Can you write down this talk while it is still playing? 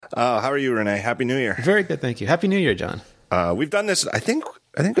How are you, Rene? Happy New Year. Very good, thank you. Happy New Year, John. We've done this, I think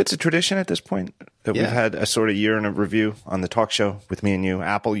it's a tradition at this point that we've had a sort of year in a review on the talk show with me and you.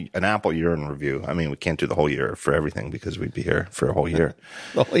 An Apple year in review. I mean, we can't do the whole year for everything because we'd be here for a whole year.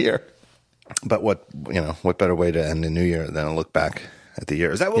 The whole year. But what better way to end the new year than to look back at the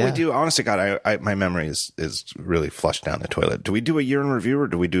year? Is that what we do? Honestly, God, my memory is really flushed down the toilet. Do we do a year in review or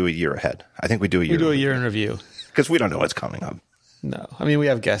do we do a year ahead? I think we do a year. We do a year in review because we don't know what's coming up. No, I mean we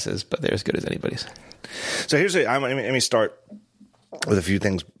have guesses, but they're as good as anybody's. So let me start with a few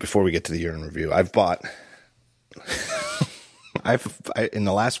things before we get to the year in review. I've bought, in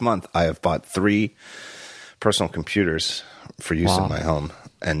the last month, I have bought 3 personal computers for use in my home,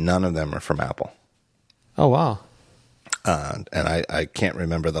 and none of them are from Apple. Oh, wow. And I can't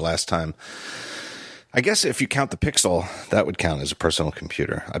remember the last time. I guess if you count the Pixel, that would count as a personal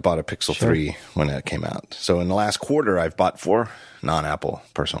computer. I bought a Pixel 3 when it came out. So in the last quarter, I've bought 4 non-Apple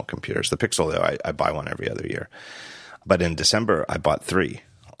personal computers. The Pixel, though, I buy one every other year. But in December, I bought 3.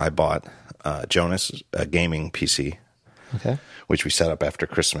 I bought Jonas, a gaming PC, which we set up after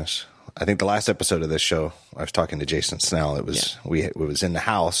Christmas. I think the last episode of this show, I was talking to Jason Snell. It was in the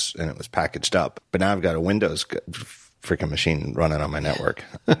house, and it was packaged up. But now I've got a Windows freaking machine running on my network.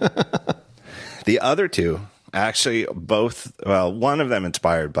 The other 2, actually one of them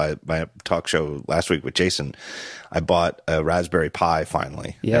inspired by my talk show last week with Jason. I bought a Raspberry Pi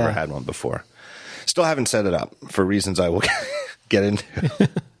finally. Yeah. Never had one before. Still haven't set it up for reasons I will get into.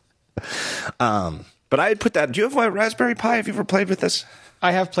 But I had put that. Do you have a Raspberry Pi? Have you ever played with this?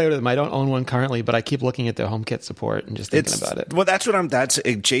 I have played with them. I don't own one currently, but I keep looking at their HomeKit support and just thinking about it. Well, that's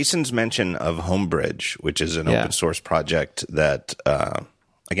Jason's mention of Homebridge, which is an open source project that,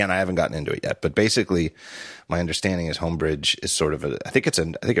 again, I haven't gotten into it yet, but basically my understanding is Homebridge is sort of I think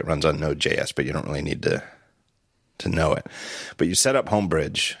it runs on Node.js, but you don't really need to know it. But you set up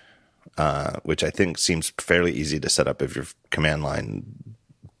Homebridge, which I think seems fairly easy to set up if you're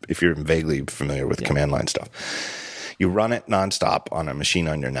vaguely familiar with command line stuff. You run it nonstop on a machine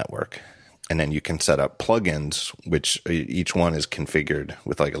on your network, and then you can set up plugins, which each one is configured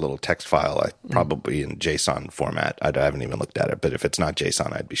with like a little text file, probably in JSON format. I haven't even looked at it, but if it's not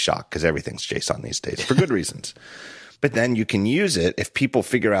JSON, I'd be shocked because everything's JSON these days for good reasons. But then you can use it if people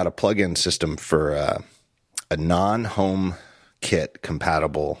figure out a plugin system for a non-home kit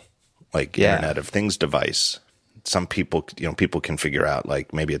compatible Internet of Things device. Some people, people can figure out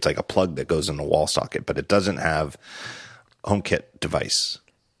like maybe it's like a plug that goes in the wall socket, but it doesn't have HomeKit device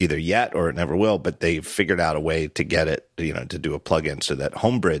either yet or it never will. But they've figured out a way to get it, to do a plugin so that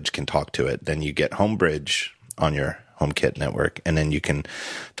Homebridge can talk to it. Then you get Homebridge on your HomeKit network, and then you can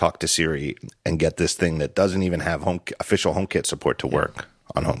talk to Siri and get this thing that doesn't even have official HomeKit support to work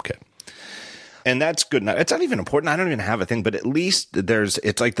on HomeKit. And that's good enough. It's not even important. I don't even have a thing, but at least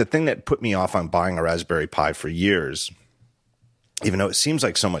it's like the thing that put me off on buying a Raspberry Pi for years, even though it seems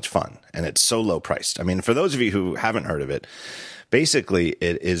like so much fun and it's so low priced. I mean, for those of you who haven't heard of it, basically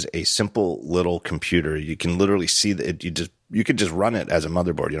it is a simple little computer. You can literally see that you could just run it as a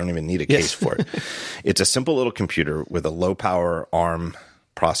motherboard. You don't even need a case for it. It's a simple little computer with a low power ARM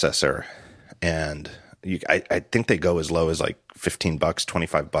processor, and I think they go as low as like $15,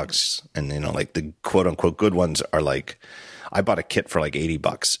 $25. And, like the quote unquote good ones are like, I bought a kit for like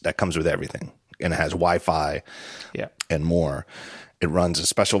 $80 that comes with everything, and it has Wi-Fi and more. It runs a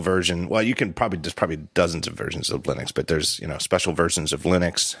special version. Well, you can probably dozens of versions of Linux, but there's, special versions of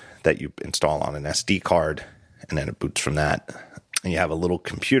Linux that you install on an SD card, and then it boots from that. And you have a little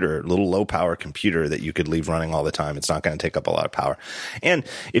low power computer that you could leave running all the time. It's not going to take up a lot of power. And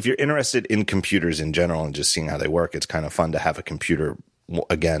if you're interested in computers in general and just seeing how they work, it's kind of fun to have a computer,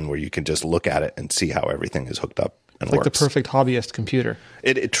 again, where you can just look at it and see how everything is hooked up and works. Like the perfect hobbyist computer.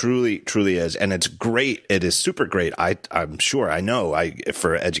 It truly, truly is. And it's great. It is super great. I'm sure, I know,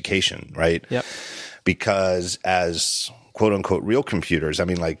 for education, right? Yep. Because as quote unquote real computers, I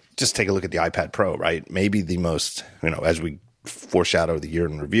mean, like just take a look at the iPad Pro, right? Maybe the most, as we foreshadow the year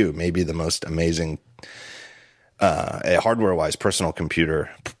in review, maybe the most amazing hardware-wise personal computer,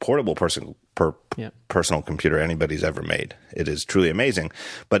 portable personal computer anybody's ever made. It is truly amazing,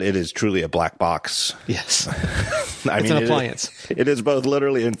 but it is truly a black box. Yes. It's an appliance. It is both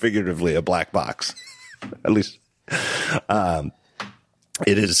literally and figuratively a black box. At least it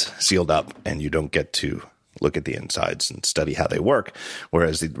is sealed up, and you don't get to look at the insides and study how they work,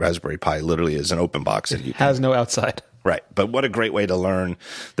 whereas the Raspberry Pi literally is an open box. It has no outside. Right. But what a great way to learn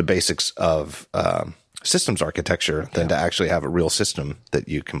the basics of systems architecture than to actually have a real system that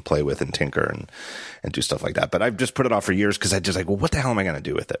you can play with and tinker and do stuff like that. But I've just put it off for years because I just like, well, what the hell am I going to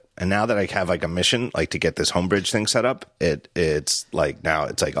do with it? And now that I have like a mission, like to get this Homebridge thing set up, it's like, now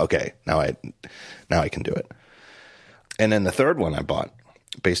it's like, okay, now I can do it. And then the third one I bought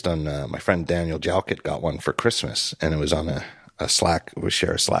based on my friend Daniel Jalkut got one for Christmas, and it was on a Slack, we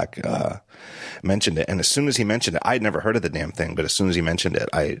share a Slack, mentioned it. And as soon as he mentioned it, I'd never heard of the damn thing, but as soon as he mentioned it,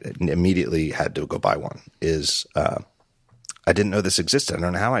 I immediately had to go buy one. I didn't know this existed. I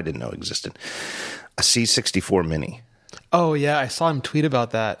don't know how I didn't know it existed. A C64 Mini. Oh, yeah. I saw him tweet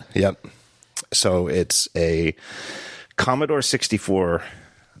about that. Yep. So it's a Commodore 64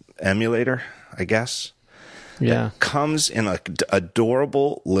 emulator, I guess. Yeah. It comes in a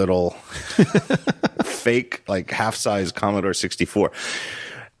adorable little fake, like half-size Commodore 64.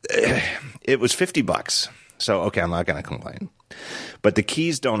 It was $50. So, okay, I'm not going to complain. But the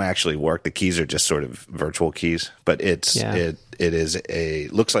keys don't actually work. The keys are just sort of virtual keys. But it is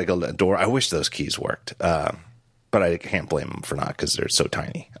looks like a door. I wish those keys worked. But I can't blame them for not because they're so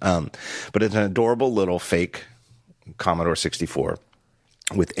tiny. But it's an adorable little fake Commodore 64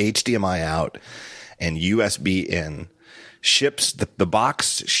 with HDMI out and USB in. Ships the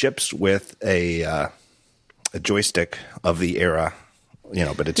box ships with a joystick of the era,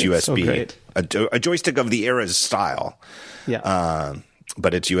 but it's USB. So a joystick of the era's style. Yeah.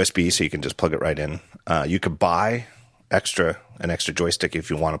 But it's USB, so you can just plug it right in. You could buy an extra joystick if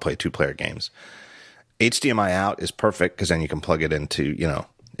you want to play 2-player games. HDMI out is perfect because then you can plug it into,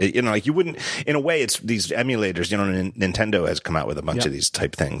 like you wouldn't, in a way, it's these emulators, Nintendo has come out with a bunch of these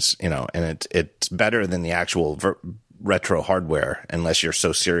type things, and it's better than the actual retro hardware unless you're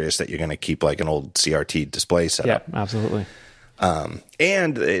so serious that you're going to keep like an old CRT display set up. Yeah, absolutely.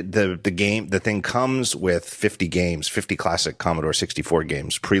 And the thing comes with 50 classic Commodore 64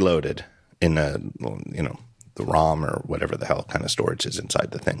 games preloaded in the ROM or whatever the hell kind of storage is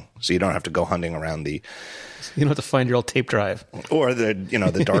inside the thing. So you don't have to go hunting around you don't have to find your old tape drive or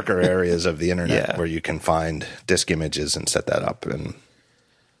the darker areas of the internet where you can find disk images and set that up. And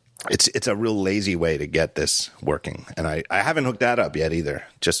it's a real lazy way to get this working. And I haven't hooked that up yet either,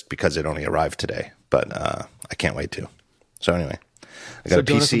 just because it only arrived today, but, I can't wait to. So anyway, I got a PC.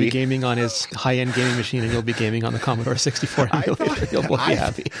 Jonas will be gaming on his high-end gaming machine, and you'll be gaming on the Commodore 64 emulator. You'll both be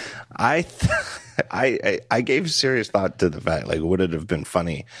happy. I gave serious thought to the fact, like, would it have been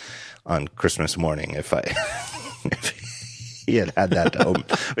funny on Christmas morning if he had that to open?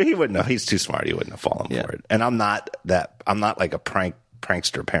 But he wouldn't know. He's too smart. He wouldn't have fallen for it. And I'm not like a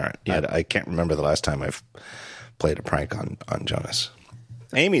prankster parent. Yeah. I can't remember the last time I've played a prank on Jonas.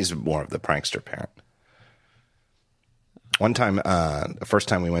 Amy's more of the prankster parent. One time, the first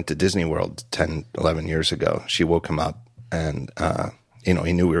time we went to Disney World 10, 11 years ago, she woke him up and, he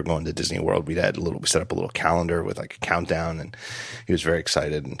knew we were going to Disney World. We set up a little calendar with like a countdown, and he was very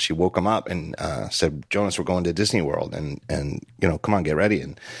excited. And she woke him up and, said, Jonas, we're going to Disney World and, come on, get ready.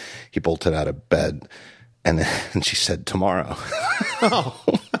 And he bolted out of bed and she said, tomorrow. Oh.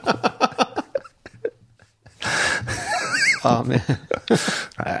 Oh man.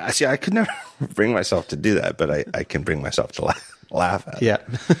 I could never bring myself to do that, but I can bring myself to laugh at it. Yeah.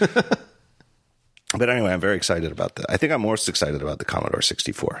 But anyway, I'm very excited about that. I think I'm most excited about the Commodore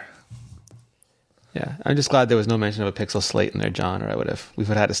 64. Yeah. I'm just glad there was no mention of a pixel slate in there, John, or we would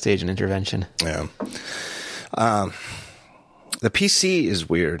have had to stage an intervention. Yeah. The PC is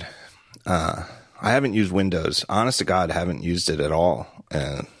weird. I haven't used Windows. Honest to God, I haven't used it at all.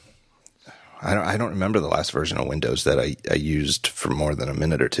 And I don't remember the last version of Windows that I used for more than a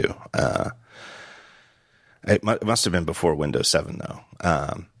minute or two. It must have been before Windows 7, though.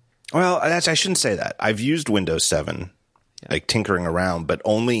 Well, I shouldn't say that. I've used Windows 7, like tinkering around, but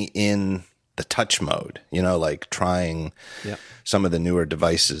only in the touch mode, like trying some of the newer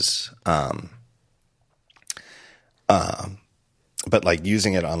devices. But like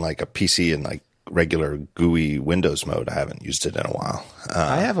using it on like a PC and like regular GUI Windows mode, I haven't used it in a while.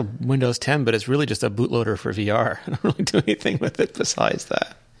 I have a Windows 10, but it's really just a bootloader for VR. I don't really do anything with it besides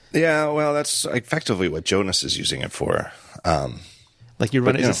that. Yeah, well, that's effectively what Jonas is using it for. Like you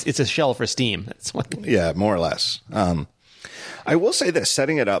run it's a shell for Steam. That's what. Yeah, more or less. I will say this: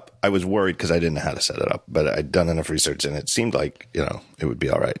 setting it up, I was worried because I didn't know how to set it up, but I'd done enough research and it seemed like it would be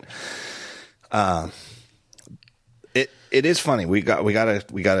all right. It is funny. We got a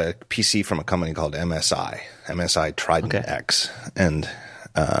PC from a company called MSI Trident X, and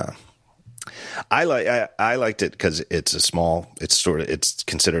I liked it because it's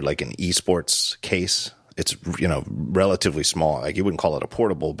considered like an esports case. It's, relatively small. Like, you wouldn't call it a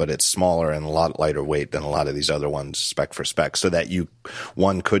portable, but it's smaller and a lot lighter weight than a lot of these other ones, spec for spec, so that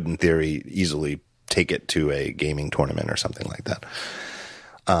one could, in theory, easily take it to a gaming tournament or something like that.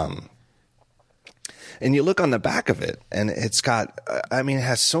 And you look on the back of it, and it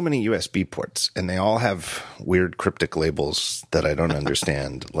has so many USB ports, and they all have weird cryptic labels that I don't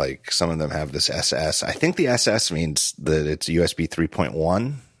understand. Like, some of them have this SS. I think the SS means that it's USB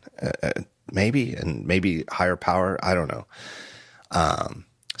 3.1, maybe, and maybe higher power. I don't know.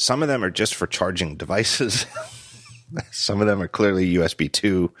 Some of them are just for charging devices. Some of them are clearly USB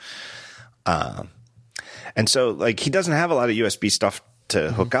 2. And so, like, he doesn't have a lot of USB stuff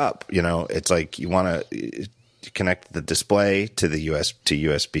to hook up. It's like you want to connect the display to the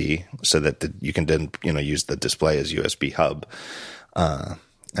USB so that you can then use the display as USB hub. And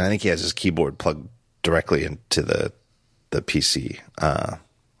I think he has his keyboard plugged directly into the PC.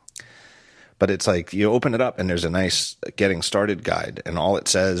 But it's like you open it up and there's a nice getting started guide, and all it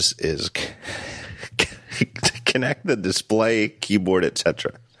says is connect the display, keyboard,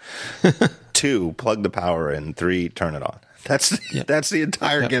 etc. 2, plug the power in. 3, turn it on. That's the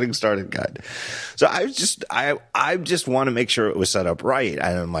entire getting started guide. So I just want to make sure it was set up right.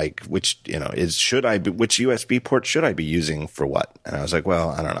 And I'm like, which USB port should I be using for what? And I was like, well,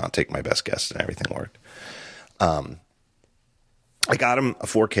 I don't know. I'll take my best guess, and everything worked. I got him a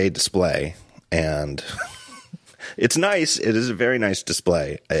 4K display, and it's nice. It is a very nice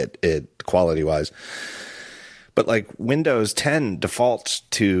display, it quality wise. But like Windows 10 defaults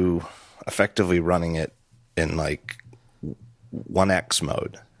to effectively running it in like 1x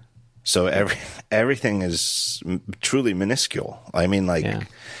mode. So everything is truly minuscule. I mean, like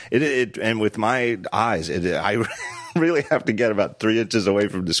it and with my eyes, I really have to get about 3 inches away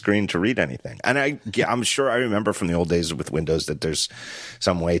from the screen to read anything. And I'm sure I remember from the old days with Windows that there's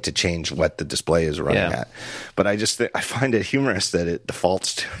some way to change what the display is running at. But I find it humorous that it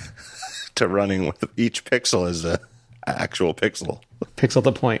defaults to running with each pixel as the actual pixel. Pixel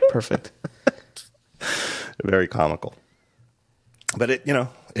to point. Perfect. Very comical. But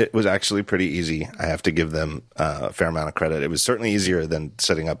it was actually pretty easy. I have to give them a fair amount of credit. It was certainly easier than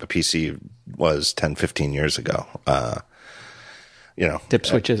setting up a PC was 10, 15 years ago. Dip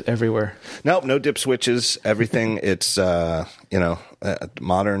switches everywhere. Nope, no dip switches. Everything. It's, modern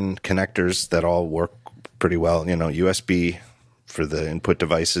connectors that all work pretty well. USB for the input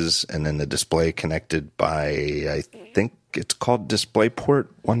devices, and then the display connected by, I think it's called DisplayPort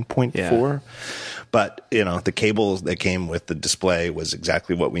 1.4. Yeah. But, the cable that came with the display was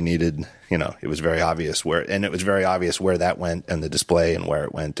exactly what we needed. It was very obvious where that went, and the display, and where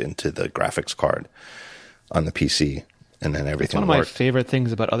it went into the graphics card on the PC. And then everything worked. One of my favorite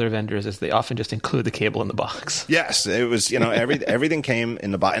things about other vendors is they often just include the cable in the box. Yes, it was, everything came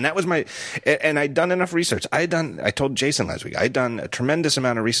in the box. And that was and I'd done enough research. I told Jason last week, I'd done a tremendous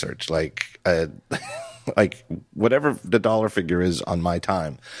amount of research, like whatever the dollar figure is on my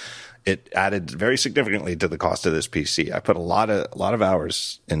time. It added very significantly to the cost of this PC. I put a lot of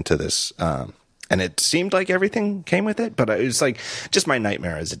hours into this, and it seemed like everything came with it, but it was like just my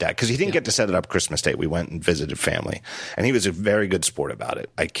nightmare as a dad, because he didn't get to set it up Christmas Day. We went and visited family, and he was a very good sport about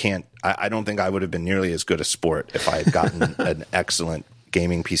it. I don't think I would have been nearly as good a sport if I had gotten an excellent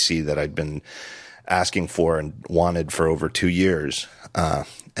gaming PC that I'd been asking for and wanted for over 2 years, and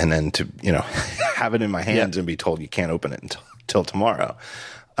then to have it in my hands and be told you can't open it until tomorrow.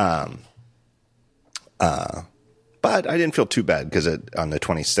 But I didn't feel too bad, because on the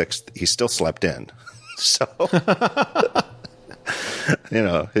 26th, he still slept in. So,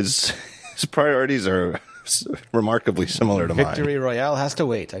 his priorities are remarkably similar to mine. Victory Royale has to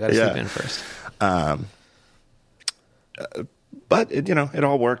wait. I got to sleep in first. But it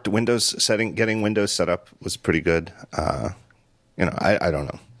all worked. Getting Windows set up was pretty good. I don't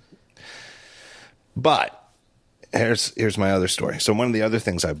know. But here's my other story. So one of the other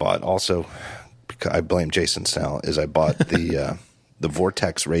things I bought, also, because I blame Jason Snell, is I bought the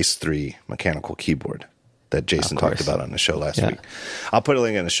Vortex Race 3 mechanical keyboard that Jason talked about on the show last week. I'll put a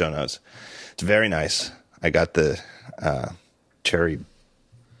link in the show notes. It's very nice. I got the cherry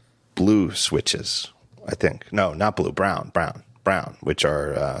blue switches, I think. No, not blue, brown, which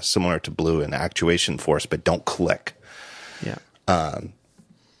are similar to blue in actuation force, but don't click. Yeah.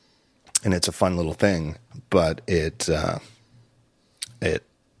 And it's a fun little thing, but it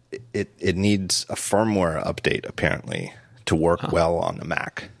needs a firmware update, apparently, to work well on the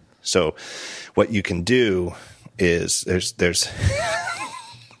Mac. So what you can do is there's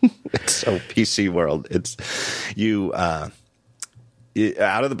it's so PC world. It's you out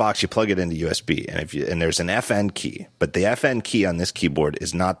of the box, you plug it into USB, and there's an FN key, but the FN key on this keyboard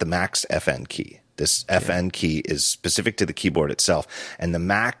is not the Mac's FN key. This FN key is specific to the keyboard itself, and the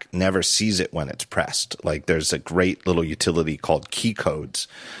Mac never sees it when it's pressed. Like there's a great little utility called Key Codes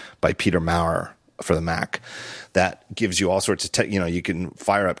by Peter Maurer for the Mac that gives you all sorts of you can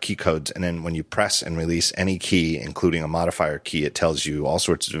fire up key codes, and then when you press and release any key, including a modifier key, it tells you all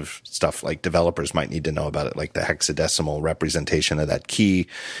sorts of stuff like developers might need to know about it, like the hexadecimal representation of that key,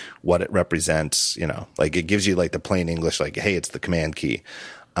 what it represents, like it gives you like the plain English, like, hey, it's the command key.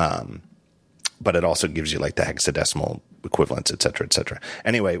 But it also gives you like the hexadecimal equivalents, et cetera, et cetera.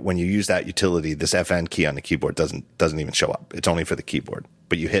 Anyway, when you use that utility, this FN key on the keyboard doesn't even show up. It's only for the keyboard.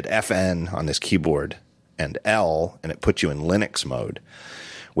 But you hit FN on this keyboard and L, and it puts you in Linux mode,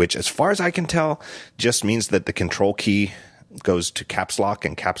 which, as far as I can tell, just means that the control key goes to caps lock,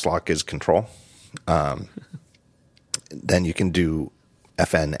 and caps lock is control. Then you can do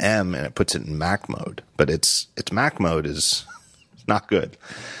FNM, and it puts it in Mac mode. But its Mac mode is not good.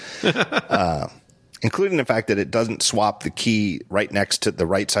 Including the fact that it doesn't swap the key right next to the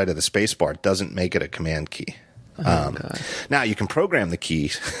right side of the space bar. It doesn't make it a command key. Now, you can program the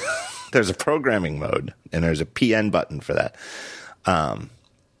key. There's a programming mode, and there's a PN button for that.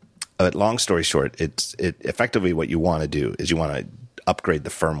 But long story short, it effectively what you want to do is you want to upgrade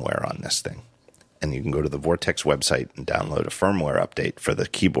the firmware on this thing. And you can go to the Vortex website and download a firmware update for the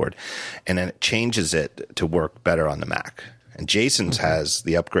keyboard. And then it changes it to work better on the Mac. And Jason's has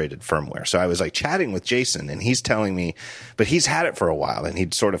the upgraded firmware. So I was like chatting with Jason, and he's telling me, but he's had it for a while, and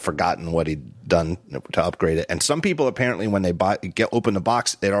he'd sort of forgotten what he'd done to upgrade it. And some people apparently, when they open the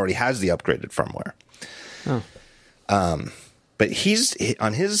box, it already has the upgraded firmware. But he's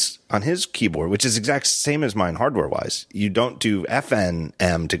on his keyboard, which is exact same as mine hardware wise. You don't do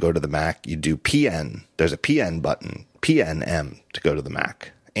FNM to go to the Mac. You do PN. There's a PN button, PNM to go to the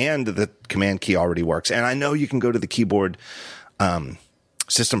Mac. And the command key already works. And I know you can go to the keyboard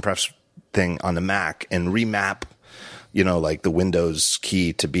system prefs thing on the Mac and remap, like the Windows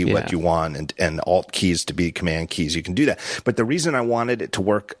key to be what you want and Alt keys to be command keys. You can do that. But the reason I wanted it to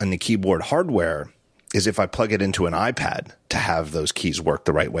work on the keyboard hardware is if I plug it into an iPad to have those keys work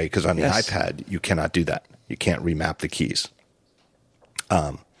the right way. Because on the iPad, you cannot do that. You can't remap the keys.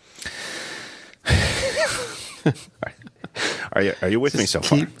 Are you with me so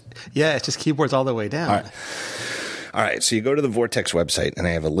far? Yeah, it's just keyboards all the way down. All right. So you go to the Vortex website, and I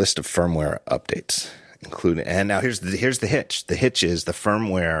have a list of firmware updates, including. And now here's the hitch. The hitch is the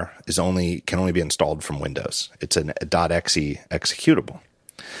firmware can only be installed from Windows. It's an .exe executable.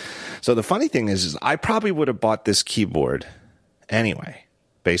 So the funny thing is I probably would have bought this keyboard anyway,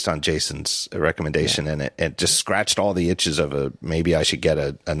 based on Jason's recommendation, and it just scratched all the itches of maybe I should get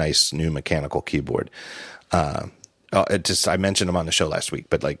a nice new mechanical keyboard. I mentioned them on the show last week,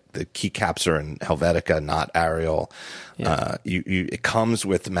 but like the keycaps are in Helvetica, not Arial. It comes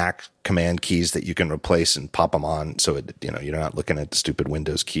with Mac command keys that you can replace and pop them on. So you're not looking at the stupid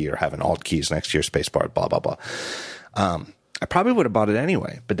Windows key or having Alt keys next to your spacebar, blah, blah, blah. I probably would have bought it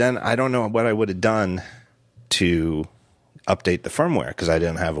anyway, but then I don't know what I would have done to update the firmware because I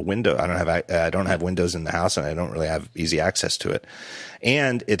didn't have a window. I don't have Windows in the house, and I don't really have easy access to it.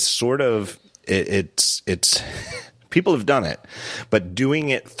 And it's sort of, it's people have done it, but doing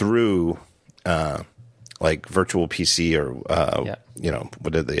it through like virtual PC or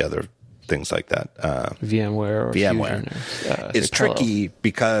what are the other things like that? VMware. It's tricky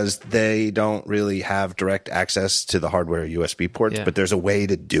because they don't really have direct access to the hardware USB ports, but there's a way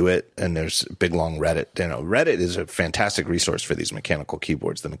to do it, and there's big long Reddit. Reddit is a fantastic resource for these mechanical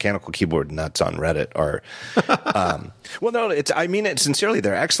keyboards. The mechanical keyboard nuts on Reddit are, well, no, I mean it sincerely.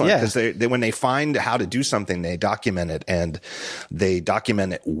 They're excellent because they when they find how to do something, they document it, and they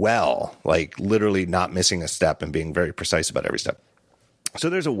document it well, like literally not missing a step and being very precise about every step. So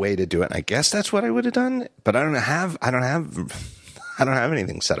there's a way to do it, and I guess that's what I would have done. But I don't have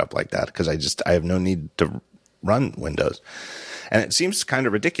anything set up like that because I have no need to run Windows, and it seems kind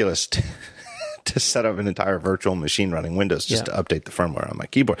of ridiculous to set up an entire virtual machine running Windows just to update the firmware on my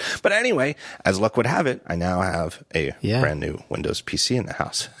keyboard. But anyway, as luck would have it, I now have a brand new Windows PC in the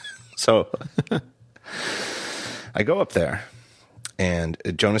house. So I go up there, and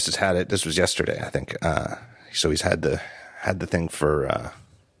Jonas has had it. This was yesterday, I think. So he's had the thing for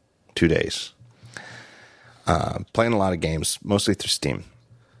 2 days. Playing a lot of games, mostly through Steam.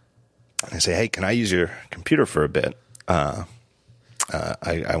 And I say, hey, can I use your computer for a bit? I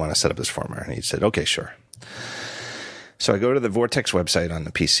want to set up this firmware. And he said, okay, sure. So I go to the Vortex website on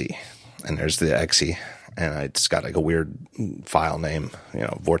the PC, and there's the exe, and it's got like a weird file name,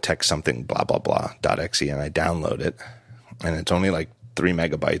 Vortex something, blah, blah, blah, .exe, and I download it. And it's only like 3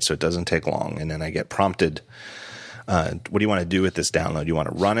 megabytes, so it doesn't take long. And then I get prompted, what do you want to do with this download? You want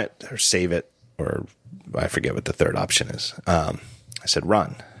to run it or save it or I forget what the third option is. I said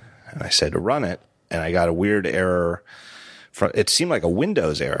run, and I said to run it, and I got a weird error. It seemed like a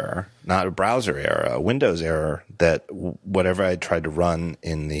Windows error, not a browser error, a Windows error that whatever I tried to run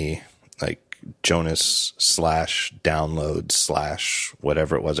in the like Jonas /download/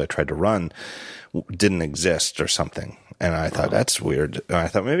 whatever it was I tried to run didn't exist or something. And I thought, that's weird. And I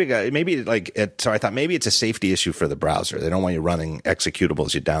thought so I thought maybe it's a safety issue for the browser. They don't want you running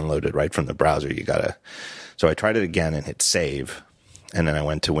executables you downloaded right from the browser. So I tried it again and hit save. And then I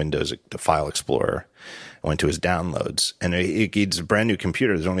went to Windows, the File Explorer. I went to his downloads, and it's a brand new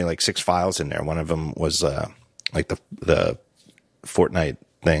computer. There's only like 6 files in there. One of them was like the Fortnite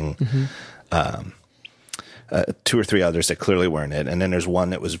thing. Mm-hmm. 2 or 3 others that clearly weren't it. And then there's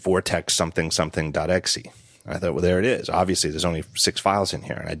one that was vortex something.exe. I thought, well, there it is. Obviously, there's only 6 files in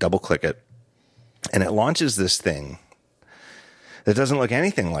here. And I double click it, and it launches this thing that doesn't look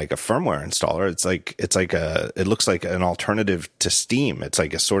anything like a firmware installer. It looks like an alternative to Steam. It's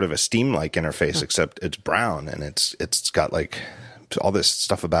like a sort of a Steam-like interface, except it's brown, and it's got like all this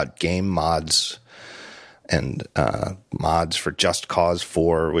stuff about game mods and mods for Just Cause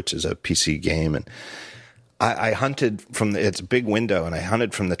 4, which is a PC game. And I hunted it's a big window, and I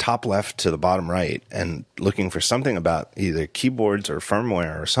hunted from the top left to the bottom right and looking for something about either keyboards or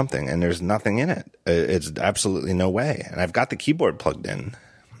firmware or something, and there's nothing in it. It's absolutely no way. And I've got the keyboard plugged in.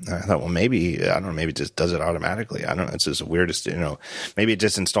 And I thought, well, maybe, I don't know, maybe it just does it automatically. I don't know. It's just the weirdest, maybe it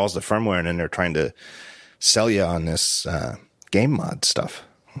just installs the firmware, and then they're trying to sell you on this game mod stuff.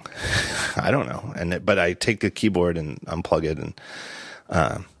 I don't know. But I take the keyboard and unplug it, and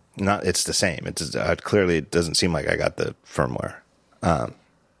it's the same. Clearly it doesn't seem like I got the firmware.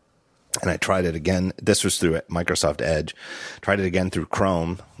 And I tried it again. This was through Microsoft Edge. Tried it again through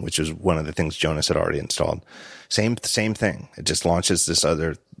Chrome, which is one of the things Jonas had already installed. Same thing. It just launches this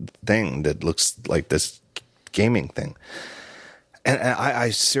other thing that looks like this gaming thing. And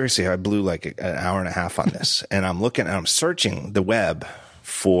I seriously, I blew like an hour and a half on this. And I'm searching the web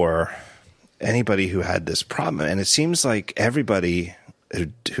for anybody who had this problem. And it seems like everybody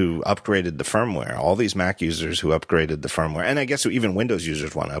who upgraded the firmware, all these Mac users who upgraded the firmware, and I guess even Windows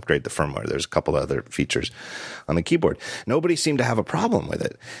users want to upgrade the firmware. There's a couple other features on the keyboard. Nobody seemed to have a problem with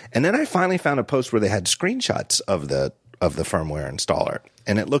it. And then I finally found a post where they had screenshots of the firmware installer,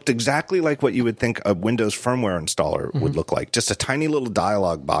 and it looked exactly like what you would think a Windows firmware installer would look like. Just a tiny little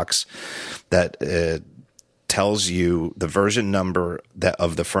dialog box that tells you the version number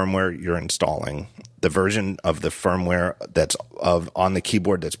of the firmware you're installing, the version of the firmware that's on the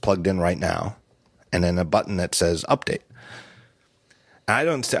keyboard that's plugged in right now, and then a button that says update. I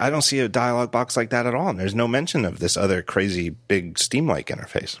don't see a dialog box like that at all, and there's no mention of this other crazy big Steam-like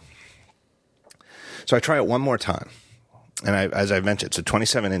interface. So I try it one more time, and as I mentioned, it's a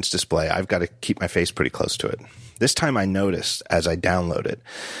 27-inch display. I've got to keep my face pretty close to it. This time I noticed as I download it,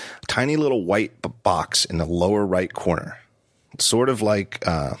 a tiny little white box in the lower right corner, sort of like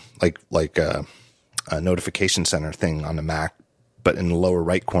a notification center thing on the Mac, but in the lower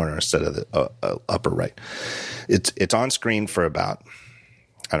right corner instead of the upper right. It's on screen for about,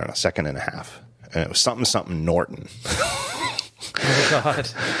 I don't know, a second and a half. And it was something Norton. Oh, God.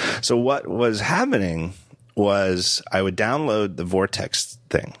 So what was happening was I would download the Vortex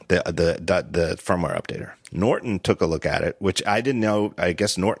thing, the firmware updater. Norton took a look at it, which I didn't know. I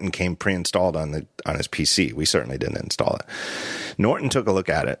guess Norton came pre-installed on his PC. We certainly didn't install it. Norton took a look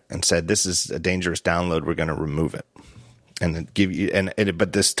at it and said, "This is a dangerous download. We're going to remove it." And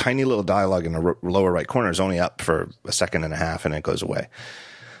but this tiny little dialog in the lower right corner is only up for a second and a half, and it goes away.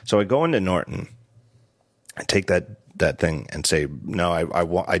 So I go into Norton, I take that thing and say, "No,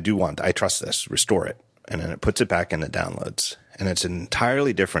 I trust this. Restore it." And then it puts it back in the downloads, and it's an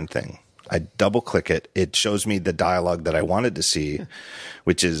entirely different thing. I double click it. It shows me the dialogue that I wanted to see,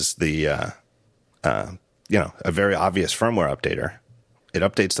 which is the, a very obvious firmware updater. It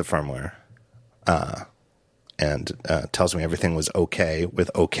updates the firmware, and tells me everything was okay,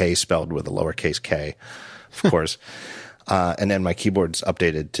 with okay spelled with a lowercase k, of course. And then my keyboard's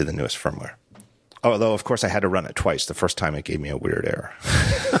updated to the newest firmware. Although, of course, I had to run it twice. The first time it gave me a weird error.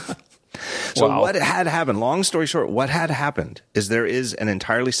 So wow. What had happened, long story short, what had happened is there is an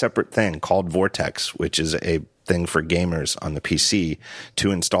entirely separate thing called Vortex, which is a thing for gamers on the PC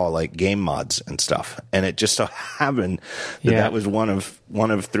to install like game mods and stuff. And it just so happened that that was one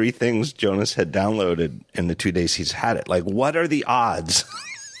of 3 things Jonas had downloaded in the 2 days he's had it. Like, what are the odds?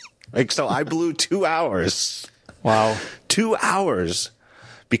 So I blew 2 hours. Wow. 2 hours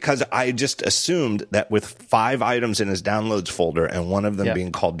because I just assumed that with 5 items in his downloads folder and one of them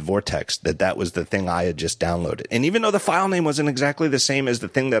being called Vortex, that was the thing I had just downloaded. And even though the file name wasn't exactly the same as the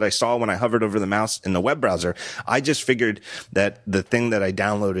thing that I saw when I hovered over the mouse in the web browser, I just figured that the thing that I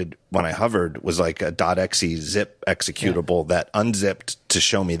downloaded when I hovered was like a .exe zip executable that unzipped to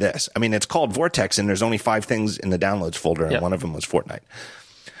show me this. I mean, it's called Vortex and there's only 5 things in the downloads folder and one of them was Fortnite.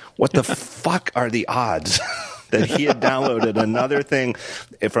 What the fuck are the odds that he had downloaded another thing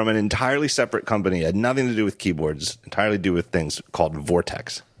from an entirely separate company, had nothing to do with keyboards, entirely to do with things called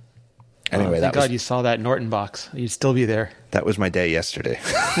Vortex? Anyway, thank God you saw that Norton box. You'd still be there. That was my day yesterday.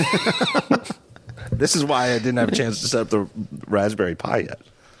 This is why I didn't have a chance to set up the Raspberry Pi yet.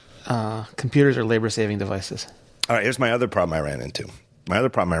 Computers are labor-saving devices. All right, here's my other problem I ran into. My other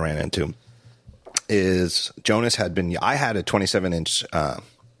problem I ran into is Jonas had been... I had a 27-inch...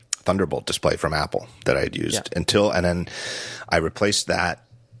 Thunderbolt display from Apple that I had used and then I replaced that,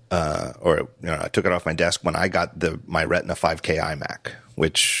 I took it off my desk when I got my Retina 5K iMac,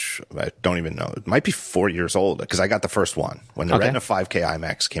 which I don't even know. It might be 4 years old because I got the first one. When the Retina 5K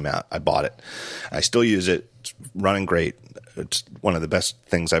iMacs came out, I bought it. I still use it. It's running great. It's one of the best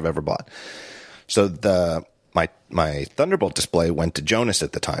things I've ever bought. So my Thunderbolt display went to Jonas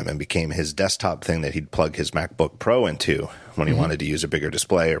at the time and became his desktop thing that he'd plug his MacBook Pro into when he wanted to use a bigger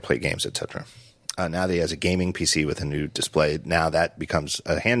display or play games, etc. Now that he has a gaming PC with a new display, now that becomes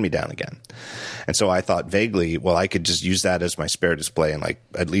a hand-me-down again. And so I thought vaguely, well, I could just use that as my spare display and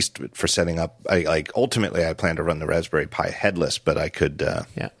at least for setting up, ultimately I plan to run the Raspberry Pi headless, but I could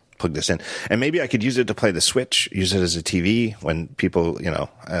plug this in. And maybe I could use it to play the Switch, use it as a TV when people,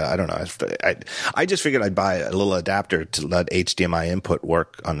 I don't know. I just figured I'd buy a little adapter to let HDMI input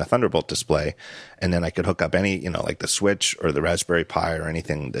work on the Thunderbolt display. And then I could hook up any, like the Switch or the Raspberry Pi or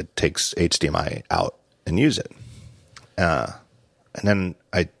anything that takes HDMI out and use it. And then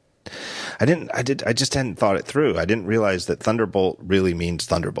I just hadn't thought it through. I didn't realize that Thunderbolt really means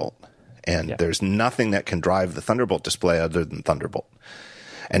Thunderbolt. And there's nothing that can drive the Thunderbolt display other than Thunderbolt.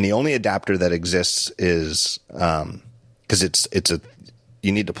 And the only adapter that exists is because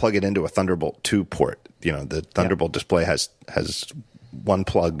you need to plug it into a Thunderbolt 2 port. The Thunderbolt display has one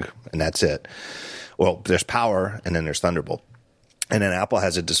plug and that's it. Well, there's power and then there's Thunderbolt. And then Apple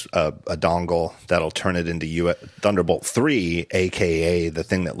has a dongle that'll turn it into Thunderbolt 3, aka the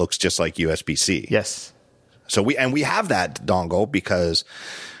thing that looks just like USB-C. Yes. So we have that dongle because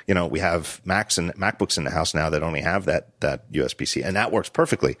we have Macs and MacBooks in the house now that only have that USB-C, and that works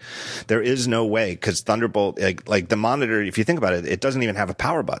perfectly. There is no way because Thunderbolt, like the monitor, if you think about it, it doesn't even have a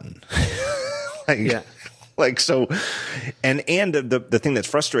power button. So, and the thing that's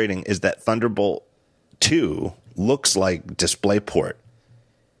frustrating is that Thunderbolt 2 looks like DisplayPort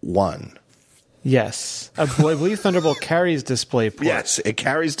 1. Yes. I believe Thunderbolt carries DisplayPort. Yes, it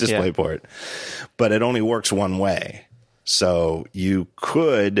carries DisplayPort, but it only works one way. So you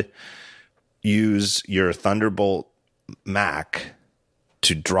could use your Thunderbolt Mac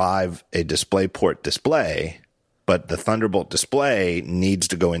to drive a DisplayPort display, but the Thunderbolt display needs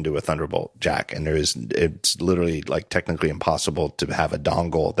to go into a Thunderbolt jack, and it's literally technically impossible to have a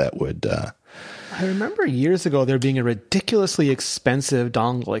dongle that would. I remember years ago there being a ridiculously expensive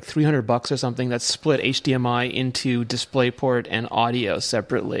dongle, like $300 or something, that split HDMI into DisplayPort and audio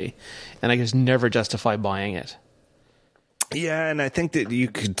separately, and I just never justify buying it. Yeah, and I think that you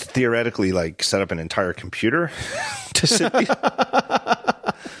could theoretically set up an entire computer to sit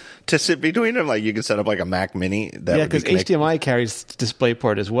between them. You could set up a Mac Mini. Because HDMI carries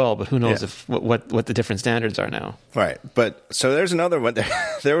DisplayPort as well, but who knows what the different standards are now. Right, but so there's another one.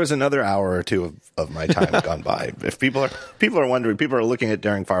 There was another hour or two of my time gone by. If people are wondering, people are looking at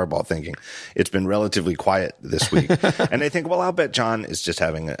Daring Fireball thinking it's been relatively quiet this week, and they think, well, I'll bet John is just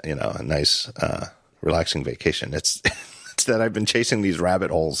having a nice relaxing vacation. It's that I've been chasing these rabbit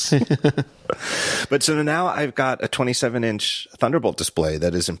holes. But so now I've got a 27-inch Thunderbolt display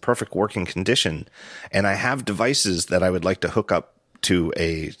that is in perfect working condition, and I have devices that I would like to hook up to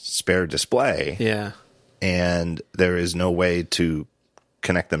a spare display. Yeah. And there is no way to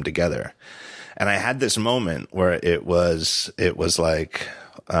connect them together. And I had this moment where it was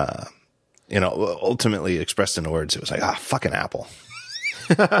ultimately expressed in words, it was fucking Apple.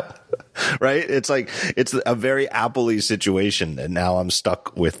 Right? It's a very Apple-y situation, and now I'm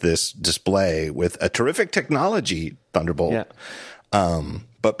stuck with this display with a terrific technology, Thunderbolt. Yeah.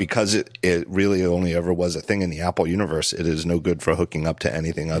 But because it really only ever was a thing in the Apple universe, it is no good for hooking up to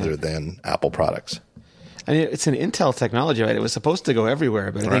anything other than Apple products. I mean, it's an Intel technology, right? It was supposed to go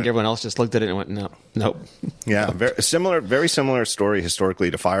everywhere, but I think everyone else just looked at it and went, no, nope. Yeah, very similar story historically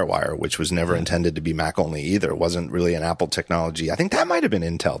to FireWire, which was never intended to be Mac only either. It wasn't really an Apple technology. I think that might have been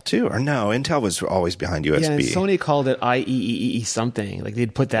Intel too, or no, Intel was always behind USB. Yeah, and Sony called it IEEE something. Like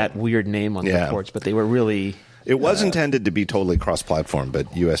they'd put that weird name on the ports, but they were really... It was intended to be totally cross-platform, but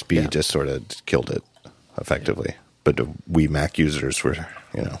USB just sort of killed it effectively. But we Mac users were,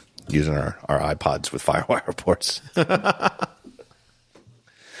 using our iPods with FireWire ports. But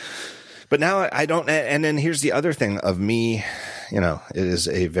now I don't, and then here's the other thing of me, it is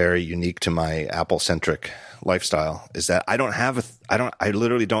a very unique to my Apple-centric lifestyle, is that I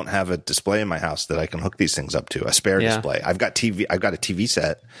literally don't have a display in my house that I can hook these things up to, a spare display. I've got a TV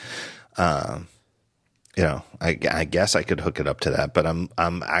set. I guess I could hook it up to that, but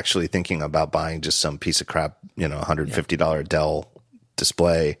I'm actually thinking about buying just some piece of crap, $150 Dell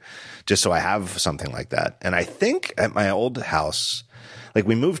display, just so I have something like that. And I think at my old house, like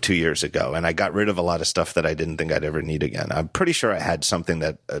we moved 2 years ago, and I got rid of a lot of stuff that I didn't think I'd ever need again. I'm pretty sure I had something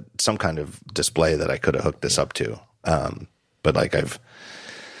that some kind of display that I could have hooked this up to. But like I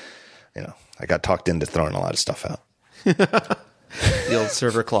got talked into throwing a lot of stuff out. The old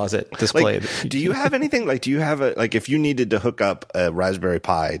server closet display. Do you have anything if you needed to hook up a Raspberry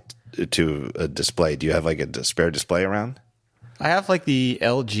Pi to a display, do you have like a spare display around? I have like the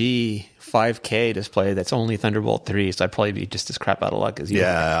LG 5K display that's only Thunderbolt 3, so I'd probably be just as crap out of luck as you.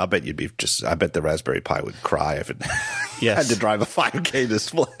 Yeah, I'll bet I bet the Raspberry Pi would cry if it had to drive a 5K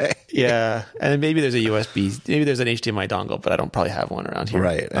display. Yeah, and then maybe there's a USB, maybe there's an HDMI dongle, but I don't probably have one around here.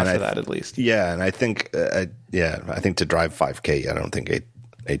 Right. Not for that at least. Yeah, and I think, I think to drive 5K, I don't think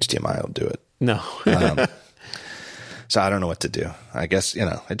HDMI will do it. No. So I don't know what to do. I guess,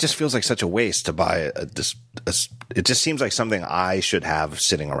 it just feels like such a waste to buy it just seems like something I should have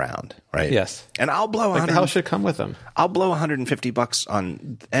sitting around, right? Yes. And I'll blow the hell should come with them. I'll blow $150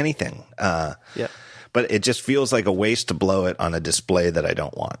 on anything. But it just feels like a waste to blow it on a display that I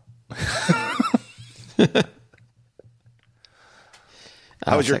don't want.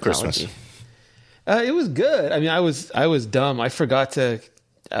 How was your Christmas? It was good. I mean, I was dumb. I forgot to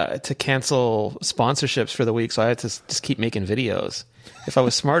cancel sponsorships for the week, so I had to just keep making videos. If I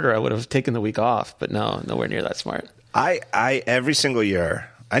was smarter, I would have taken the week off, but no, nowhere near that smart. I every single year,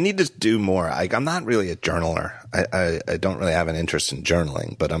 I need to do more. I'm not really a journaler. I don't really have an interest in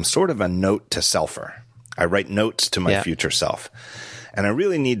journaling, but I'm sort of a note to selfer. I write notes to my future self. And I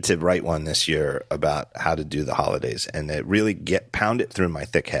really need to write one this year about how to do the holidays, and it really pound it through my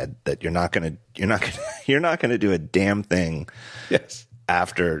thick head that you're not going to do a damn thing. Yes.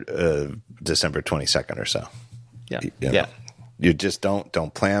 After December 22nd or so. Yeah. You just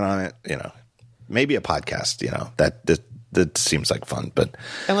don't plan on it, maybe a podcast, that seems like fun, but.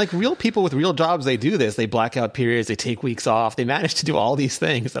 And like real people with real jobs, they do this. They black out periods. They take weeks off. They manage to do all these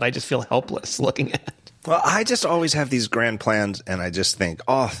things that I just feel helpless looking at. Well, I just always have these grand plans, and I just think,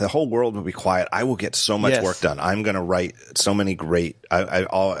 the whole world will be quiet. I will get so much work done. I'm going to write so many great. I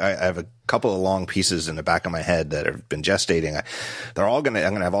have a couple of long pieces in the back of my head that have been gestating. I'm going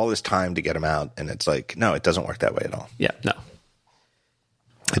to have all this time to get them out, and it's like, no, it doesn't work that way at all. Yeah, no.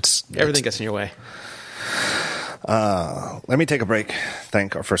 Everything gets in your way. Let me take a break.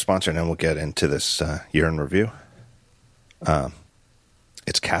 Thank our first sponsor, and then we'll get into this year in review.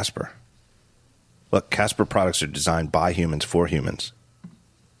 It's Casper. Look, Casper products are designed by humans for humans.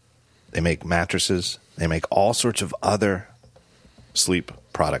 They make mattresses. They make all sorts of other sleep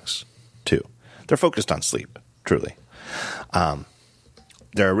products, too. They're focused on sleep, truly.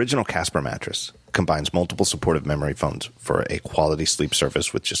 Their original Casper mattress combines multiple supportive memory foams for a quality sleep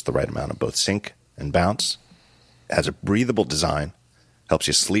surface with just the right amount of both sink and bounce. It has a breathable design, helps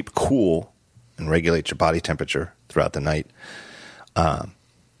you sleep cool, and regulate your body temperature throughout the night.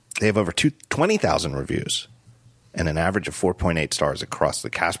 They have over 20,000 reviews and an average of 4.8 stars across the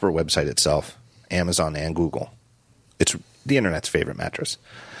Casper website itself, Amazon, and Google. It's the internet's favorite mattress.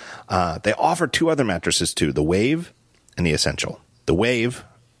 They offer two other mattresses, too, the Wave and the Essential. The Wave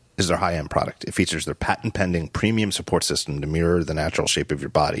is their high-end product. It features their patent-pending premium support system to mirror the natural shape of your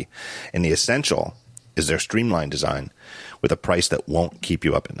body. And the Essential is their streamlined design with a price that won't keep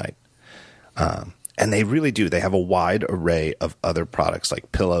you up at night. And they really do. They have a wide array of other products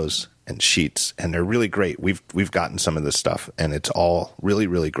like pillows and sheets, and they're really great. We've gotten some of this stuff, and it's all really,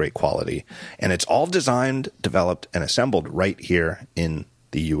 really great quality. And it's all designed, developed, and assembled right here in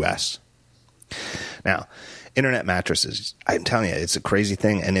the U.S. Now, internet mattresses, I'm telling you, it's a crazy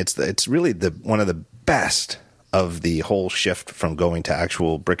thing, and it's really one of the best of the whole shift from going to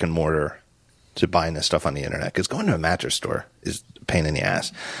actual brick and mortar to buying this stuff on the internet. Because going to a mattress store is a pain in the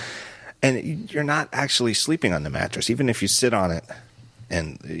ass. And you're not actually sleeping on the mattress, even if you sit on it.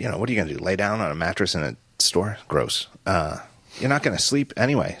 And, what are you going to do? Lay down on a mattress in a store? Gross. You're not going to sleep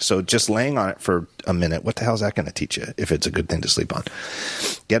anyway. So just laying on it for a minute, what the hell is that going to teach you if it's a good thing to sleep on?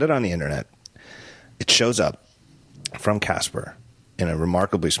 Get it on the internet. It shows up from Casper in a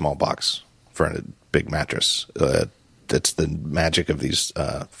remarkably small box for a big mattress. That's the magic of these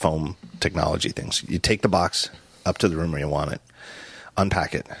foam technology things. You take the box up to the room where you want it,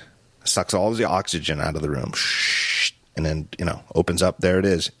 unpack it, sucks all of the oxygen out of the room, and then, opens up. There it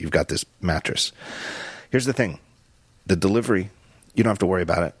is. You've got this mattress. Here's the thing. The delivery, you don't have to worry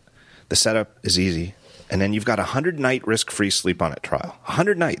about it. The setup is easy. And then you've got a 100-night risk-free sleep on it trial.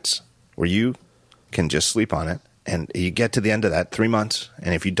 100 nights where you can just sleep on it. And you get to the end of that, 3 months.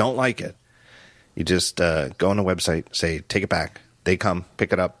 And if you don't like it, you just go on the website, say, take it back. They come,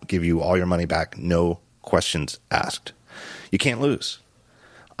 pick it up, give you all your money back. No questions asked. You can't lose.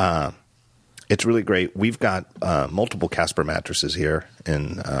 It's really great. We've got multiple Casper mattresses here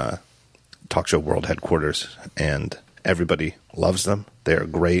in Talk Show World headquarters, and everybody loves them. They're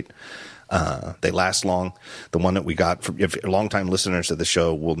great. They last long. The one that we got, if longtime listeners of the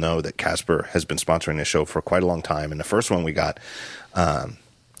show will know that Casper has been sponsoring the show for quite a long time. And the first one we got,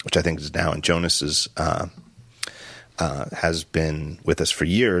 which I think is now in Jonas's, has been with us for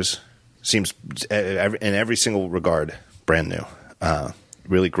years. Seems in every single regard brand new.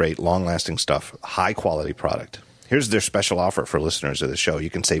 Really great, long-lasting stuff. High-quality product. Here's their special offer for listeners of the show.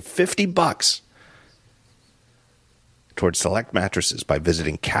 You can save $50 towards select mattresses by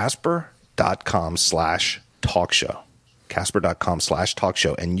visiting Casper.com/talkshow.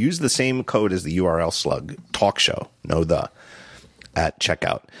 Casper.com/talkshow. And use the same code as the URL slug, talkshow, at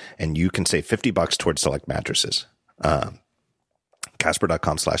checkout. And you can save $50 towards select mattresses.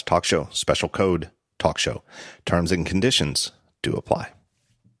 Casper.com/talkshow. Special code, talkshow. Terms and conditions do apply.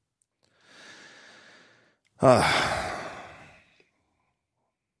 I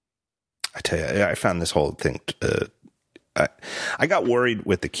tell you, I found this whole thing. I got worried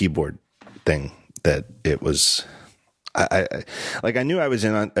with the keyboard thing that it was. I knew I was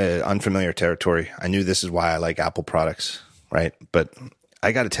in unfamiliar territory. I knew this is why I like Apple products, right? But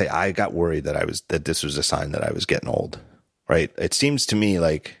I got to tell you, I got worried that this was a sign that I was getting old, right? It seems to me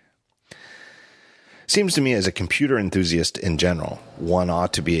as a computer enthusiast in general, one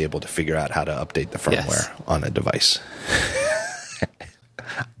ought to be able to figure out how to update the firmware on a device.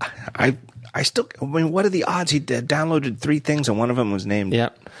 I mean, what are the odds? He downloaded 3 things and one of them was named.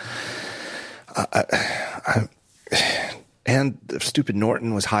 Yep. And the stupid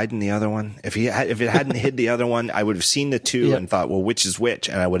Norton was hiding the other one. If it hadn't hid the other one, I would have seen the two and thought, well, which is which?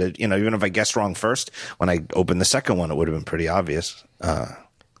 And I would have, even if I guessed wrong first, when I opened the second one, it would have been pretty obvious.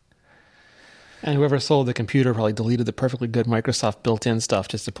 And whoever sold the computer probably deleted the perfectly good Microsoft built-in stuff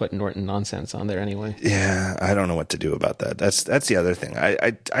just to put Norton nonsense on there anyway. Yeah, I don't know what to do about that. That's the other thing.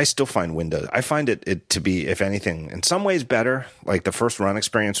 I still find Windows. I find it to be, if anything, in some ways better. Like the first run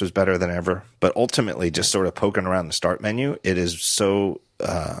experience was better than ever. But ultimately, just sort of poking around the start menu, it is so,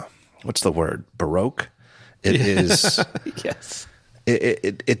 what's the word? Baroque? It is. Yes.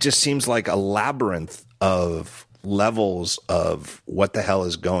 It just seems like a labyrinth of levels of what the hell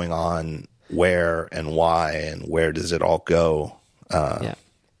is going on, where and why, and where does it all go?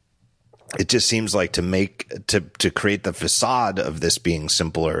 It just seems like to create the facade of this being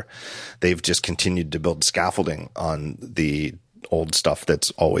simpler, they've just continued to build scaffolding on the old stuff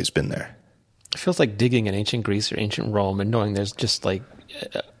that's always been there. It feels like digging in ancient Greece or ancient Rome and knowing there's just like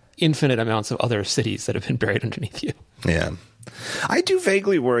infinite amounts of other cities that have been buried underneath you. Yeah. I do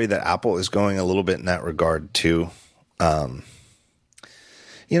vaguely worry that Apple is going a little bit in that regard too.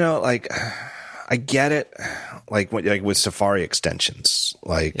 I get it, like with Safari extensions.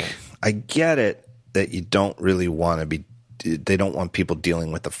 I get it that you don't really want to be. They don't want people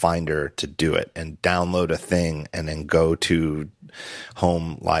dealing with the Finder to do it and download a thing and then go to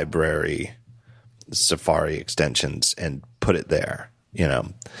Home, Library, Safari extensions and put it there.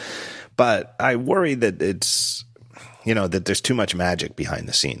 But I worry that it's that there's too much magic behind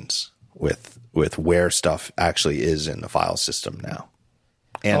the scenes with where stuff actually is in the file system now.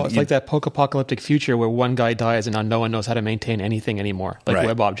 And it's like that post-apocalyptic future where one guy dies and now no one knows how to maintain anything anymore, like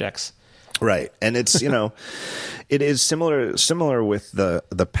web objects. Right. And it's, it is similar with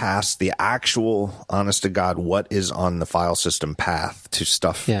the past, the actual, honest to God, what is on the file system path to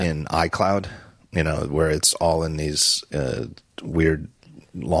stuff in iCloud, where it's all in these weird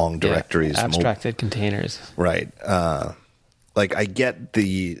long directories. Abstracted containers. Right. I get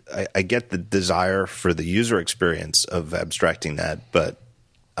the desire for the user experience of abstracting that, but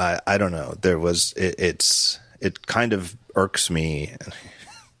I don't know. It kind of irks me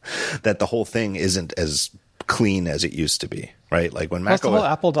that the whole thing isn't as clean as it used to be, right? Like when That's Mac the OS,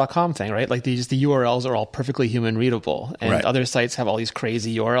 whole Apple.com thing, right? Like the URLs are all perfectly human readable, and Right. other sites have all these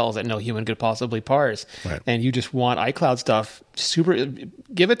crazy URLs that no human could possibly parse. Right. And you just want iCloud stuff,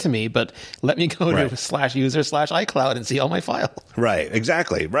 give it to me, but let me go Right. to /user/iCloud and see all my files. right?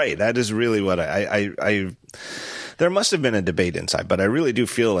 Exactly, right. That is really what I there must have been a debate inside, but I really do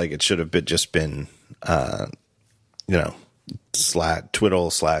feel like it should have been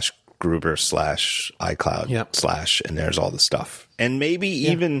 /Twiddle/Gruber/iCloud Yep. / and there's all the stuff. And maybe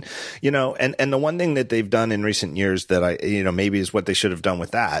even, and the one thing that they've done in recent years that maybe is what they should have done with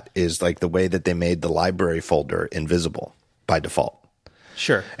that is like the way that they made the library folder invisible by default.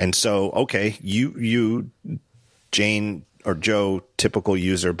 Sure. And so, okay, you, Jane or Joe, typical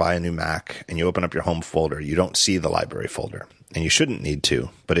user, buy a new Mac and you open up your home folder. You don't see the library folder, and you shouldn't need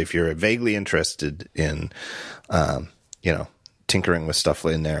to. But if you're vaguely interested in, tinkering with stuff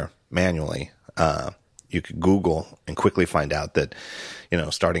in there manually, you could Google and quickly find out that,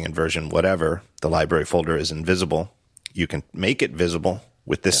 starting in version whatever, the library folder is invisible. You can make it visible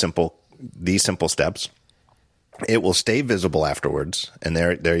with these simple steps. It will stay visible afterwards, and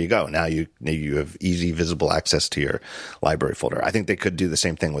there you go. Now you have easy visible access to your library folder. I think they could do the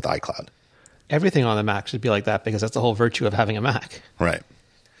same thing with iCloud. Everything on the Mac should be like that because that's the whole virtue of having a Mac. Right.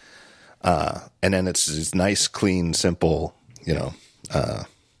 And then it's nice, clean, simple,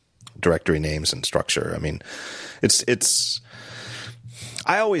 directory names and structure. I mean, it's.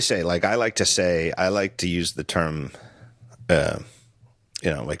 I always say, I like to use the term,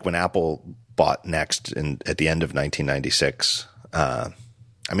 like when Apple bought Next at the end of 1996. I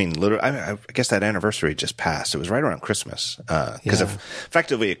mean, literally, I guess that anniversary just passed. It was right around Christmas. Because of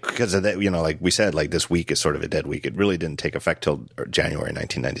that, like we said, like this week is sort of a dead week. It really didn't take effect till January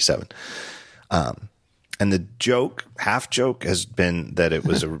 1997. And the half joke has been that it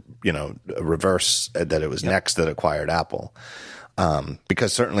was a reverse, that it was Next that acquired Apple.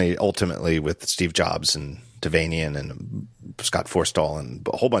 Because certainly ultimately with Steve Jobs and Devanian and Scott Forstall and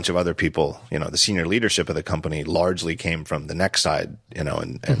a whole bunch of other people, the senior leadership of the company largely came from the Next side,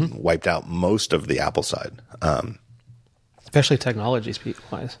 and wiped out most of the Apple side. Especially technology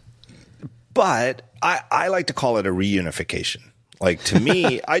wise. But I like to call it a reunification. Like, to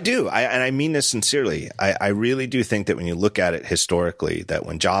me, I do. And I mean this sincerely. I really do think that when you look at it historically, that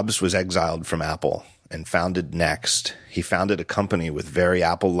when Jobs was exiled from Apple and founded Next, he founded a company with very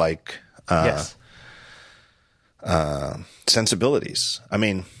Apple-like sensibilities. I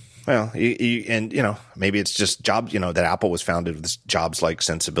mean, well, maybe it's just Jobs, that Apple was founded with Jobs-like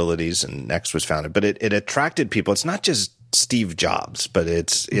sensibilities and Next was founded, but it attracted people. It's not just Steve Jobs, but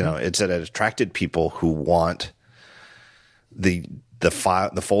it's, it's that it attracted people who want the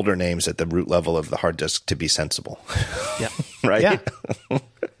folder names at the root level of the hard disk to be sensible. Yeah. Right? Yeah.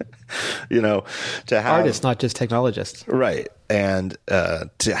 To have artists, not just technologists. Right. And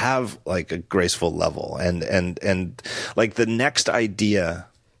to have like a graceful level and like the next idea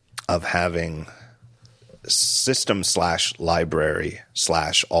of having system / library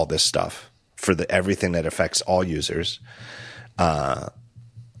 / all this stuff for everything that affects all users,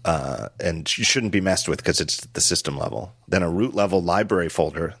 and shouldn't be messed with because it's the system level. Then a root level library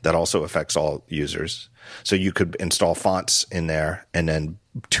folder that also affects all users. So you could install fonts in there, and then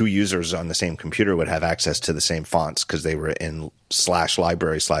two users on the same computer would have access to the same fonts because they were in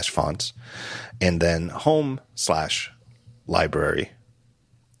 /library /fonts, and then home /library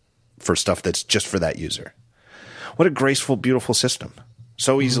for stuff that's just for that user. What a graceful, beautiful system.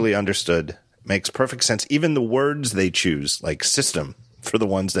 So easily understood. Makes perfect sense. Even the words they choose, like system, for the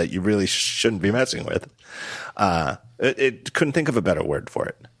ones that you really shouldn't be messing with. It couldn't think of a better word for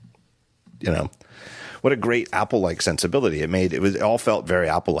it. What a great Apple-like sensibility it made. It all felt very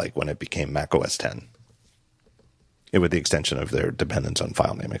Apple-like when it became Mac OS X. With the extension of their dependence on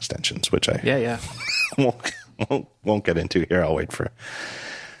file name extensions, which I won't get into here. I'll wait for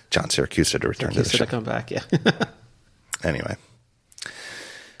John Siracusa to return to the show. To come back, yeah. Anyway,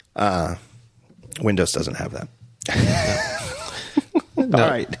 Windows doesn't have that. No. All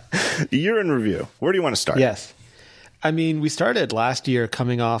right. Year in review. Where do you want to start? Yes. I mean, we started last year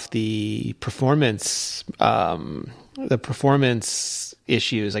coming off the performance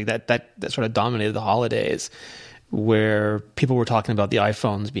issues like that sort of dominated the holidays, where people were talking about the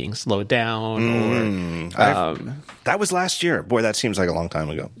iPhones being slowed down. That was last year. Boy, that seems like a long time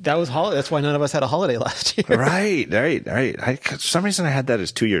ago. That was That's why none of us had a holiday last year. Right. For some reason I had that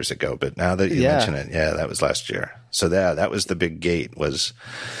as 2 years ago, but now that you mention it, that was last year. So that was the big gate, was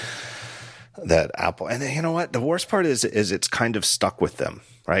that Apple. And you know what? The worst part is it's kind of stuck with them,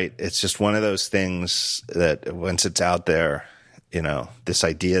 right? It's just one of those things that once it's out there, this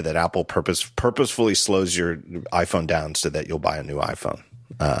idea that Apple purposefully slows your iPhone down so that you'll buy a new iPhone.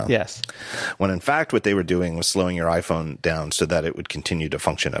 Yes. When in fact, what they were doing was slowing your iPhone down so that it would continue to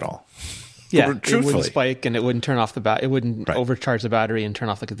function at all. Yeah, it wouldn't spike and it wouldn't turn off it wouldn't Right. overcharge the battery and turn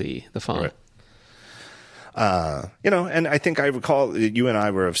off the phone. Right. And I think I recall you and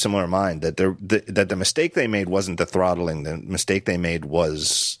I were of similar mind that that the mistake they made wasn't the throttling. The mistake they made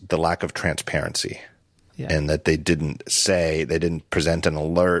was the lack of transparency. Yeah. And that they didn't present an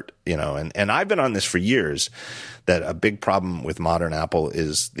alert, and I've been on this for years, that a big problem with modern Apple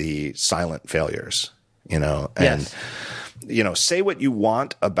is the silent failures, and, Yes. Say what you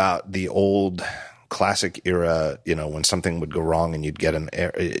want about the old classic era, when something would go wrong and you'd get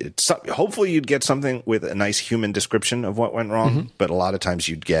hopefully you'd get something with a nice human description of what went wrong. Mm-hmm. But a lot of times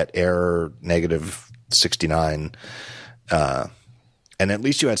you'd get error -69. And at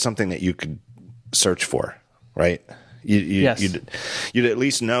least you had something that you could search for, right? Yes. You'd at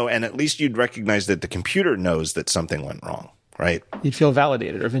least know, and at least you'd recognize that the computer knows that something went wrong, right? You'd feel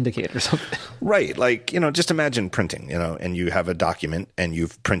validated or vindicated or something. Right. Like, just imagine printing, and you have a document and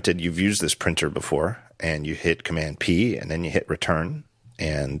you've used this printer before, and you hit Command P and then you hit return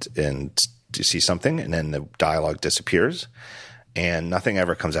and you see something, and then the dialogue disappears and nothing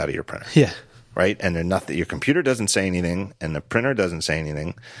ever comes out of your printer. Yeah. Right. And then your computer doesn't say anything and the printer doesn't say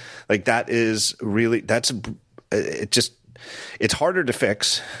anything. Like that is really, it's harder to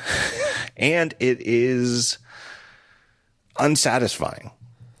fix and it is unsatisfying.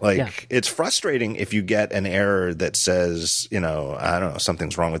 It's frustrating if you get an error that says, I don't know,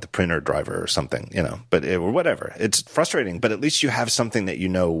 something's wrong with the printer driver or something, or whatever. It's frustrating, but at least you have something that you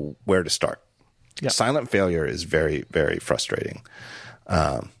know where to start. Yep. Silent failure is very, very frustrating.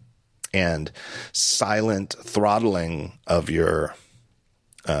 And silent throttling of your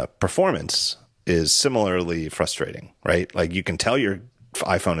performance is similarly frustrating, right? Like you can tell your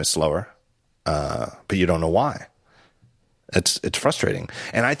iPhone is slower, but you don't know why. It's frustrating.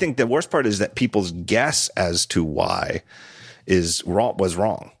 And I think the worst part is that people's guess as to why was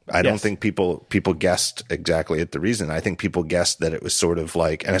wrong. I don't think people guessed exactly at the reason. I think people guessed that it was sort of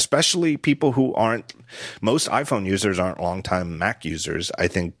like, and especially people who most iPhone users aren't longtime Mac users. I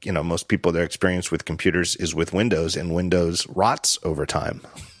think, most people, their experience with computers is with Windows, and Windows rots over time.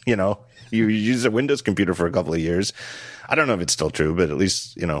 You use a Windows computer for a couple of years. I don't know if it's still true, but at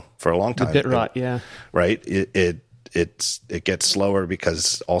least, for a long time. The bit rot, yeah. Right. It gets slower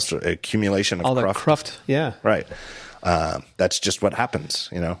because also accumulation of all cruft. That cruft, yeah. Right. That's just what happens,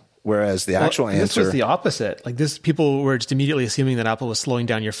 Whereas the actual answer, this was the opposite. Like people were just immediately assuming that Apple was slowing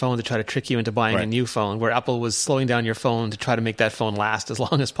down your phone to try to trick you into buying a new phone, where Apple was slowing down your phone to try to make that phone last as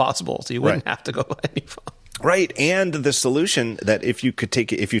long as possible, so you wouldn't have to go buy a new phone. Right, and the solution that if you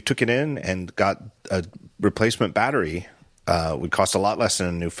took it in and got a replacement battery, would cost a lot less than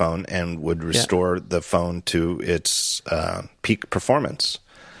a new phone and would restore the phone to its peak performance,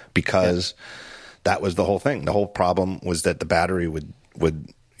 because that was the whole thing. The whole problem was that the battery would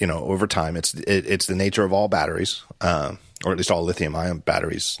over time, it's the nature of all batteries, or at least all lithium-ion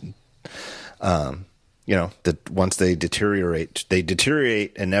batteries, that once they deteriorate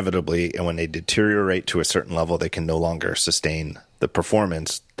inevitably, and when they deteriorate to a certain level, they can no longer sustain the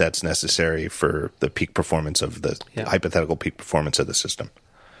performance that's necessary for the peak performance of the hypothetical peak performance of the system.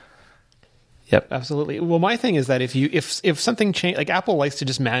 Yep, absolutely. Well, my thing is that if something change, like Apple likes to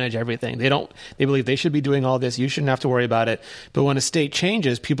just manage everything. They believe they should be doing all this. You shouldn't have to worry about it. But when a state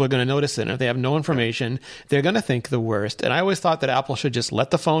changes, people are going to notice it. And if they have no information, they're going to think the worst. And I always thought that Apple should just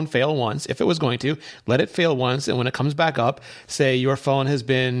let the phone fail once. If it was going to, let it fail once. And when it comes back up, say your phone is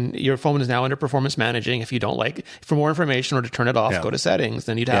now under performance managing. If you don't like, for more information or to turn it off, go to settings.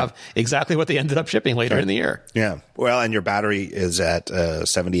 Then you'd have exactly what they ended up shipping later in the year. Yeah. Well, and your battery is at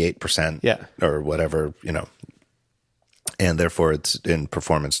 78%. Yeah. Or whatever, and therefore it's in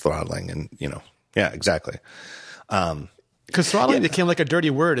performance throttling, and exactly. Because throttling became like a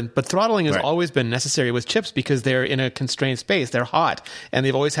dirty word, but throttling has always been necessary with chips because they're in a constrained space. They're hot, and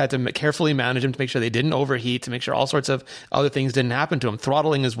they've always had to carefully manage them to make sure they didn't overheat, to make sure all sorts of other things didn't happen to them.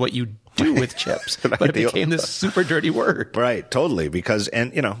 Throttling is what you do with chips, but it became this super dirty word. Right, totally. Because,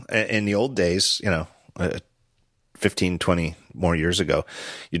 and in the old days, 15, 20 more years ago,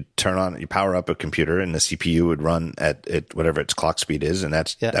 you power up a computer and the CPU would run at whatever its clock speed is, and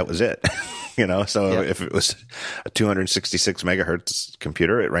that was it. So if it was a 266 megahertz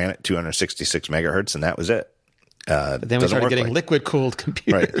computer, it ran at 266 megahertz, and that was it. But then we started getting liquid cooled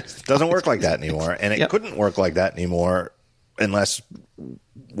computers. Right. It doesn't work like that anymore, and it couldn't work like that anymore unless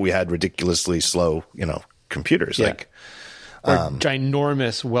we had ridiculously slow, computers or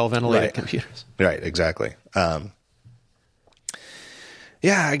ginormous, well ventilated computers. Right. Exactly.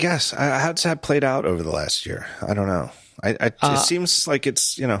 Yeah, I guess. How's that played out over the last year? I don't know. It seems like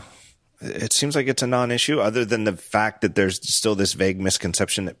it's, it seems like it's a non-issue, other than the fact that there's still this vague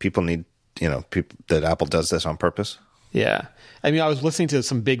misconception that people need, that Apple does this on purpose. Yeah. I mean, I was listening to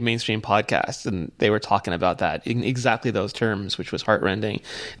some big mainstream podcasts, and they were talking about that in exactly those terms, which was heartrending.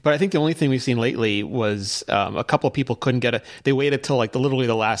 But I think the only thing we've seen lately was a couple of people couldn't get they waited till like literally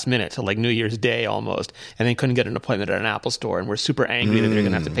the last minute, till like New Year's Day almost, and they couldn't get an appointment at an Apple store, and were super angry that they're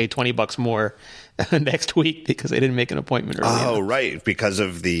going to have to pay $20 more next week because they didn't make an appointment early enough. Right. Because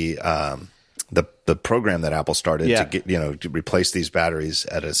of the program that Apple started to get, to replace these batteries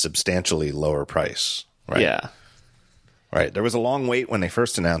at a substantially lower price. Right. Yeah. Right. There was a long wait when they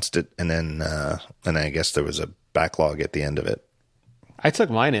first announced it, and then I guess there was a backlog at the end of it. I took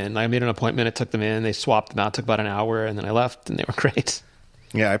mine in. I made an appointment. I took them in. They swapped them out. It took about an hour, and then I left, and they were great.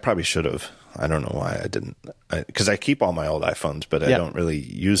 Yeah, I probably should have. I don't know why I didn't. Because I keep all my old iPhones, but I don't really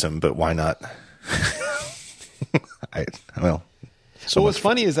use them. But why not? So what's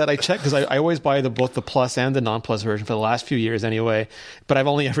funny is that I checked, because I always buy both the Plus and the non-Plus version for the last few years anyway, but I've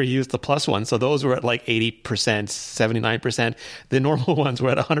only ever used the Plus one. So those were at like 80%, 79%. The normal ones were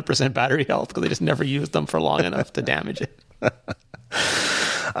at 100% battery health because I just never used them for long enough to damage it.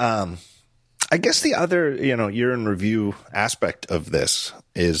 I guess the other, year in review aspect of this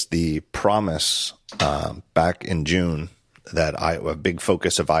is the promise back in June that a big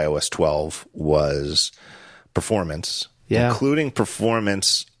focus of iOS 12 was performance. Yeah. Including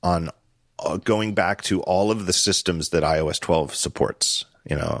performance on going back to all of the systems that iOS 12 supports.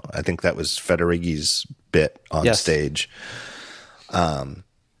 I think that was Federighi's bit on stage. And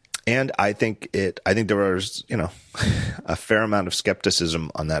I think there was, a fair amount of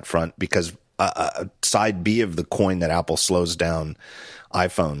skepticism on that front, because side B of the coin that Apple slows down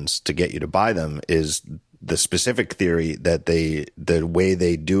iPhones to get you to buy them is the specific theory that the way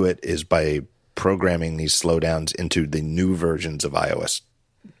they do it is by programming these slowdowns into the new versions of iOS,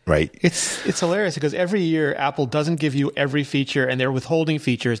 right? It's hilarious because every year Apple doesn't give you every feature, and they're withholding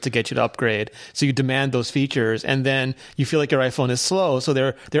features to get you to upgrade. So you demand those features, and then you feel like your iPhone is slow, so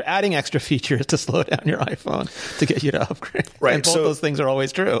they're adding extra features to slow down your iPhone to get you to upgrade. Right. And both those things are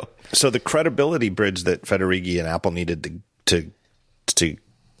always true. So the credibility bridge that Federighi and Apple needed the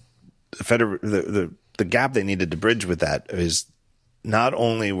gap they needed to bridge with that is, not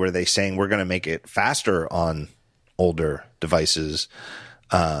only were they saying we're going to make it faster on older devices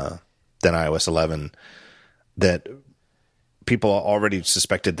than iOS 11, that people already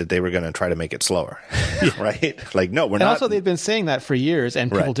suspected that they were going to try to make it slower, right? Like, no, we're not. And also, they've been saying that for years,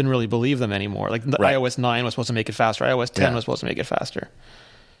 and people didn't really believe them anymore. Like, iOS 9 was supposed to make it faster. iOS 10 was supposed to make it faster.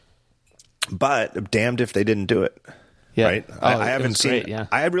 But damned if they didn't do it. Yeah. Right. I haven't seen. Great,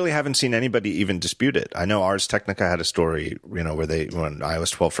 I really haven't seen anybody even dispute it. I know Ars Technica had a story, where when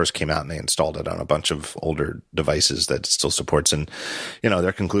iOS 12 first came out and they installed it on a bunch of older devices that it still supports, and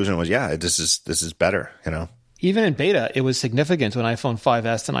their conclusion was, this is better. Even in beta, it was significant when iPhone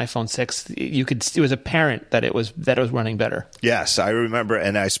 5S and iPhone 6. It was apparent that it was running better. Yes, I remember,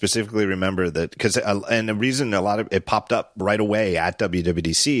 and I specifically remember that because, and the reason it popped up right away at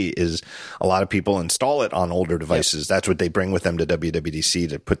WWDC is a lot of people install it on older devices. Yep. That's what they bring with them to WWDC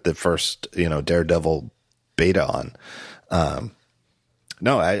to put the first, Daredevil beta on.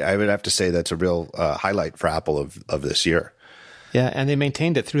 No, I would have to say that's a real highlight for Apple of this year. Yeah, and they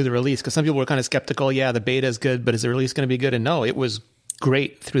maintained it through the release, because some people were kind of skeptical. Yeah, the beta is good, but is the release going to be good? And no, it was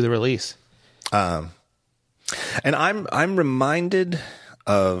great through the release. And I'm reminded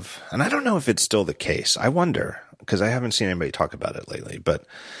of, and I don't know if it's still the case. I wonder, because I haven't seen anybody talk about it lately, but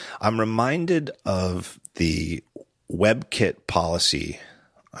I'm reminded of the WebKit policy.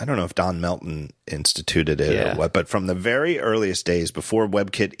 I don't know if Don Melton instituted it or what, but from the very earliest days before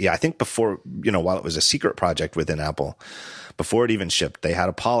WebKit, I think before, while it was a secret project within Apple, before it even shipped, they had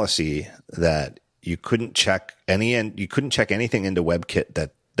a policy that you couldn't check anything into WebKit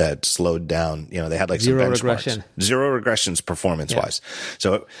that slowed down. They had like zero some benchmarks. regression. Zero regressions performance wise.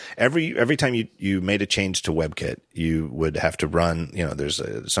 So every time you made a change to WebKit, you would have to run, there's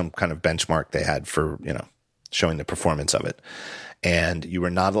some kind of benchmark they had for, showing the performance of it. And you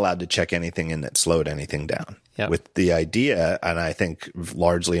were not allowed to check anything in that slowed anything down. Yep. With the idea, and I think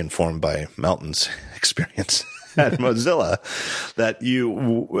largely informed by Melton's experience at Mozilla, that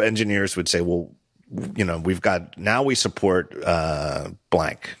engineers would say, well, we support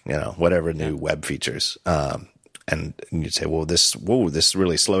blank, whatever new web features. And you'd say, well, this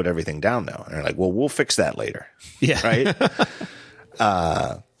really slowed everything down now. And they're like, well, we'll fix that later. Yeah. Right.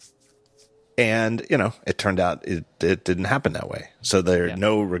 And, it turned out it didn't happen that way. So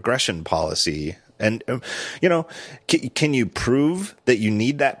no regression policy And, can you prove that you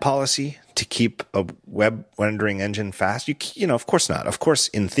need that policy to keep a web rendering engine fast? Of course not. Of course,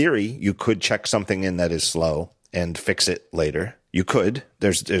 in theory, you could check something in that is slow and fix it later. You could.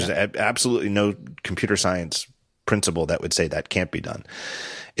 There's absolutely no computer science principle that would say that can't be done.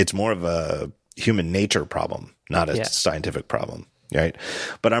 It's more of a human nature problem, not a scientific problem, right?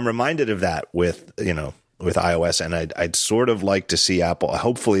 But I'm reminded of that with iOS, and I'd sort of like to see Apple.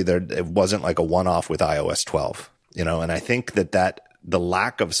 Hopefully, it wasn't like a one-off with iOS 12, and I think that the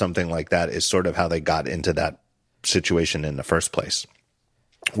lack of something like that is sort of how they got into that situation in the first place.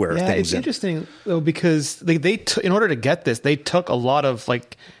 Where it's interesting though, because they in order to get this, they took a lot of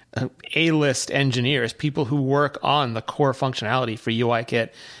like A-list engineers, people who work on the core functionality for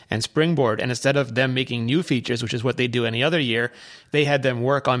UIKit and Springboard. And instead of them making new features, which is what they do any other year, they had them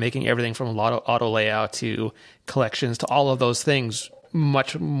work on making everything from auto layout to collections to all of those things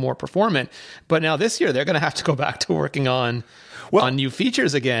much more performant. But now this year, they're going to have to go back to working on new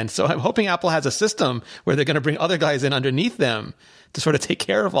features again. So I'm hoping Apple has a system where they're going to bring other guys in underneath them to sort of take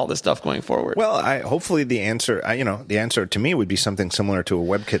care of all this stuff going forward. Well, hopefully the answer to me would be something similar to a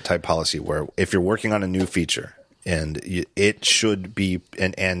WebKit type policy, where if you're working on a new feature and it should be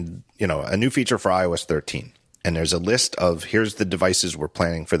a new feature for iOS 13, and there's a list of here's the devices we're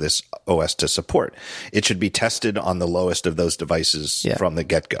planning for this OS to support, it should be tested on the lowest of those devices from the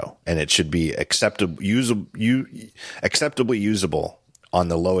get-go, and it should be acceptably usable on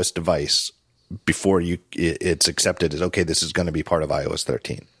the lowest device before it's accepted as, okay, this is going to be part of iOS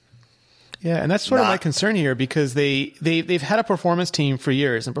 13. Yeah, and that's sort of my concern here, because they've had a performance team for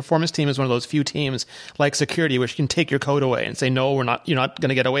years, and performance team is one of those few teams like security which can take your code away and say, no, you're not going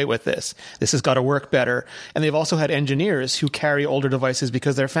to get away with this. This has got to work better. And they've also had engineers who carry older devices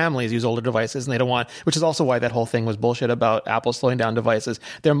because their families use older devices, and they don't want, which is also why that whole thing was bullshit about Apple slowing down devices.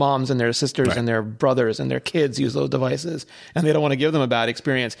 Their moms and their sisters and their brothers and their kids use those devices, and they don't want to give them a bad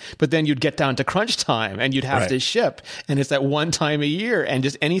experience. But then you'd get down to crunch time and you'd have to ship, and it's that one time a year, and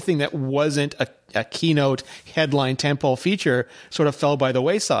just anything that wasn't a keynote headline tentpole feature sort of fell by the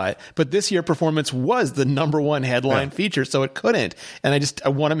wayside. But this year, performance was the number one headline feature, so it couldn't. And I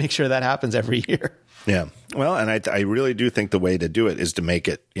want to make sure that happens every year. Yeah. Well, and I really do think the way to do it is to make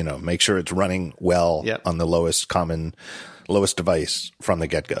it, make sure it's running well on the lowest device from the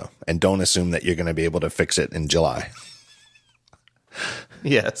get-go. And don't assume that you're going to be able to fix it in July.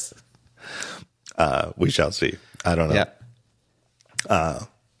 Yes. We shall see. I don't know. Yeah.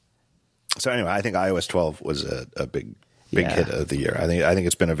 So anyway, I think iOS 12 was a big hit of the year. I think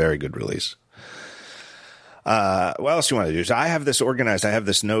it's been a very good release. What else do you want to do? So I have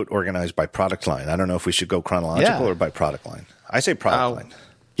this note organized by product line. I don't know if we should go chronological or by product line. I say product line.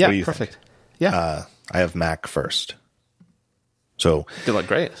 Yeah, what do you perfect. think? Yeah. I have Mac first. So you look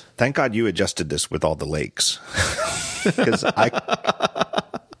great. Thank God you adjusted this with all the lakes, because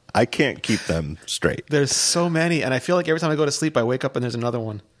I can't keep them straight. There's so many, and I feel like every time I go to sleep, I wake up and there's another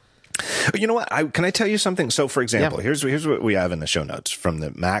one. You know what? Can I tell you something? So, for example, here's what we have in the show notes from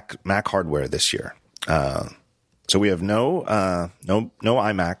the Mac hardware this year. So we have no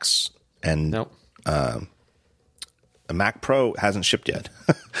iMacs, and a Mac Pro hasn't shipped yet.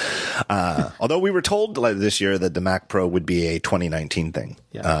 Although we were told this year that the Mac Pro would be a 2019 thing,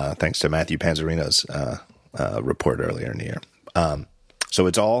 thanks to Matthew Panzarino's report earlier in the year. So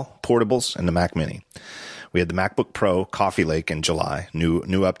it's all portables and the Mac Mini. We had the MacBook Pro Coffee Lake in July. New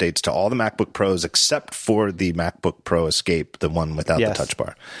updates to all the MacBook Pros except for the MacBook Pro Escape, the one without the touch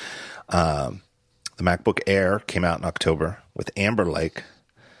bar. The MacBook Air came out in October with Amber Lake,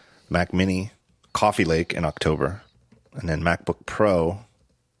 Mac Mini, Coffee Lake in October, and then MacBook Pro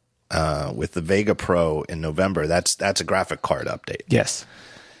with the Vega Pro in November. That's a graphic card update. Yes.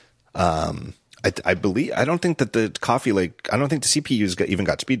 I don't think that the Coffee Lake, I don't think the CPUs even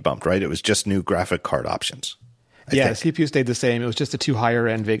got speed bumped, right? It was just new graphic card options. The CPU stayed the same. It was just the two higher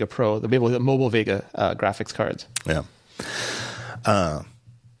end Vega Pro, the mobile Vega graphics cards. Yeah.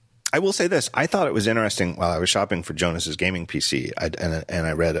 I will say this. I thought it was interesting while I was shopping for Jonas's gaming PC, and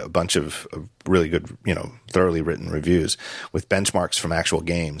I read a bunch of really good, thoroughly written reviews with benchmarks from actual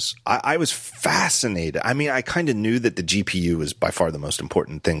games. I was fascinated. I mean, I kind of knew that the GPU is by far the most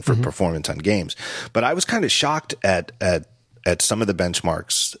important thing for performance on games, but I was kind of shocked at some of the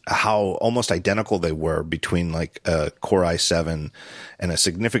benchmarks, how almost identical they were between like a Core i7 and a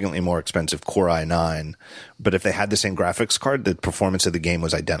significantly more expensive Core i9. But if they had the same graphics card, the performance of the game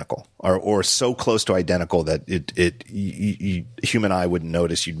was identical, or so close to identical that human eye wouldn't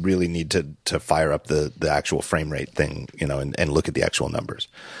notice. You'd really need to fire up the actual frame rate thing, and look at the actual numbers.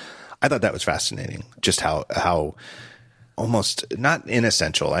 I thought that was fascinating, just how almost not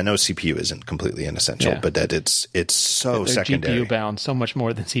inessential. I know CPU isn't completely inessential, but that it's so they're secondary. GPU bound, so much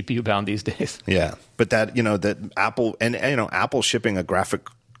more than CPU bound these days. Yeah, but that that Apple and Apple shipping a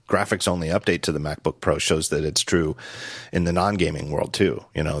graphics only update to the MacBook Pro shows that it's true in the non-gaming world too.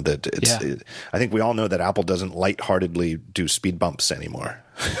 That it's. I think we all know that Apple doesn't lightheartedly do speed bumps anymore.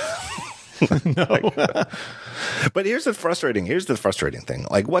 No. But here's the frustrating thing.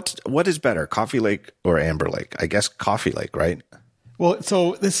 Like, what is better, Coffee Lake or Amber Lake? I guess Coffee Lake, right? Well,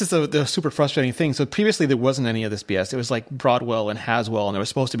 so this is the super frustrating thing. So previously there wasn't any of this BS. It was like Broadwell and Haswell, and there was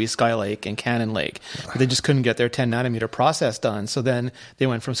supposed to be Skylake and Cannon Lake, but they just couldn't get their 10 nanometer process done. So then they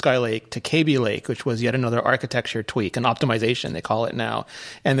went from Skylake to KB Lake, which was yet another architecture tweak, an optimization, they call it now.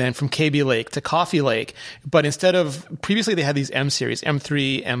 And then from KB Lake to Coffee Lake. But instead of, previously they had these M series,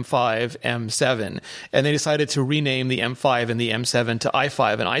 M3, M5, M7, and they decided to rename the M5 and the M7 to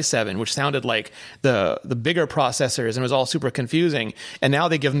i5 and i7, which sounded like the bigger processors, and it was all super confusing. And now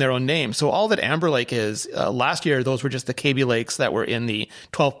they give them their own name. So all that Amber Lake is, last year, those were just the KB Lakes that were in the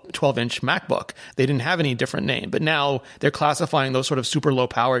 12-inch MacBook. They didn't have any different name. But now they're classifying those sort of super low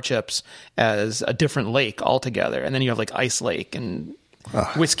power chips as a different lake altogether. And then you have like Ice Lake and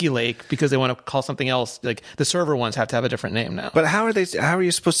Whiskey Lake because they want to call something else. Like the server ones have to have a different name now. But how are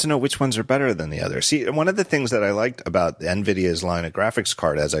you supposed to know which ones are better than the others? See, one of the things that I liked about NVIDIA's line of graphics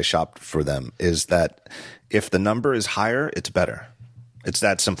card as I shopped for them is that if the number is higher, it's better. It's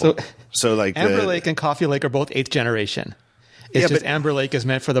that simple. So like Amber Lake and Coffee Lake are both 8th generation. It's just Amber Lake is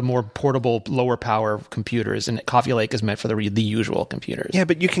meant for the more portable, lower power computers, and Coffee Lake is meant for the usual computers. Yeah,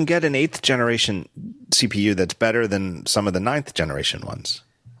 but you can get an 8th generation CPU that's better than some of the 9th generation ones.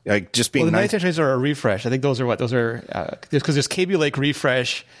 Like just being the 9th generation are a refresh. I think those are because there's KB Lake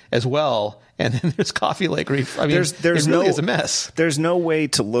refresh as well, and then there's Coffee Lake refresh. I mean, it really is a mess. There's no way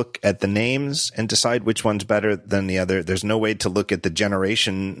to look at the names and decide which one's better than the other. There's no way to look at the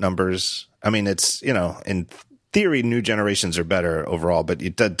generation numbers. I mean, it's in theory, new generations are better overall, but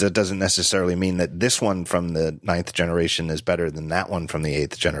that doesn't necessarily mean that this one from the 9th generation is better than that one from the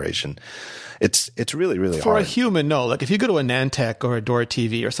 8th generation. It's really, really hard. For a human, no. Like if you go to a Nantech or a Dora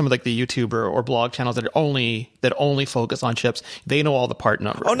TV or some of like the YouTuber or blog channels that only focus on chips, they know all the part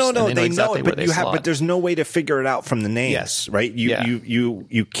numbers. Oh no, they know exactly it, but but there's no way to figure it out from the names, right?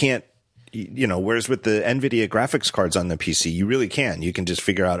 You can't. Whereas with the NVIDIA graphics cards on the PC, you really can. You can just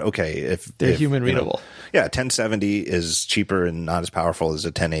figure out, okay, if they're human readable. 1070 is cheaper and not as powerful as a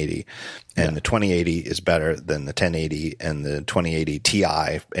 1080, and the 2080 is better than the 1080 and the 2080 Ti.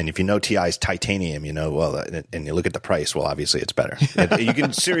 And if you know Ti is titanium, and you look at the price, well, obviously it's better. You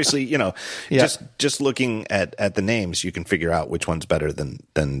can seriously, just looking at the names, you can figure out which one's better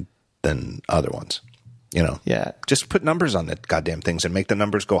than other ones. Just put numbers on the goddamn things and make the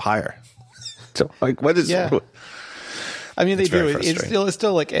numbers go higher. So, like, what is? Yeah. I mean, they do. It's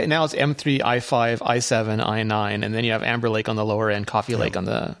still like now it's M3, i5, i7, i9, and then you have Amber Lake on the lower end, Coffee Lake on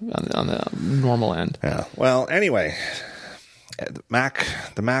the normal end. Yeah. Well, anyway, the Mac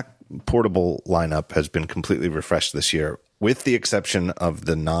portable lineup has been completely refreshed this year, with the exception of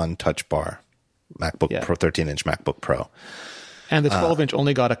the non-touch bar MacBook Pro, 13-inch MacBook Pro. And the 12-inch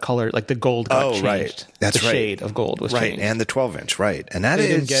only got a color, like the gold got changed. Right. That's the shade of gold was changed. And the 12-inch, right. And they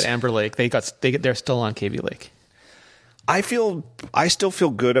didn't get Amber Lake. They're still on KB Lake. I still feel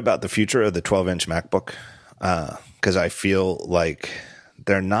good about the future of the 12-inch MacBook because I feel like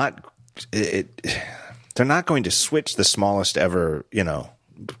they're not going to switch the smallest ever,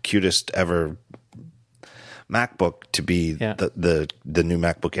 cutest ever MacBook to be the new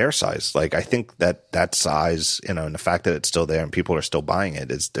MacBook Air size. Like, I think that size, and the fact that it's still there and people are still buying it,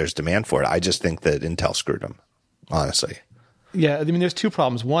 there's demand for it. I just think that Intel screwed them, honestly. Yeah, I mean, there's two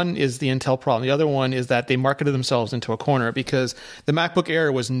problems. One is the Intel problem. The other one is that they marketed themselves into a corner because the MacBook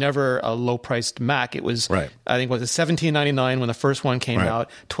Air was never a low-priced Mac. It was, I think, was it $17.99 when the first one came out,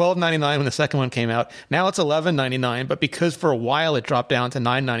 $12.99 when the second one came out. Now it's $11.99, but because for a while it dropped down to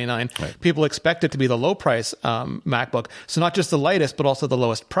 $9.99, people expect it to be the low-price MacBook. So not just the lightest, but also the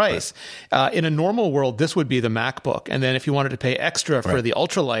lowest price. In a normal world, this would be the MacBook. And then if you wanted to pay extra for the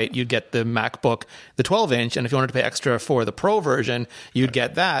ultralight, you'd get the MacBook, the 12-inch. And if you wanted to pay extra for the Pro version, you'd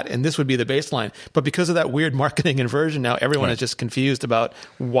get that, and this would be the baseline. But because of that weird marketing inversion, now everyone is just confused about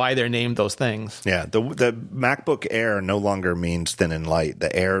why they're named those things. Yeah, the MacBook Air no longer means thin and light.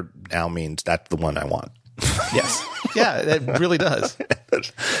 The Air now means that's the one I want. Yes. Yeah, it really does.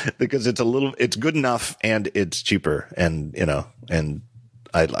 Because it's good enough and it's cheaper, and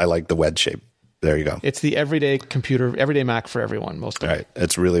I like the wedge shape. There you go. It's the everyday computer, everyday Mac for everyone, most of it. Right.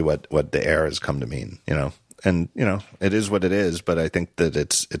 It's really what the Air has come to mean, And, it is what it is, but I think that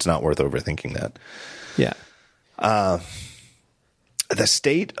it's not worth overthinking that. Yeah. the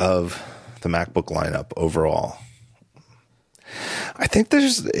state of the MacBook lineup overall, I think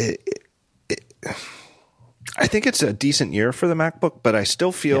I think it's a decent year for the MacBook, but I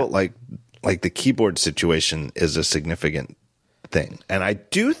still feel like the keyboard situation is a significant thing. And I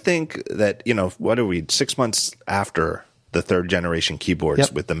do think that, what are we, 6 months after the third generation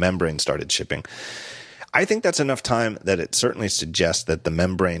keyboards with the membrane started shipping, I think that's enough time that it certainly suggests that the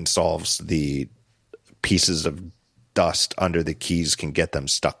membrane solves the pieces of dust under the keys can get them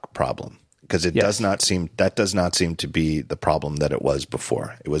stuck problem. Because it does not seem to be the problem that it was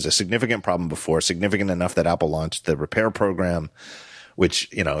before. It was a significant problem before, significant enough that Apple launched the repair program, which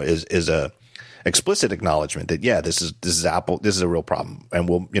is a explicit acknowledgement that this is Apple, this is a real problem, and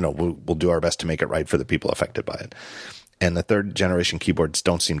we'll do our best to make it right for the people affected by it. And the third generation keyboards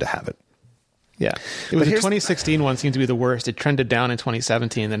don't seem to have it. Yeah, it was the 2016 one seemed to be the worst. It trended down in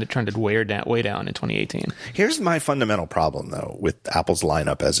 2017, then it trended way down in 2018. Here's my fundamental problem, though, with Apple's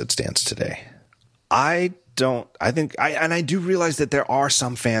lineup as it stands today. I do realize that there are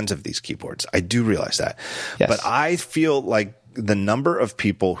some fans of these keyboards. I do realize that. Yes. But I feel like the number of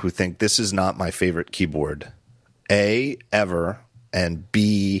people who think this is not my favorite keyboard, A, ever, and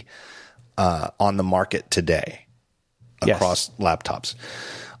B, on the market today across laptops,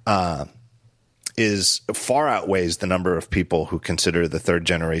 is far outweighs the number of people who consider the third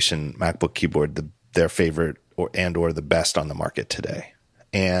generation MacBook keyboard their favorite or the best on the market today.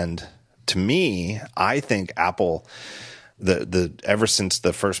 And to me, I think Apple, ever since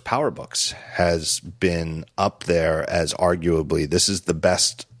the first PowerBooks, has been up there as arguably this is the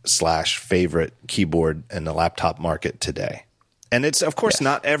best / favorite keyboard in the laptop market today. And it's of course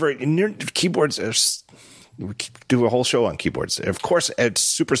not ever. Keyboards we do a whole show on keyboards. Of course, it's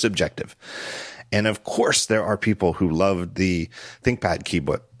super subjective. And of course, there are people who love the ThinkPad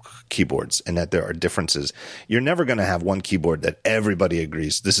keyboards and that there are differences. You're never going to have one keyboard that everybody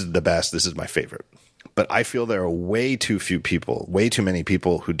agrees, this is the best, this is my favorite. But I feel there are way too many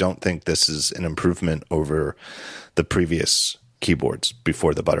people who don't think this is an improvement over the previous keyboards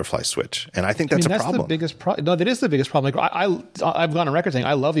before the butterfly switch. And I think that's a problem. The biggest no, that is the biggest problem. Like I've gone on record saying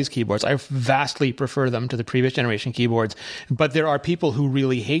I love these keyboards. I vastly prefer them to the previous generation keyboards, but there are people who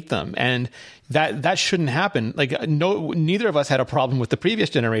really hate them, and that shouldn't happen. Like neither of us had a problem with the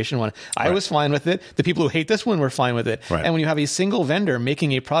previous generation one. I was fine with it. The people who hate this one were fine with it. Right. And when you have a single vendor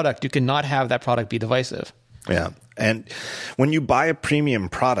making a product, you cannot have that product be divisive. Yeah. And when you buy a premium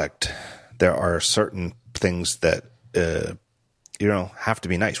product, there are certain things that have to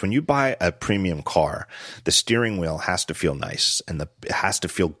be nice. When you buy a premium car, the steering wheel has to feel nice, and it has to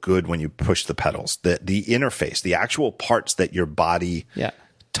feel good when you push the pedals. The interface, the actual parts that your body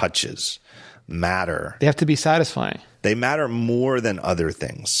touches matter. They have to be satisfying. They matter more than other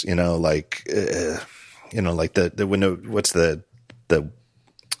things. Like the window. What's the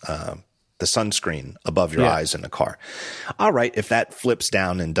sunscreen above your eyes in the car. All right, if that flips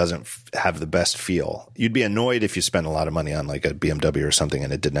down and doesn't have the best feel, you'd be annoyed if you spent a lot of money on like a BMW or something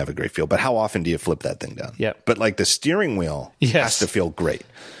and it didn't have a great feel. But how often do you flip that thing down? Yeah. But like the steering wheel has to feel great.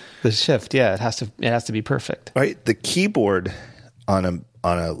 The shift, it has to be perfect. Right? The keyboard on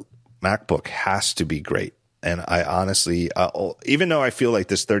a MacBook has to be great. And I honestly, even though I feel like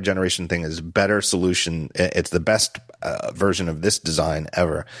this third generation thing is a better solution, it's the best version of this design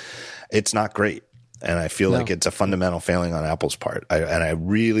ever, it's not great. And I feel like it's a fundamental failing on Apple's part. I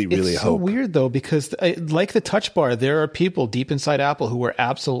really, really hope. It's so weird, though, because like the Touch Bar, there are people deep inside Apple who were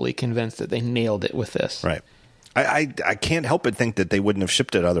absolutely convinced that they nailed it with this. Right. I can't help but think that they wouldn't have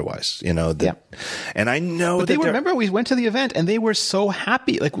shipped it otherwise, And I know but remember we went to the event and they were so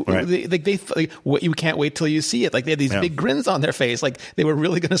happy, you can't wait till you see it. Like they had these big grins on their face, like they were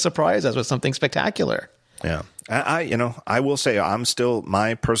really going to surprise us with something spectacular. Yeah, I will say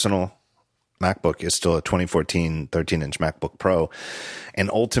my personal MacBook is still a 2014 13-inch MacBook Pro, and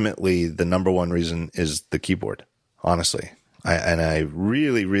ultimately the number one reason is the keyboard. Honestly. I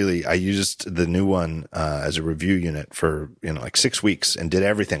really used the new one as a review unit for like 6 weeks and did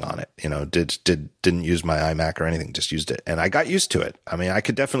everything on it. Didn't use my iMac or anything, just used it, and I got used to it. I mean, I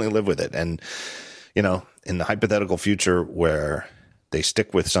could definitely live with it. And in the hypothetical future where they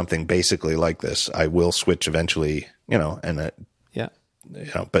stick with something basically like this, I will switch eventually. But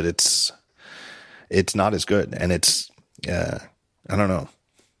it's not as good, and it's I don't know.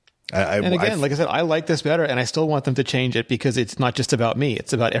 Like I said, I like this better, and I still want them to change it because it's not just about me;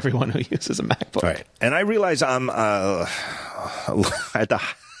 it's about everyone who uses a MacBook. Right, and I realize I'm at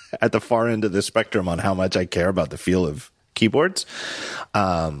the far end of the spectrum on how much I care about the feel of keyboards.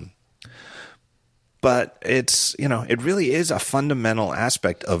 But it's it really is a fundamental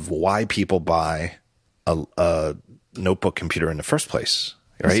aspect of why people buy a notebook computer in the first place.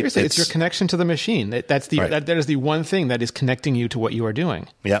 Right? Seriously, it's your connection to the machine. That is the one thing that is connecting you to what you are doing.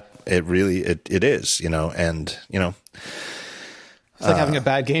 Yeah, it really it is, and it's like having a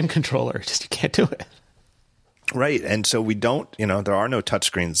bad game controller. Just you can't do it. Right, and so we don't, there are no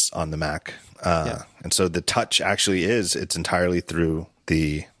touchscreens on the Mac, and so the touch actually it's entirely through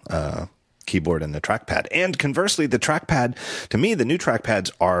the keyboard and the trackpad. And conversely, the trackpad, to me, the new trackpads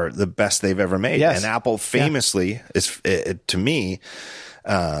are the best they've ever made. Yes. And Apple famously to me,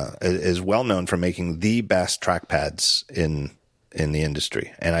 is well known for making the best trackpads in the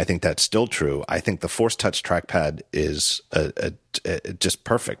industry, and I think that's still true. I think the Force Touch trackpad is just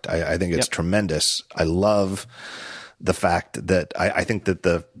perfect. I think it's tremendous. I love the fact that I think that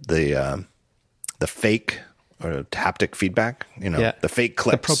the fake or haptic feedback, the fake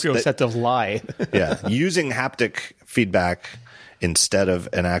clips, the proprioceptive lie, using haptic feedback instead of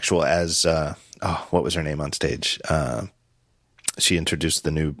an actual what was her name on stage? She introduced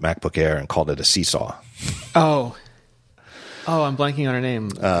the new MacBook Air and called it a seesaw. Oh, I'm blanking on her name.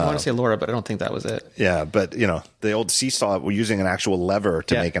 I want to say Laura, but I don't think that was it. Yeah, but the old seesaw, using an actual lever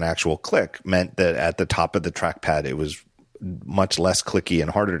to make an actual click, meant that at the top of the trackpad, it was much less clicky and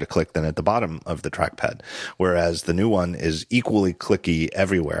harder to click than at the bottom of the trackpad. Whereas the new one is equally clicky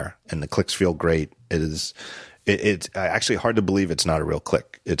everywhere, and the clicks feel great. It's actually hard to believe it's not a real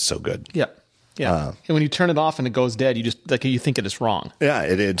click. It's so good. Yeah. Yeah, and when you turn it off and it goes dead, you just you think it is wrong. Yeah,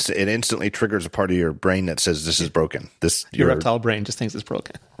 it instantly triggers a part of your brain that says this is broken. Your reptile brain just thinks it's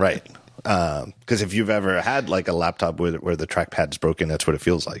broken. Right. Because if you've ever had like a laptop where the trackpad's broken, that's what it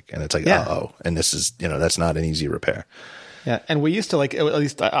feels like, and it's like and this is that's not an easy repair. Yeah, and we used to at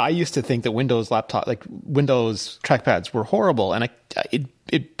least I used to think that Windows trackpads were horrible, and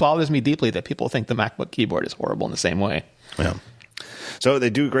it bothers me deeply that people think the MacBook keyboard is horrible in the same way. Yeah. So they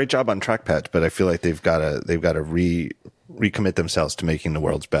do a great job on trackpads, but I feel like they've got to recommit themselves to making the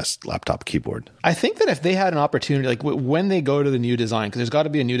world's best laptop keyboard. I think that if they had an opportunity, like when they go to the new design, because there's got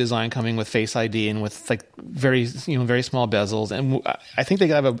to be a new design coming with Face ID and with very small bezels, and I think they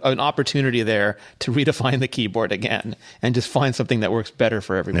could have an opportunity there to redefine the keyboard again and just find something that works better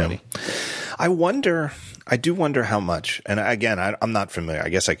for everybody. Yeah. I do wonder how much, and again, I'm not familiar. I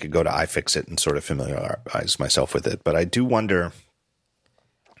guess I could go to iFixit and sort of familiarize myself with it, but I do wonder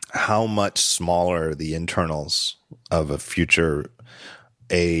how much smaller the internals of a future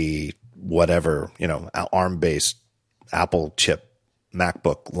ARM-based Apple chip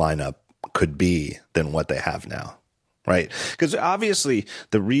MacBook lineup could be than what they have now. Right. Because obviously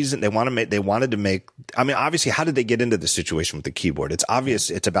the reason obviously, how did they get into the situation with the keyboard? It's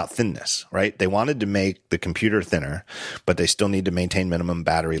obvious it's about thinness, right? They wanted to make the computer thinner, but they still need to maintain minimum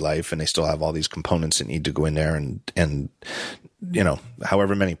battery life, and they still have all these components that need to go in there, and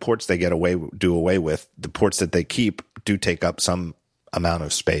however many ports they do away with, the ports that they keep do take up some amount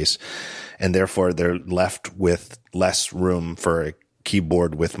of space, and therefore they're left with less room for a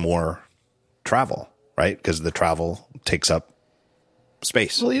keyboard with more travel. Right, because the travel takes up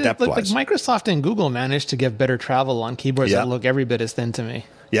space. Well, depth-wise. Like Microsoft and Google managed to give better travel on keyboards that look every bit as thin to me.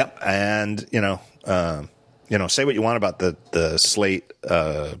 Yep, and say what you want about the Slate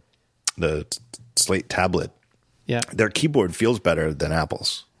tablet. Yeah, their keyboard feels better than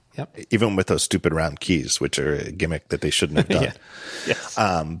Apple's. Yep. Even with those stupid round keys, which are a gimmick that they shouldn't have done. Yes.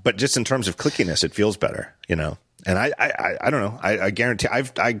 But just in terms of clickiness, it feels better. And I don't know. I guarantee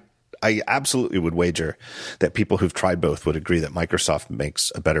I absolutely would wager that people who've tried both would agree that Microsoft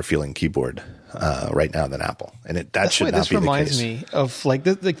makes a better feeling keyboard right now than Apple, and that should not be the case. This reminds me of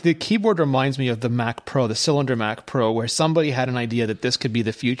the keyboard reminds me of the Mac Pro, the cylinder Mac Pro, where somebody had an idea that this could be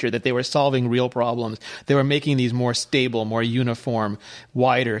the future, that they were solving real problems. They were making these more stable, more uniform,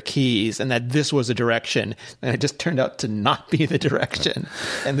 wider keys, and that this was a direction, and it just turned out to not be the direction.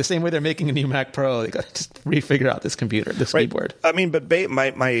 And the same way they're making a new Mac Pro, they got to just refigure out this keyboard. I mean, but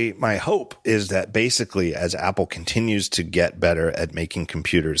my hope is that basically as Apple continues to get better at making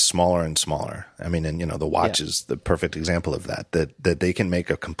computers smaller and smaller, I mean, and the watch is the perfect example of that they can make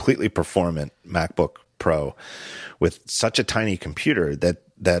a completely performant MacBook Pro with such a tiny computer that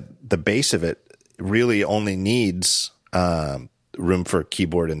the base of it really only needs room for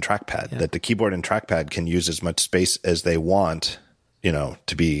keyboard and trackpad, that the keyboard and trackpad can use as much space as they want,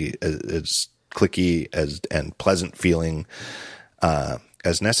 to be as clicky and pleasant feeling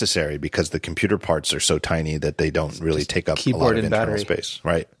as necessary, because the computer parts are so tiny that they don't really take up a lot of internal space.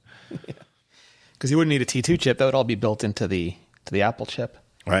 Right. Because you wouldn't need a T2 chip. That would all be built into the Apple chip.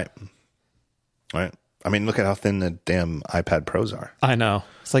 Right. I mean, look at how thin the damn iPad Pros are. I know.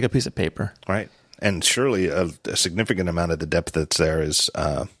 It's like a piece of paper. Right. And surely a significant amount of the depth that's there is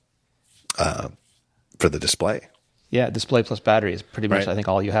for the display. Yeah, display plus battery is pretty much, I think,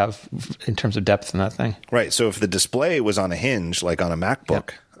 all you have in terms of depth in that thing. Right. So if the display was on a hinge, like on a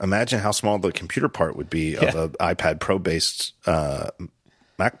MacBook, imagine how small the computer part would be of an iPad Pro-based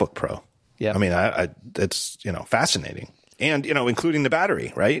MacBook Pro. Yeah. I mean, it's, fascinating. And, including the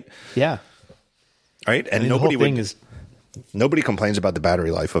battery, right? Yeah. Right? And nobody complains about the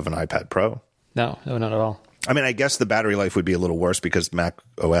battery life of an iPad Pro. No, not at all. I mean, I guess the battery life would be a little worse because Mac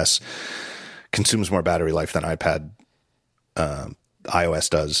OS consumes more battery life than iOS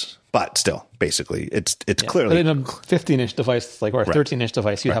does, but still, basically, it's clearly. But in a 15-inch device, or a 13-inch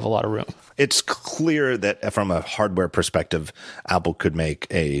device, you have a lot of room. It's clear that from a hardware perspective, Apple could make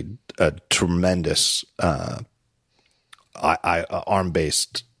a tremendous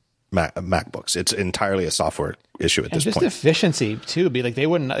ARM-based MacBooks. It's entirely a software issue at this point. And just efficiency too. They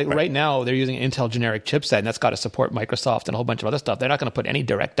wouldn't right now. They're using an Intel generic chipset, and that's got to support Microsoft and a whole bunch of other stuff. They're not going to put any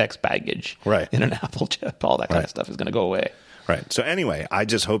DirectX baggage in an Apple chip. All that kind of stuff is going to go away. Right. So anyway, I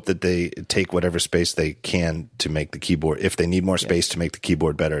just hope that they take whatever space they can to make the keyboard. If they need more space to make the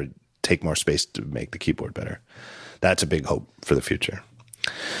keyboard better, take more space to make the keyboard better. That's a big hope for the future.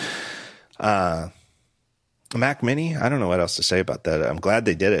 Mac Mini, I don't know what else to say about that. I'm glad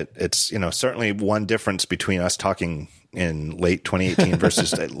they did it. It's, certainly one difference between us talking in late 2018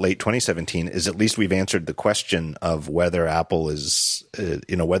 versus late 2017 is at least we've answered the question of whether Apple is,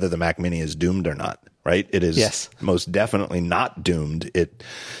 whether the Mac Mini is doomed or not, right? It is most definitely not doomed. It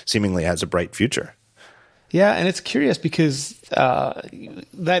seemingly has a bright future. Yeah, and it's curious because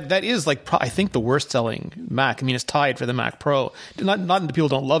that is I think the worst selling Mac. I mean, it's tied for the Mac Pro. Not that people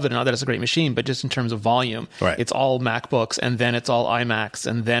don't love it, and not that it's a great machine, but just in terms of volume, it's all MacBooks, and then it's all iMacs,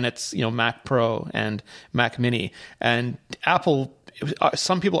 and then it's Mac Pro and Mac Mini, and Apple.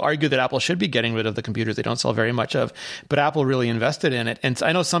 Some people argue that Apple should be getting rid of the computers they don't sell very much of, but Apple really invested in it. And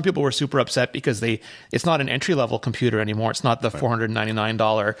I know some people were super upset because it's not an entry-level computer anymore. It's not the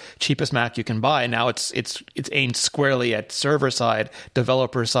 $499 cheapest Mac you can buy. Now it's aimed squarely at server side,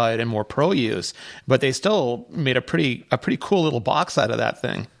 developer side, and more pro use. But they still made a pretty cool little box out of that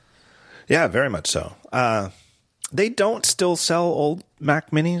thing. Yeah, very much so. They don't still sell old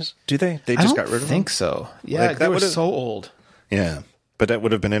Mac Minis, do they? They just got rid of them? I think so. Yeah, they were so old. Yeah, but that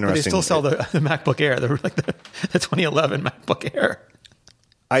would have been interesting. But they still sell the MacBook Air, the 2011 MacBook Air.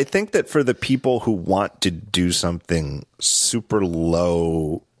 I think that for the people who want to do something super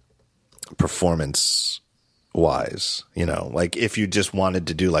low performance wise, if you just wanted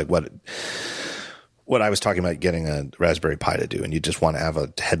to do what I was talking about getting a Raspberry Pi to do, and you just want to have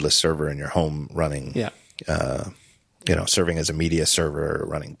a headless server in your home running, serving as a media server,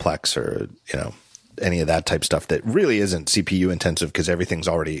 running Plex or, any of that type stuff that really isn't CPU intensive because everything's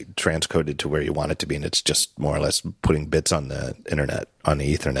already transcoded to where you want it to be. And it's just more or less putting bits on the internet, on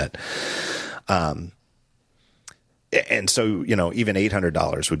the Ethernet. And so, even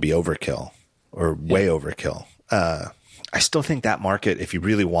 $800 would be overkill or way overkill. I still think that market, if you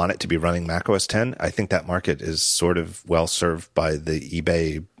really want it to be running Mac OS X, I think that market is sort of well served by the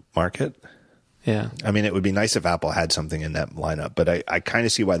eBay market. Yeah. I mean, it would be nice if Apple had something in that lineup, but I kind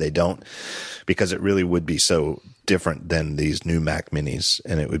of see why they don't, because it really would be so different than these new Mac Minis,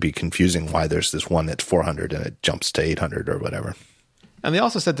 and it would be confusing why there's this one that's $400 and it jumps to $800 or whatever. And they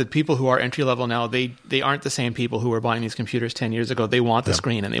also said that people who are entry level now, they aren't the same people who were buying these computers 10 years ago. They want the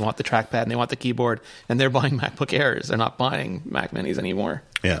screen and they want the trackpad and they want the keyboard, and they're buying MacBook Airs. They're not buying Mac Minis anymore.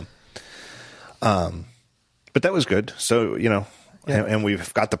 Yeah. But that was good. So, and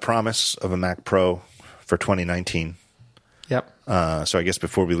we've got the promise of a Mac Pro for 2019. Yep. So I guess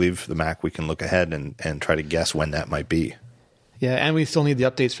before we leave the Mac, we can look ahead and try to guess when that might be. Yeah, and we still need the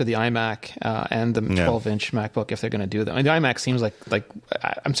updates for the iMac and the 12-inch MacBook if they're going to do them. I mean, the iMac seems like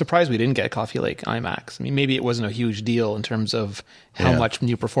I'm surprised we didn't get Coffee Lake iMacs. I mean, maybe it wasn't a huge deal in terms of how much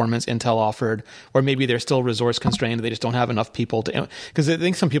new performance Intel offered, or maybe they're still resource constrained. They just don't have enough people to. Because I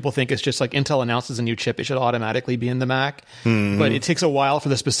think some people think it's just like Intel announces a new chip, it should automatically be in the Mac. Mm-hmm. But it takes a while for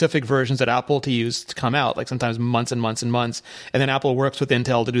the specific versions that Apple to use to come out, like sometimes months and months and months. And then Apple works with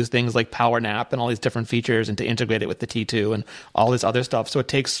Intel to do things like Power Nap and all these different features and to integrate it with the T2 and all this other stuff. So it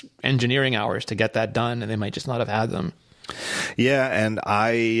takes engineering hours to get that done, and they might just not have had them. Yeah, and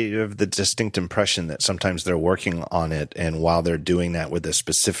I have the distinct impression that sometimes they're working on it, and while they're doing that with a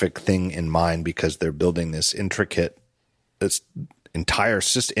specific thing in mind, because they're building this entire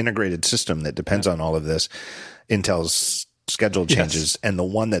integrated system that depends on all of this, Intel's schedule changes, and the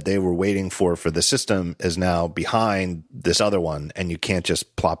one that they were waiting for the system is now behind this other one, and you can't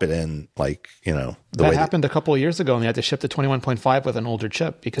just plop it in that happened a couple of years ago, and they had to ship the 21.5 with an older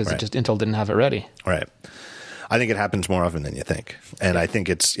chip because Intel didn't have it ready. Right. I think it happens more often than you think, and I think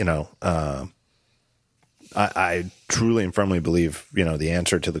it's I truly and firmly believe, the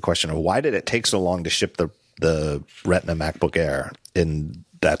answer to the question of why did it take so long to ship the Retina MacBook Air, and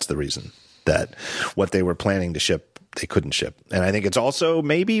that's the reason that what they were planning to ship, they couldn't ship. And I think it's also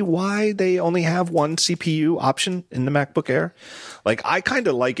maybe why they only have one CPU option in the MacBook Air. Like, I kind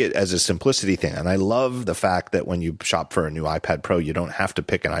of like it as a simplicity thing. And I love the fact that when you shop for a new iPad Pro, you don't have to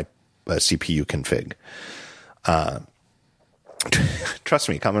pick a CPU config. Trust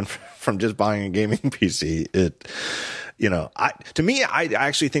me, coming from just buying a gaming PC, I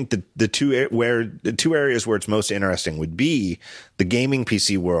actually think that the two areas where it's most interesting would be the gaming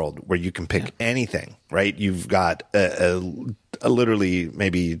PC world, where you can pick anything, right? You've got a literally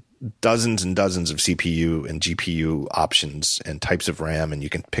maybe dozens and dozens of CPU and GPU options and types of RAM, and you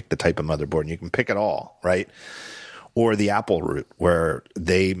can pick the type of motherboard, and you can pick it all, right? Or the Apple route, where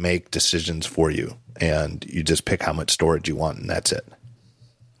they make decisions for you, and you just pick how much storage you want, and that's it.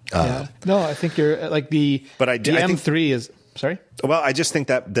 No, I think you're like the M3 is sorry. Well, I just think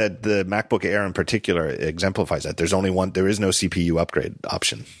that the MacBook Air in particular exemplifies that. There is no CPU upgrade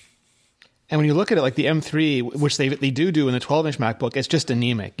option. And when you look at it, like the M3, which they do in the 12-inch MacBook, it's just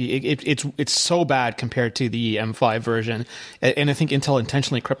anemic. It's so bad compared to the M5 version. And I think Intel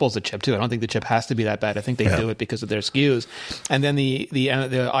intentionally cripples the chip too. I don't think the chip has to be that bad. I think they do it because of their SKUs. And then the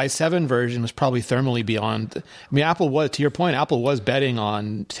i7 version was probably thermally beyond. I mean, Apple was betting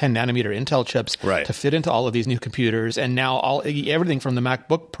on 10 nanometer Intel chips to fit into all of these new computers. And now everything from the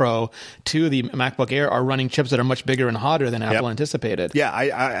MacBook Pro to the MacBook Air are running chips that are much bigger and hotter than Apple anticipated. Yeah,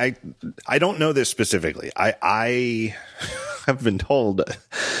 I don't know this specifically. I have been told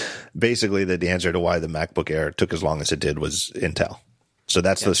basically that the answer to why the MacBook Air took as long as it did was Intel. So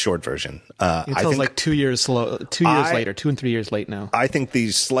that's the short version. Intel's like 2 years later, 2 and 3 years late now. I think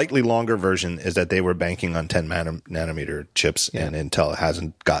the slightly longer version is that they were banking on 10 nanometer chips, and Intel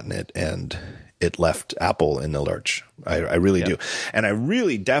hasn't gotten it, and it left Apple in the lurch. I really do. And I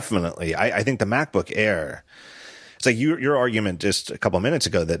really definitely, I think the MacBook Air, it's like your argument just a couple of minutes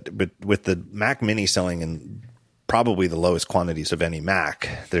ago that with the Mac Mini selling in probably the lowest quantities of any Mac,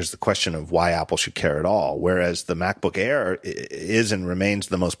 there's the question of why Apple should care at all. Whereas the MacBook Air is and remains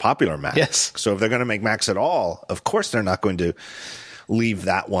the most popular Mac. Yes. So if they're going to make Macs at all, of course they're not going to leave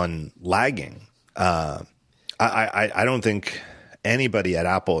that one lagging. I don't think anybody at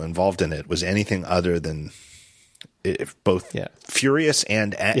Apple involved in it was anything other than both furious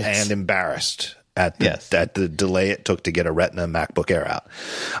and embarrassed at the delay it took to get a Retina MacBook Air out.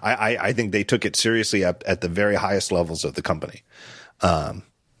 I think they took it seriously at the very highest levels of the company.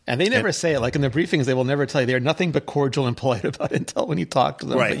 And they never say it. Like in the briefings, they will never tell you. They're nothing but cordial and polite about Intel when you talk to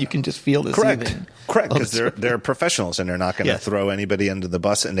them. Right. But you can just feel this. Correct. Because they're professionals and they're not going to throw anybody under the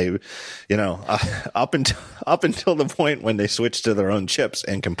bus. And they, up until the point when they switch to their own chips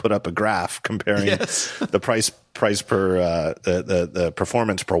and can put up a graph comparing the price per the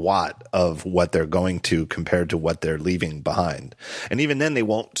performance per watt of what they're going to compared to what they're leaving behind. And even then, they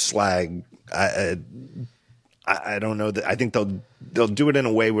won't slag. I don't know that. I think they'll do it in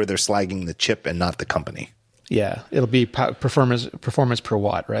a way where they're slagging the chip and not the company. Yeah, it'll be performance per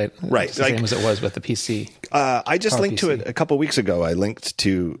watt, right? Right, it's the same as it was with the PC. I just linked to it a couple of weeks ago. I linked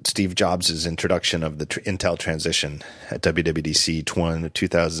to Steve Jobs' introduction of the Intel transition at WWDC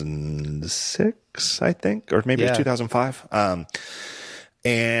 2006, I think, or maybe it was 2005.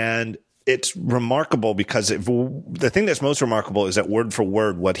 And it's remarkable because the thing that's most remarkable is that word for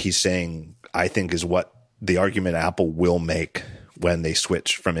word, what he's saying, I think, is what the argument Apple will make when they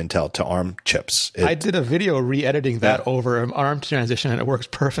switch from Intel to ARM chips. I did a video re-editing that over an ARM transition, and it works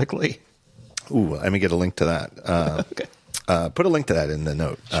perfectly. Ooh, let me get a link to that. Okay. Put a link to that in the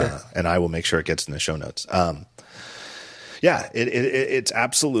note, and I will make sure it gets in the show notes. It's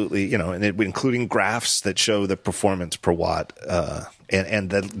absolutely, and including graphs that show the performance per watt,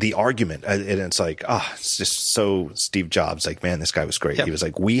 and the argument, and it's like, it's just so Steve Jobs, like, man, this guy was great. Yep. He was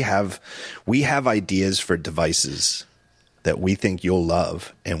like, we have ideas for devices that we think you'll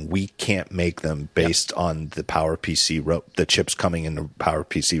love, and we can't make them based on the PowerPC the chips coming in the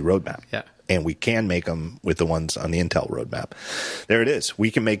PowerPC roadmap. Yeah. And we can make them with the ones on the Intel roadmap. There it is. We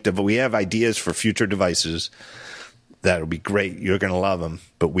have ideas for future devices that'll be great. You're going to love them,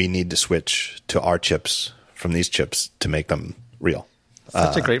 but we need to switch to our chips from these chips to make them real.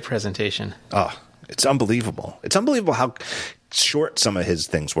 Such a great presentation. Oh, it's unbelievable. It's unbelievable how short some of his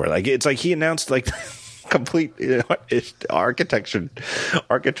things were. Like, it's like he announced like complete architecture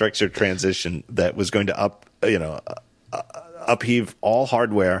transition that was going to upheave all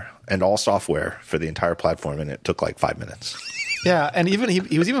hardware and all software for the entire platform, and it took like 5 minutes. Yeah, and even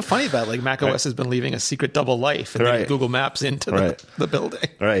he was even funny about it. Like Mac OS has been leaving a secret double life, and then Google Maps into the building.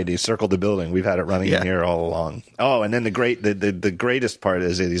 Right, he circled the building. We've had it running in here all along. Oh, and then the greatest part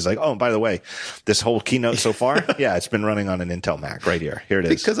is he's like, oh, and by the way, this whole keynote so far, yeah, it's been running on an Intel Mac right here. Here it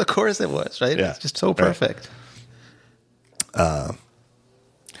is. Because of course it was, right? Yeah. It's just so perfect.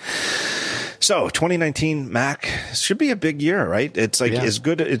 So 2019 Mac should be a big year, right? It's like as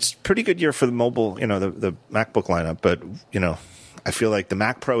good. It's pretty good year for the mobile, the MacBook lineup. But I feel like the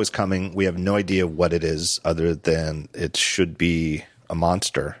Mac Pro is coming. We have no idea what it is, other than it should be a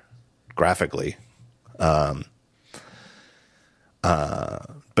monster graphically. But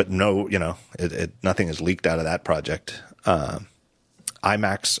no, nothing is leaked out of that project.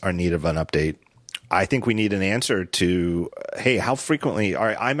 iMacs are in need of an update. I think we need an answer to, hey, how frequently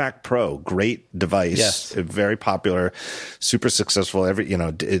our iMac Pro, great device, very popular, super successful. It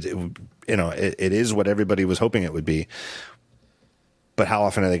is what everybody was hoping it would be. But how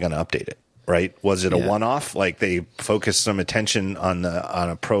often are they going to update it? Right? Was it a one-off? Like they focused some attention on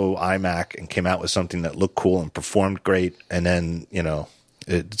a Pro iMac and came out with something that looked cool and performed great, and then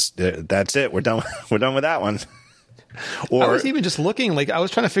that's it. We're done. We're done with that one. Or, I was even just looking, I was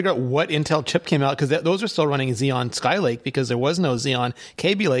trying to figure out what Intel chip came out, because those are still running Xeon Skylake, because there was no Xeon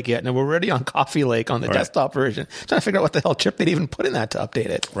Kaby Lake yet, and we're already on Coffee Lake on the desktop version. Trying to figure out what the hell chip they'd even put in that to update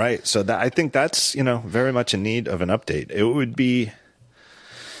it. Right. So I think that's very much in need of an update. It would be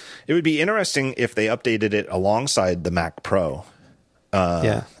interesting if they updated it alongside the Mac Pro,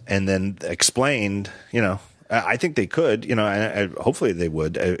 and then explained, I think they could, and hopefully they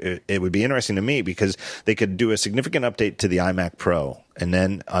would. It would be interesting to me, because they could do a significant update to the iMac Pro and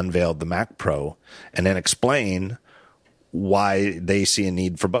then unveil the Mac Pro and then explain why they see a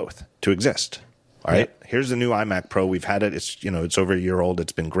need for both to exist. All right. Yeah. Here's the new iMac Pro. We've had it. It's, it's over a year old.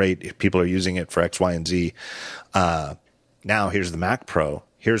 It's been great. People are using it for X, Y, and Z. Now here's the Mac Pro.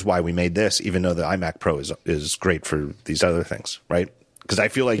 Here's why we made this, even though the iMac Pro is great for these other things. Right. Because I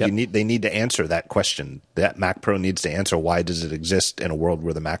feel like they need to answer that question. That Mac Pro needs to answer, why does it exist in a world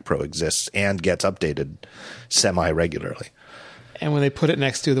where the Mac Pro exists and gets updated semi-regularly? And when they put it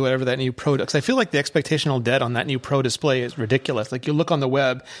next to whatever that new Pro, because I feel like the expectational debt on that new Pro display is ridiculous. Like you look on the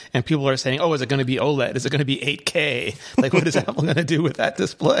web and people are saying, oh, is it going to be OLED? Is it going to be 8K? Like what is Apple going to do with that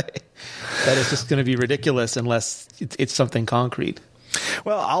display? That is just going to be ridiculous unless it's something concrete.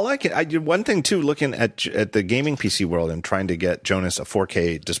 Well, I like it. I did one thing too, looking at the gaming PC world and trying to get Jonas a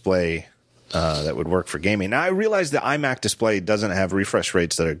 4K display that would work for gaming. Now I realize the iMac display doesn't have refresh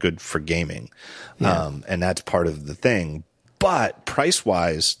rates that are good for gaming, and that's part of the thing. But price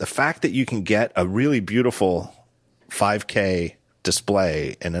wise, the fact that you can get a really beautiful 5K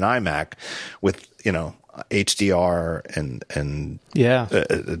display in an iMac with HDR and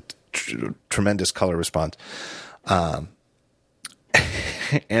tremendous color response.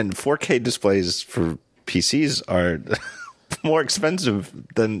 And 4K displays for PCs are more expensive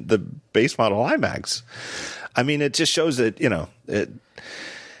than the base model iMacs. I mean, it just shows that,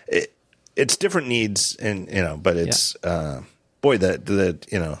 it's different needs, and, but it's, the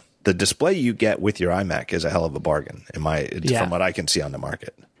display you get with your iMac is a hell of a bargain from what I can see on the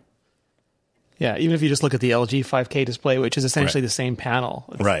market. Yeah, even if you just look at the LG 5K display, which is essentially the same panel.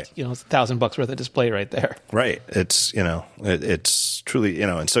 It's, it's $1,000 worth of display right there. Right. It's, it's truly,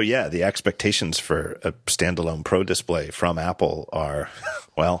 and so, the expectations for a standalone Pro display from Apple are,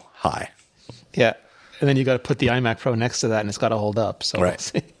 high. Yeah. And then you got to put the iMac Pro next to that and it's got to hold up. So we'll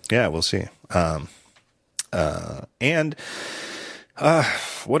see. Yeah, we'll see.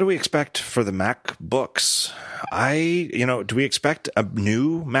 What do we expect for the MacBooks? Do we expect a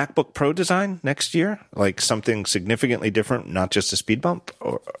new MacBook Pro design next year? Like something significantly different, not just a speed bump?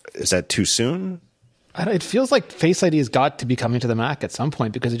 Or is that too soon? It feels like Face ID has got to be coming to the Mac at some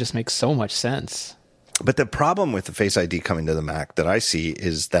point, because it just makes so much sense. But the problem with the Face ID coming to the Mac that I see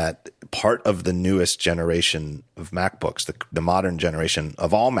is that part of the newest generation of MacBooks, the modern generation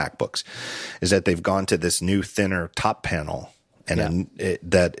of all MacBooks, is that they've gone to this new thinner top panel. And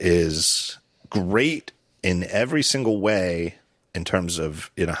that is great in every single way, in terms of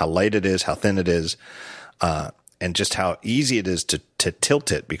how light it is, how thin it is, and just how easy it is to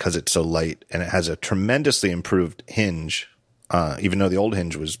tilt it because it's so light. And it has a tremendously improved hinge, even though the old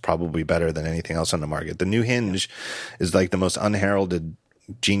hinge was probably better than anything else on the market. The new hinge is like the most unheralded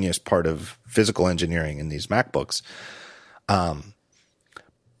genius part of physical engineering in these MacBooks.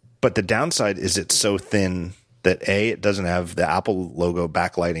 But the downside is it's so thin that A, it doesn't have the Apple logo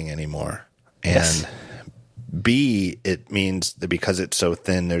backlighting anymore. And B, it means that because it's so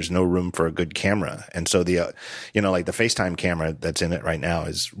thin, there's no room for a good camera. And so the, like the FaceTime camera that's in it right now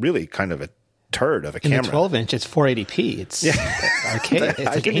is really kind of turd of a In camera. the 12-inch, it's 480p. It's archaic.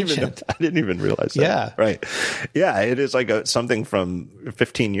 It's like ancient. I didn't even realize that. Yeah. Right. Yeah, it is like something from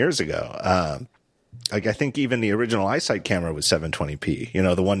 15 years ago. Like I think even the original iSight camera was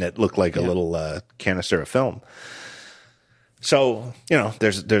 720p, the one that looked like a little canister of film. So,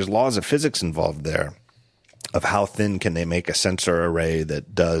 there's laws of physics involved there of how thin can they make a sensor array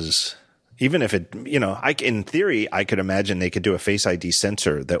that does, even if it, in theory, I could imagine they could do a Face ID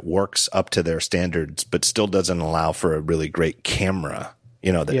sensor that works up to their standards, but still doesn't allow for a really great camera,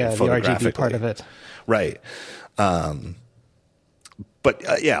 that the RGB part of it. Right. But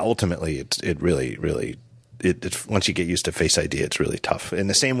ultimately, it really once you get used to Face ID, it's really tough. In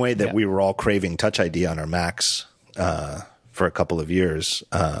the same way that we were all craving Touch ID on our Macs for a couple of years,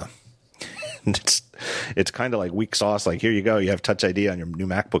 it's kind of like weak sauce. Like, here you go, you have Touch ID on your new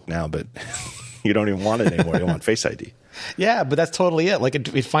MacBook now, but you don't even want it anymore. You want Face ID. Yeah, but that's totally it. Like,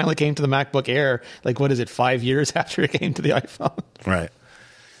 it finally came to the MacBook Air. Like, what is it? 5 years after it came to the iPhone. Right.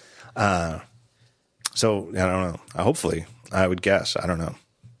 So I don't know. Hopefully, I would guess. I don't know.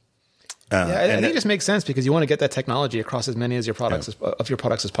 I think it just makes sense because you want to get that technology across as many of your products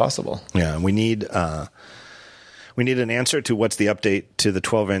as possible. Yeah, we need an answer to what's the update to the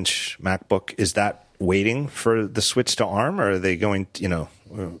 12-inch MacBook. Is that waiting for the switch to ARM, or are they going?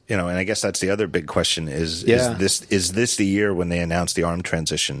 And I guess that's the other big question: is this the year when they announce the ARM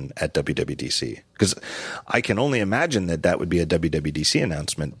transition at WWDC? Because I can only imagine that would be a WWDC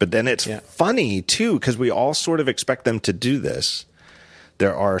announcement. But then it's funny too, because we all sort of expect them to do this.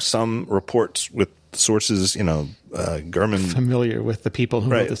 There are some reports with sources, Gurman, familiar with the people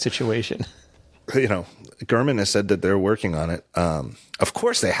who know the situation. Gurman has said that they're working on it. Of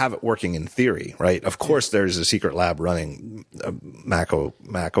course, they have it working in theory, right? Of course, there's a secret lab running Mac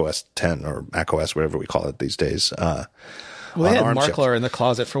OS 10 or Mac OS, whatever we call it these days. Well, they had Marklar in the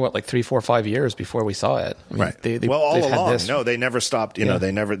closet for 3, 4, 5 years before we saw it. I mean, right. All along, no, they never stopped.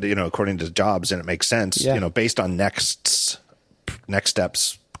 They never, according to Jobs, and it makes sense. Based on Next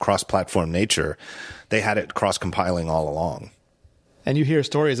Step's cross-platform nature, they had it cross-compiling all along. And you hear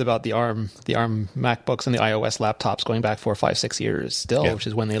stories about the ARM MacBooks and the iOS laptops going back 4, 5, 6 years still, which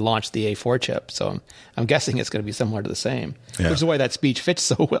is when they launched the A4 chip. So I'm guessing it's going to be somewhere to the same, which is why that speech fits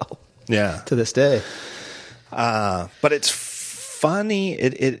so well. To this day. But it's funny.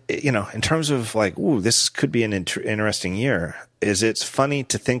 It in terms of like, ooh, this could be an interesting year. It's funny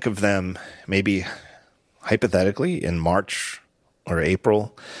to think of them maybe hypothetically in March or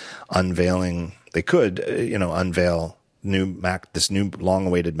April unveiling. They could unveil this new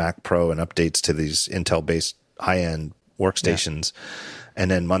long-awaited Mac Pro and updates to these Intel-based high-end workstations, and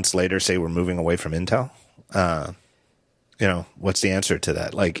then months later say we're moving away from Intel. What's the answer to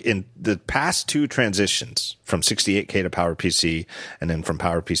that? Like in the past two transitions from 68K to PowerPC and then from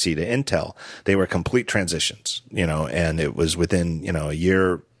PowerPC to Intel, they were complete transitions, and it was within, a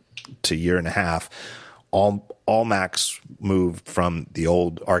year to year and a half, all Macs moved from the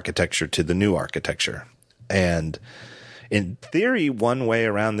old architecture to the new architecture. And in theory, one way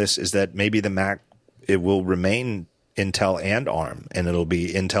around this is that maybe the Mac, it will remain Intel and ARM, and it'll be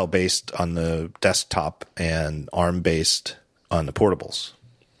Intel based on the desktop and ARM based on the portables.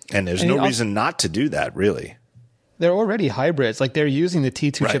 And there's no reason not to do that, really. They're already hybrids. Like, they're using the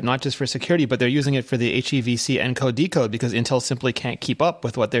T2 chip not just for security, but they're using it for the HEVC encode decode because Intel simply can't keep up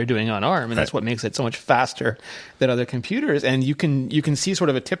with what they're doing on ARM, and that's what makes it so much faster than other computers. And you can see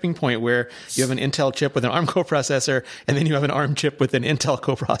sort of a tipping point where you have an Intel chip with an ARM coprocessor, and then you have an ARM chip with an Intel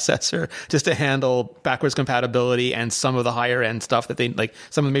coprocessor just to handle backwards compatibility and some of the higher end stuff that they like,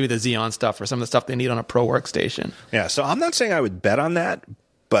 some of maybe the Xeon stuff or some of the stuff they need on a Pro workstation. Yeah, so I'm not saying I would bet on that,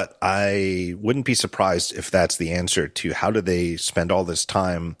 but I wouldn't be surprised if that's the answer to how do they spend all this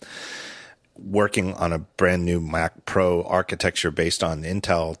time working on a brand new Mac Pro architecture based on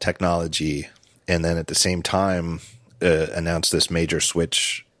Intel technology, and then at the same time announce this major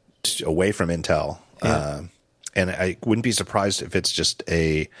switch away from Intel. And I wouldn't be surprised if it's just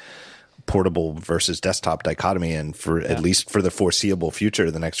a portable versus desktop dichotomy, and for at least for the foreseeable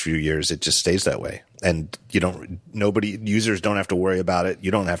future, the next few years, it just stays that way. And users don't have to worry about it.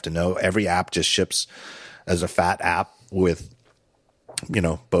 You don't have to know. Every app just ships as a fat app with,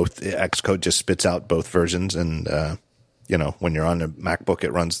 both Xcode just spits out both versions. And, when you're on a MacBook,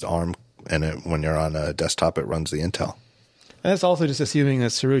 it runs the ARM, and when you're on a desktop, it runs the Intel. And it's also just assuming that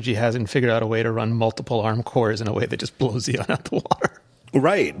Saruji hasn't figured out a way to run multiple ARM cores in a way that just blows Xeon out the water.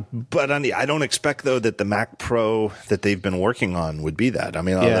 Right. But I don't expect, though, that the Mac Pro that they've been working on would be that. I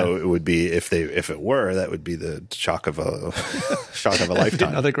mean, although it would be, if it were, that would be the shock of a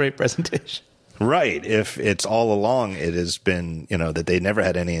lifetime. Another great presentation. Right. If it's all along, it has been, that they never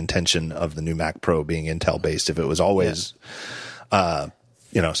had any intention of the new Mac Pro being Intel based. If it was always, some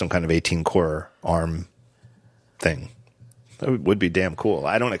kind of 18 core ARM thing, that would be damn cool.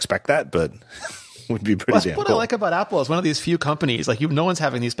 I don't expect that, but would be pretty damn cool. What I like about Apple is one of these few companies, like no one's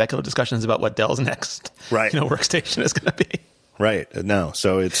having these speculative discussions about what Dell's next workstation is going to be. Right. No.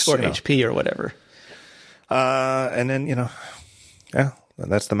 So it's or HP or whatever. And then,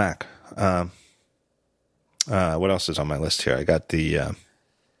 that's the Mac. What else is on my list here? I got the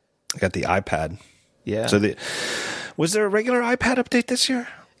iPad. Yeah. So was there a regular iPad update this year?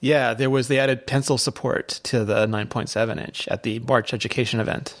 Yeah, they added pencil support to the 9.7 inch at the March education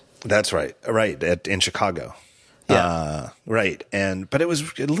event. That's right. Right. In Chicago. Yeah. Right. But it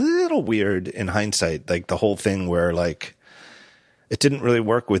was a little weird in hindsight, like the whole thing where like it didn't really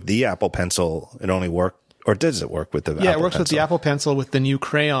work with the Apple Pencil. It only worked, or does it work with the Apple Pencil? Yeah, it works with the Apple Pencil with the new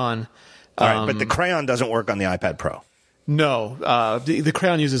Crayon. All right, but the Crayon doesn't work on the iPad Pro. No, the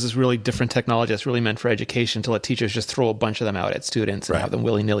Crayon uses this really different technology that's really meant for education to let teachers just throw a bunch of them out at students and have them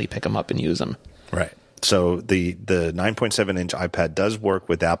willy-nilly pick them up and use them. Right. So the 9.7-inch iPad does work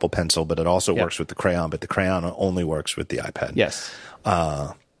with the Apple Pencil, but it also works with the Crayon, but the Crayon only works with the iPad. Yes.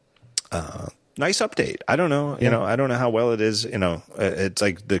 Nice update. I don't know. I don't know how well it is. It's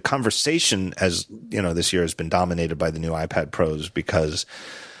like the conversation as, this year has been dominated by the new iPad Pros because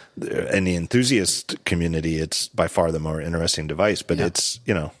in the enthusiast community, it's by far the more interesting device, but it's,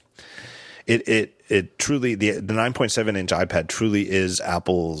 it truly, the 9.7-inch iPad truly is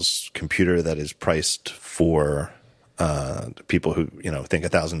Apple's computer that is priced for people who, think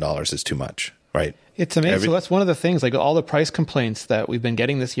 $1,000 is too much, right? It's amazing. So that's one of the things, like all the price complaints that we've been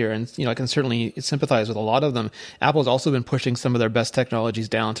getting this year, and I can certainly sympathize with a lot of them. Apple's also been pushing some of their best technologies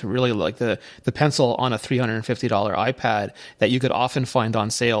down to really like the pencil on a $350 iPad that you could often find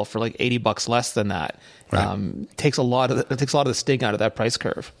on sale for like $80 less than that. Right. Takes a lot of the sting out of that price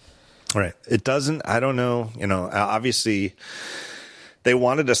curve. Right. It doesn't. I don't know. Obviously, they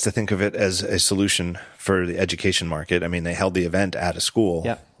wanted us to think of it as a solution for the education market. I mean, they held the event at a school.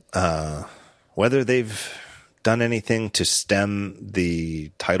 Yeah. Whether they've done anything to stem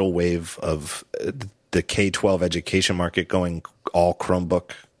the tidal wave of the K-12 education market going all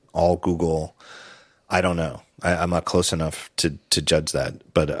Chromebook, all Google, I don't know. I'm not close enough to judge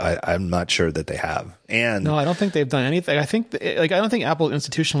that, but I'm not sure that they have. And no, I don't think they've done anything. I think I don't think Apple's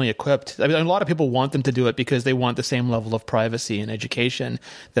institutionally equipped. I mean, a lot of people want them to do it because they want the same level of privacy and education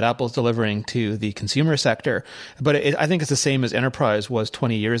that Apple's delivering to the consumer sector. But I think it's the same as enterprise was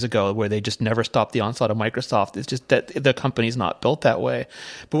 20 years ago, where they just never stopped the onslaught of Microsoft. It's just that the company's not built that way.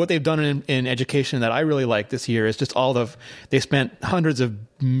 But what they've done in education that I really like this year is just they spent hundreds of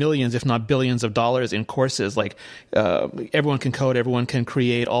millions, if not billions of dollars in courses like everyone can code, everyone can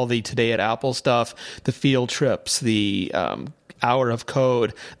create, all the Today at Apple stuff, the field trips, the hour of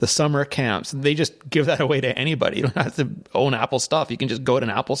code, the summer camps. They just give that away to anybody. You don't have to own Apple stuff. You can just go to an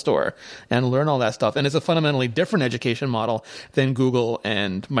Apple store and learn all that stuff. And it's a fundamentally different education model than Google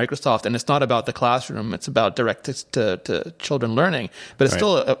and Microsoft. And it's not about the classroom. It's about direct to children learning. But it's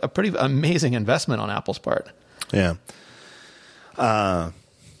still a pretty amazing investment on Apple's part. Yeah.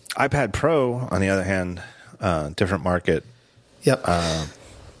 iPad Pro, on the other hand, different market. Yep.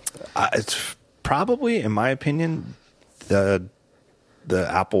 It's probably, in my opinion, the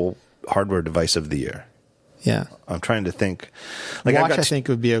Apple hardware device of the year. Yeah. I'm trying to think. Like Watch, I think,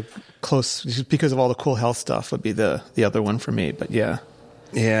 would be a close, just because of all the cool health stuff, would be the other one for me. But yeah.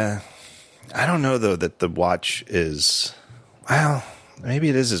 Yeah. I don't know, though, that the Watch is, well, maybe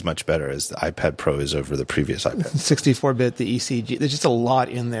it is as much better as the iPad Pro is over the previous iPad. 64-bit, the ECG. There's just a lot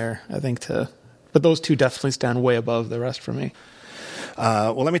in there, I think, but those two definitely stand way above the rest for me.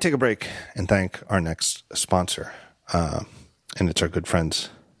 Well, let me take a break and thank our next sponsor. And it's our good friends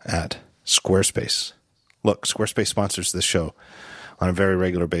at Squarespace. Look, Squarespace sponsors this show on a very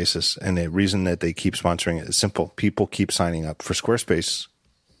regular basis. And the reason that they keep sponsoring it is simple. People keep signing up for Squarespace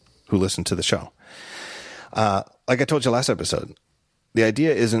who listen to the show. Like I told you last episode, the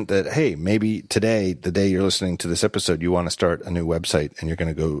idea isn't that, hey, maybe today, the day you're listening to this episode, you want to start a new website and you're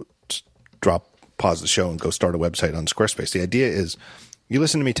going to go pause the show and go start a website on Squarespace. The idea is you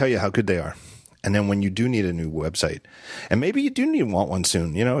listen to me tell you how good they are. And then when you do need a new website, and maybe you do want one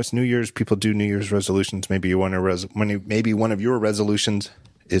soon, it's New Year's, people do New Year's resolutions. Maybe you want maybe one of your resolutions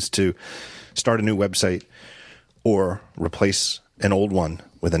is to start a new website or replace an old one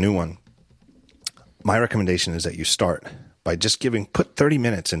with a new one. My recommendation is that you start by just put 30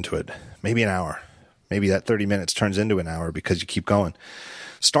 minutes into it, maybe an hour. Maybe that 30 minutes turns into an hour because you keep going.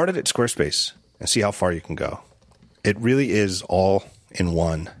 Start it at Squarespace and see how far you can go. It really is all in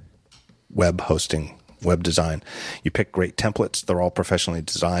one web hosting, web design. You pick great templates. They're all professionally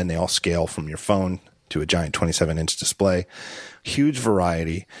designed. They all scale from your phone to a giant 27-inch display. Huge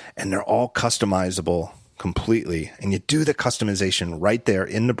variety, and they're all customizable completely. And you do the customization right there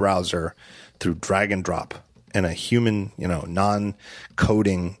in the browser through drag and drop in a human,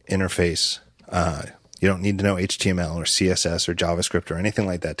 non-coding interface. You don't need to know HTML or CSS or JavaScript or anything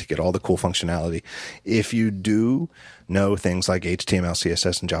like that to get all the cool functionality. If you do know things like HTML,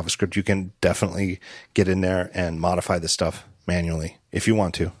 CSS, and JavaScript, you can definitely get in there and modify this stuff manually if you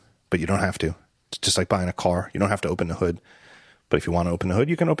want to, but you don't have to. It's just like buying a car. You don't have to open the hood, but if you want to open the hood,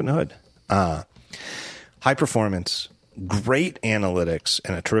 you can open the hood. High performance, great analytics,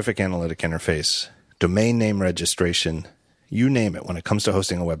 and a terrific analytic interface, domain name registration, you name it when it comes to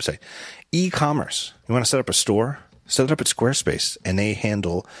hosting a website. E-commerce. You want to set up a store? Set it up at Squarespace, and they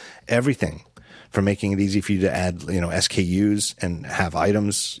handle everything from making it easy for you to add, SKUs and have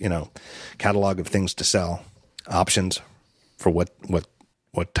items, catalog of things to sell, options for what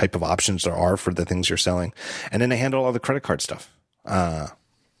type of options there are for the things you're selling. And then they handle all the credit card stuff.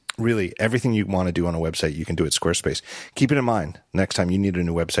 Really, everything you want to do on a website, you can do at Squarespace. Keep it in mind next time you need a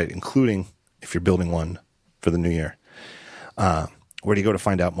new website, including if you're building one for the new year. Where do you go to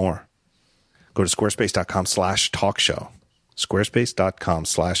find out more? Go to squarespace.com/talkshow.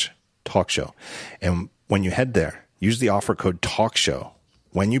 Squarespace.com/talkshow. And when you head there, use the offer code TALKSHOW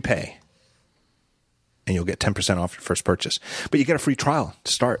when you pay, and you'll get 10% off your first purchase. But you get a free trial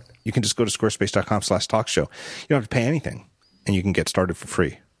to start. You can just go to squarespace.com/talkshow. You don't have to pay anything, and you can get started for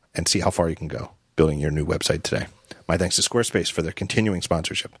free and see how far you can go building your new website today. My thanks to Squarespace for their continuing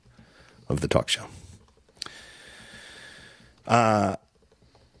sponsorship of the Talk Show.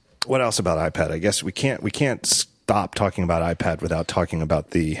 What else about iPad? I guess we can't stop talking about iPad without talking about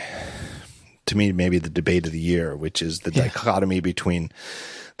to me, maybe the debate of the year, which is the dichotomy between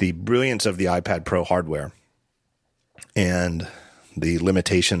the brilliance of the iPad Pro hardware and the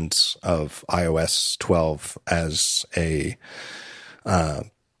limitations of iOS 12 as a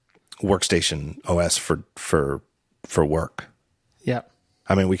workstation OS for work. Yeah.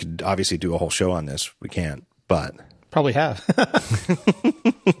 I mean, we could obviously do a whole show on this. We can't, but probably have.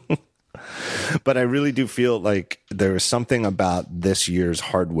 But I really do feel like there is something about this year's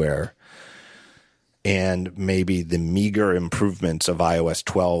hardware and maybe the meager improvements of iOS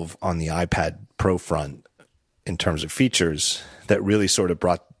 12 on the iPad Pro front in terms of features that really sort of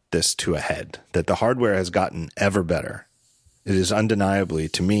brought this to a head, that the hardware has gotten ever better. It is undeniably,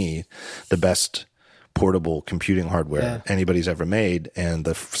 to me, the best portable computing hardware anybody's ever made, and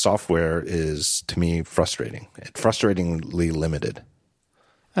the software is, to me, frustratingly limited.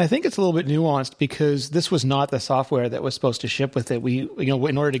 I think it's a little bit nuanced because this was not the software that was supposed to ship with it.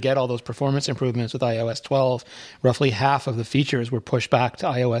 In order to get all those performance improvements with iOS 12, roughly half of the features were pushed back to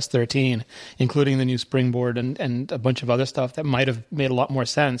iOS 13, including the new Springboard and a bunch of other stuff that might have made a lot more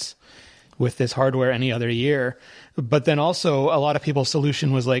sense with this hardware any other year. But then also a lot of people's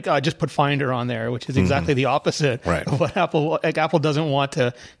solution was like, just put Finder on there, which is exactly the opposite of what Apple doesn't want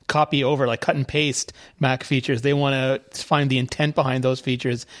to copy over, like cut and paste Mac features. They want to find the intent behind those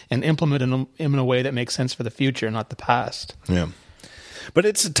features and implement them in a way that makes sense for the future, not the past. Yeah. But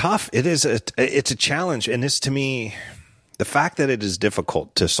it's a challenge. And this, to me, the fact that it is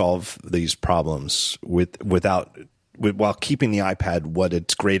difficult to solve these problems while keeping the iPad what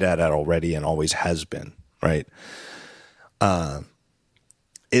it's great at already and always has been, right?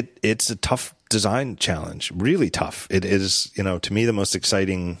 It's a tough design challenge, really tough. It is, to me, the most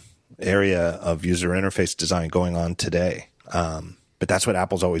exciting area of user interface design going on today. But that's what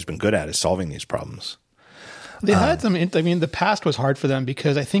Apple's always been good at, is solving these problems. They had some, the past was hard for them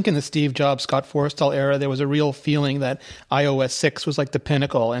because I think in the Steve Jobs, Scott Forstall era, there was a real feeling that iOS 6 was like the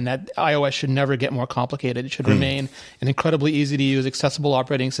pinnacle and that iOS should never get more complicated. It should remain an incredibly easy to use, accessible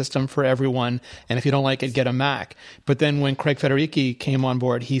operating system for everyone. And if you don't like it, get a Mac. But then when Craig Federighi came on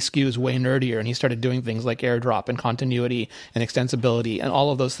board, he skews way nerdier and he started doing things like AirDrop and continuity and extensibility and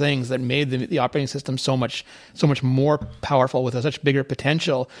all of those things that made the operating system so much more powerful with a such bigger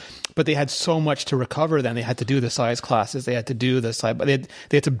potential. But they had so much to recover then. They had to do the size classes. They had to do the side, but they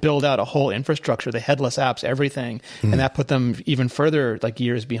had to build out a whole infrastructure, the headless apps, everything. And that put them even further like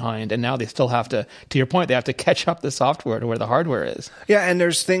years behind. And now they still have to your point, they have to catch up the software to where the hardware is. Yeah. And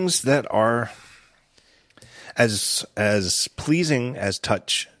there's things that are as pleasing as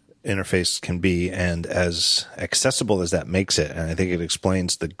touch interface can be and as accessible as that makes it. And I think it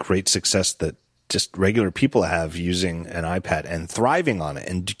explains the great success that just regular people have using an iPad and thriving on it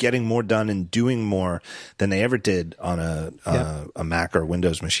and getting more done and doing more than they ever did on a Mac or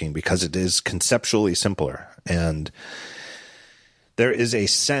Windows machine, because it is conceptually simpler. And there is a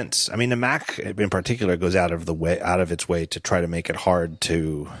sense. I mean, the Mac in particular goes out of its way to try to make it hard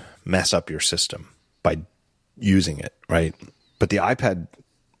to mess up your system by using it, right? But the iPad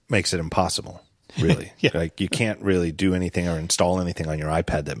makes it impossible, really. Yeah. Like you can't really do anything or install anything on your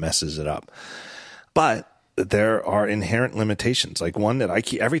iPad that messes it up. But there are inherent limitations. Like one that I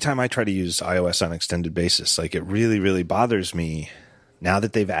keep every time I try to use iOS on an extended basis, like it really, really bothers me now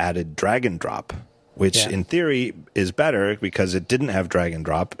that they've added drag and drop, which in theory is better because it didn't have drag and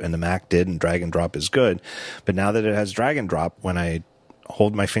drop and the Mac did, and drag and drop is good. But now that it has drag and drop, when I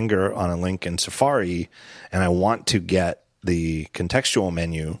hold my finger on a link in Safari and I want to get the contextual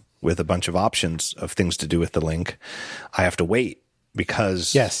menu with a bunch of options of things to do with the link, I have to wait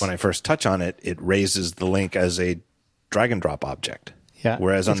because when I first touch on it, it raises the link as a drag and drop object. Yeah.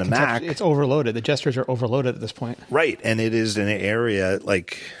 Whereas on the Mac, it's overloaded. The gestures are overloaded at this point. Right. And it is an area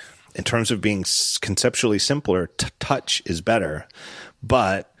like in terms of being conceptually simpler, touch is better,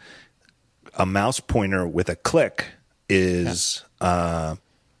 but a mouse pointer with a click is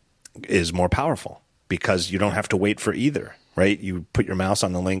more powerful because you don't have to wait for either, right? You put your mouse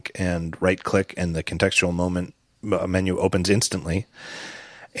on the link and right click and the contextual menu opens instantly.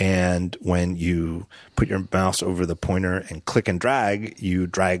 And when you put your mouse over the pointer and click and drag, you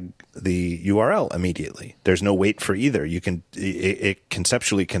drag the URL immediately. There's no wait for either. It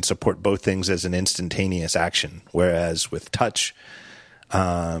conceptually can support both things as an instantaneous action. Whereas with touch,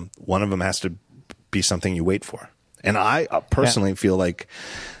 one of them has to be something you wait for. And I personally feel like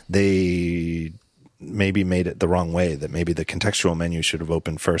they maybe made it the wrong way, that maybe the contextual menu should have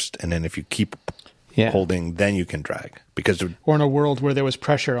opened first. And then if you keep holding, then you can drag. Or in a world where there was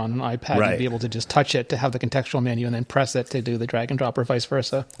pressure on an iPad, you'd be able to just touch it to have the contextual menu and then press it to do the drag and drop or vice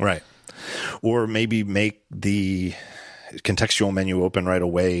versa. Right. Or maybe make the contextual menu open right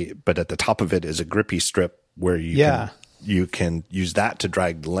away, but at the top of it is a grippy strip where you can use that to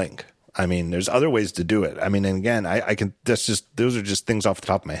drag the link. I mean, there's other ways to do it. I mean, and again, those are just things off the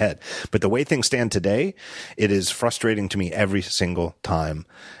top of my head. But the way things stand today, it is frustrating to me every single time.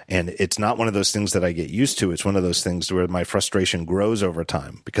 And it's not one of those things that I get used to. It's one of those things where my frustration grows over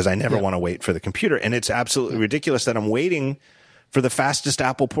time because I never want to wait for the computer. And it's absolutely ridiculous that I'm waiting for the fastest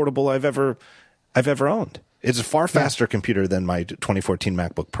Apple portable I've ever owned. It's a far faster computer than my 2014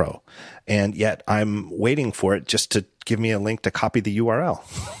 MacBook Pro. And yet I'm waiting for it just to give me a link to copy the URL.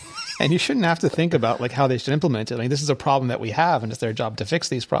 And you shouldn't have to think about like how they should implement it. I mean, this is a problem that we have, and it's their job to fix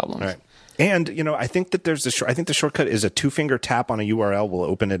these problems. Right. And I think that I think the shortcut is a 2-finger tap on a URL will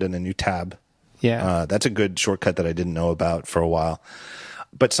open it in a new tab. Yeah, that's a good shortcut that I didn't know about for a while.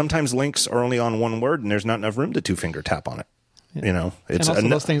 But sometimes links are only on one word, and there's not enough room to 2-finger tap on it. Yeah. And also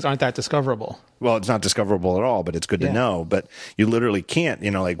those things aren't that discoverable. Well, it's not discoverable at all, but it's good to know. But you literally can't,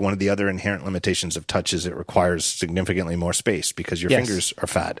 like one of the other inherent limitations of touch is it requires significantly more space because your fingers are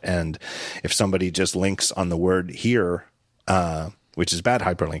fat. And if somebody just links on the word here, which is bad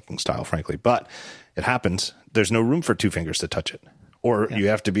hyperlinking style, frankly, but it happens, there's no room for 2 fingers to touch it. Or you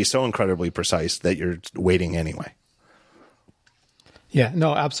have to be so incredibly precise that you're waiting anyway. Yeah,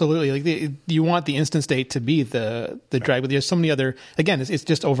 no, absolutely. Like you want the instant state to be the drag, but there's so many other. Again, it's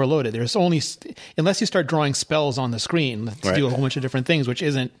just overloaded. There's only unless you start drawing spells on the screen to do a whole bunch of different things, which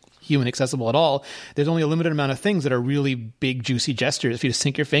isn't human accessible at all. There's only a limited amount of things that are really big, juicy gestures for you to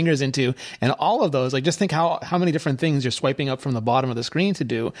sink your fingers into, and all of those. Like just think how many different things you're swiping up from the bottom of the screen to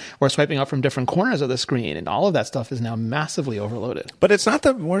do, or swiping up from different corners of the screen, and all of that stuff is now massively overloaded. But it's not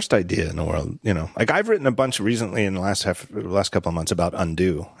the worst idea in the world, Like I've written a bunch recently in the last couple of months about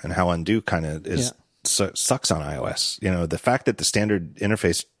undo and how undo kind of is. Sucks on iOS. The fact that the standard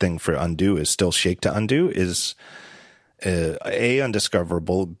interface thing for undo is still shake to undo is A,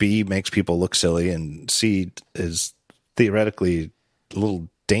 undiscoverable, B, makes people look silly, and C, is theoretically a little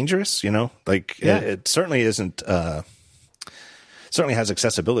dangerous, It certainly isn't, certainly has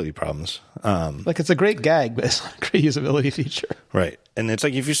accessibility problems. It's a great gag, but it's not a great usability feature. Right. And it's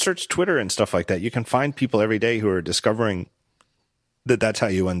like if you search Twitter and stuff like that, you can find people every day who are discovering that that's how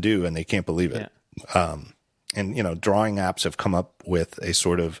you undo, and they can't believe it. And drawing apps have come up with a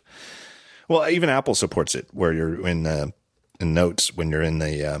sort of, well, even Apple supports it, where you're in Notes, when you're in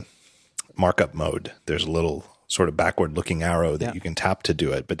the markup mode, there's a little sort of backward looking arrow that you can tap to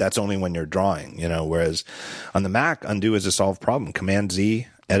do it, but that's only when you're drawing, whereas on the Mac, undo is a solved problem. Command Z,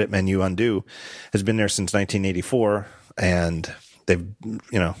 edit menu, undo has been there since 1984, and they've,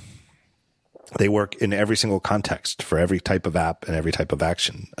 they work in every single context for every type of app and every type of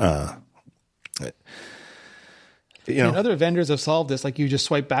action. And other vendors have solved this, like you just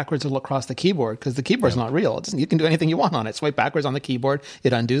swipe backwards across the keyboard because the keyboard's not real. You can do anything you want on it. Swipe backwards on the keyboard,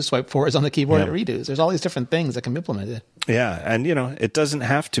 it undoes. Swipe forwards on the keyboard, it redoes. There's all these different things that can be implemented. Yeah, and it doesn't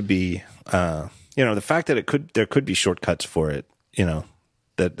have to be. The fact that there could be shortcuts for it.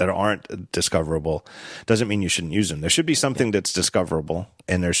 That aren't discoverable doesn't mean you shouldn't use them. There should be something that's discoverable,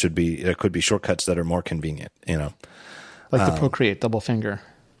 and there could be shortcuts that are more convenient. Like the Procreate double finger.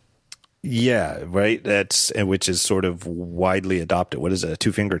 Yeah, right. Which is sort of widely adopted. What is it? A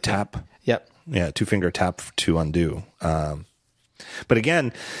 2-finger tap? Yep. Yeah, 2-finger tap to undo. But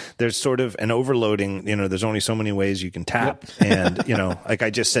again, there's sort of an overloading. There's only so many ways you can tap, and like I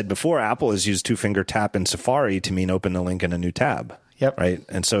just said before, Apple has used 2-finger tap in Safari to mean open the link in a new tab. Yep. Right.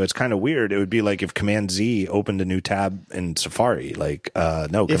 And so it's kind of weird. It would be like if Command Z opened a new tab in Safari. Like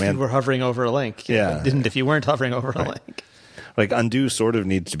no, if you were hovering over a link. Yeah. Didn't if you weren't hovering over a link. Like undo sort of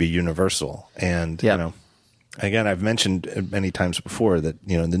needs to be universal. And again, I've mentioned many times before that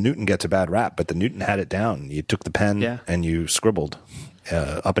the Newton gets a bad rap, but the Newton had it down. You took the pen and you scribbled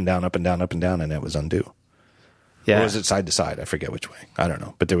up and down, up and down, up and down, and it was undo. Yeah. Or was it side to side? I forget which way. I don't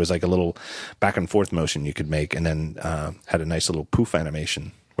know. But there was like a little back and forth motion you could make, and then had a nice little poof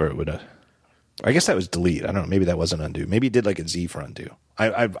animation where it would. I guess that was delete. I don't know. Maybe that wasn't undo. Maybe it did like a Z for undo.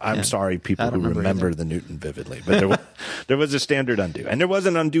 I'm sorry, people who remember the Newton vividly, but there was a standard undo, and there was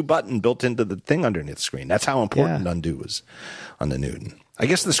an undo button built into the thing underneath the screen. That's how important undo was on the Newton. I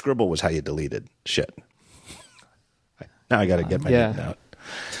guess the scribble was how you deleted shit. Now I got to get my Newton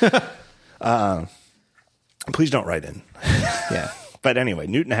out. Please don't write in. Yeah. But anyway,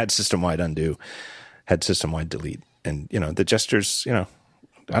 Newton had system-wide undo, had system-wide delete. And, the gestures, I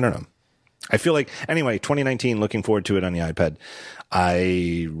don't know. I feel like, anyway, 2019, looking forward to it on the iPad.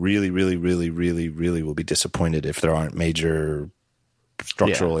 I really, really, really, really, really will be disappointed if there aren't major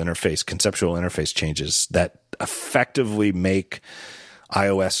structural interface, conceptual interface changes that effectively make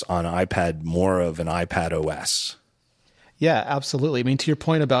iOS on iPad more of an iPad OS. Yeah, absolutely. I mean, to your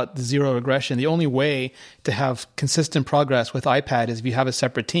point about the zero regression, the only way to have consistent progress with iPad is if you have a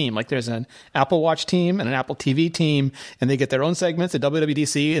separate team. Like there's an Apple Watch team and an Apple TV team, and they get their own segments at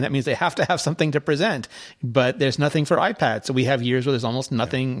WWDC, and that means they have to have something to present. But there's nothing for iPad. So we have years where there's almost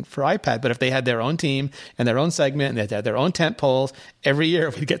nothing for iPad. But if they had their own team and their own segment, and they had their own tent poles, every year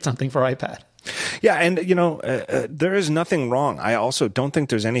we'd get something for iPad. Yeah, and there is nothing wrong. I also don't think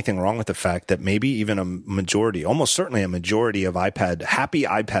there's anything wrong with the fact that maybe even a majority, almost certainly a majority of happy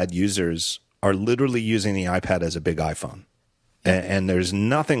iPad users are literally using the iPad as a big iPhone. And there's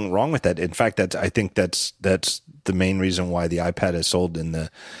nothing wrong with that. In fact, I think that's the main reason why the iPad is sold in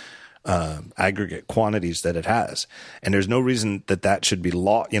the aggregate quantities that it has. And there's no reason that should be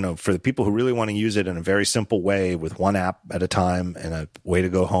for the people who really want to use it in a very simple way with one app at a time and a way to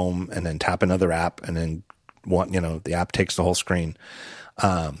go home and then tap another app and then the app takes the whole screen.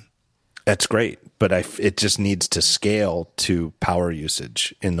 That's great, but it just needs to scale to power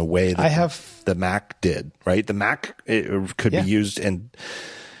usage in the way that the Mac did, right? The Mac could be used, and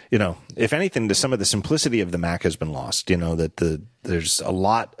if anything, some of the simplicity of the Mac has been lost. That there's a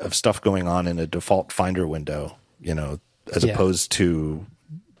lot of stuff going on in a default Finder window, as opposed to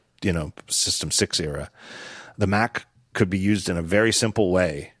System 6 era. The Mac could be used in a very simple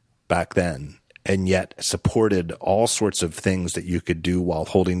way back then, and yet supported all sorts of things that you could do while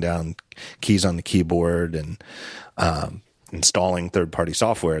holding down keys on the keyboard and installing third-party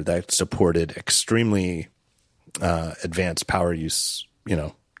software that supported extremely advanced power use,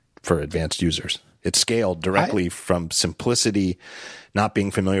 for advanced users. It scaled directly from simplicity, not being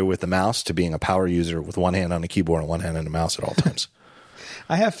familiar with the mouse, to being a power user with one hand on the keyboard and one hand on the mouse at all times.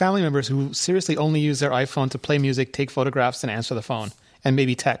 I have family members who seriously only use their iPhone to play music, take photographs, and answer the phone, and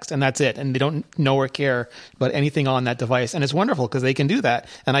maybe text, and that's it. And they don't know or care about anything on that device. And it's wonderful because they can do that,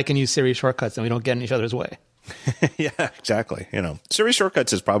 and I can use Siri shortcuts, and we don't get in each other's way. Yeah, exactly. Siri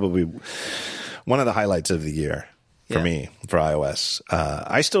shortcuts is probably one of the highlights of the year for me, for iOS.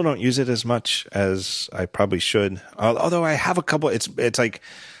 I still don't use it as much as I probably should. Although I have a couple, it's like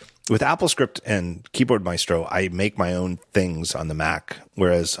with AppleScript and Keyboard Maestro, I make my own things on the Mac.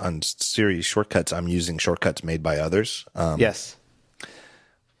 Whereas on Siri shortcuts, I'm using shortcuts made by others. Yes.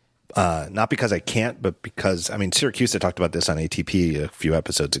 Not because I can't, but because, Syracuse talked about this on ATP a few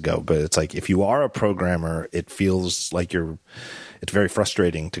episodes ago, but it's like, if you are a programmer, it feels like it's very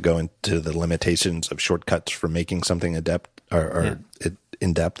frustrating to go into the limitations of shortcuts for making something adept or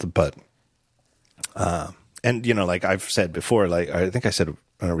in depth. But, like I've said before, like I think I said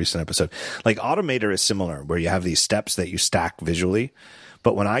on a recent episode, like Automator is similar, where you have these steps that you stack visually,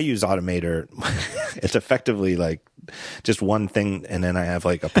 But when I use Automator, it's effectively like just one thing, and then I have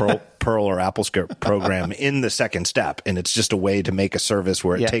like a Perl or AppleScript program in the second step, and it's just a way to make a service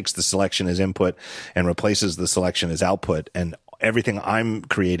where it takes the selection as input and replaces the selection as output, and everything I'm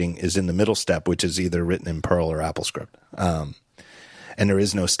creating is in the middle step, which is either written in Perl or AppleScript. And there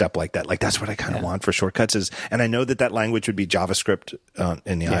is no step like that. Like, that's what I kind of want for shortcuts and I know that language would be JavaScript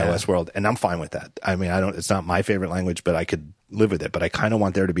in the iOS world, and I'm fine with that. I mean, it's not my favorite language, but I could live with it. But I kind of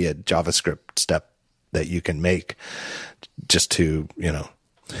want there to be a JavaScript step that you can make just to,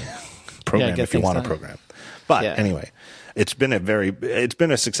 program if you want to program. But anyway, it's been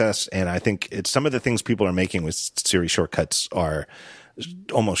a success. And I think some of the things people are making with Siri shortcuts are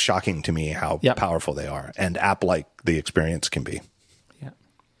almost shocking to me how powerful they are, and app-like the experience can be.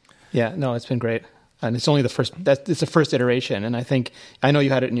 Yeah, no, it's been great. And it's only it's the first iteration. And I know you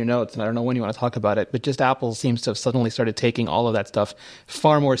had it in your notes, and I don't know when you want to talk about it, but just Apple seems to have suddenly started taking all of that stuff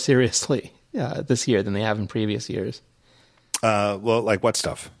far more seriously this year than they have in previous years. Well, like what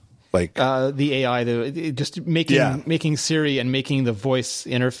stuff? Like the AI, just making Siri and making the voice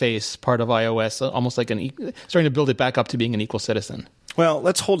interface part of iOS almost like starting to build it back up to being an equal citizen. Well,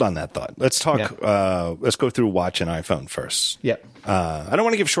 let's hold on that thought. Let's talk. Let's go through Watch and iPhone first. Yeah. I don't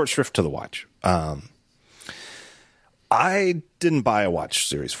want to give short shrift to the Watch. I didn't buy a Watch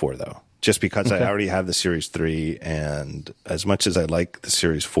Series 4 though, just because I already have the Series 3, and as much as I like the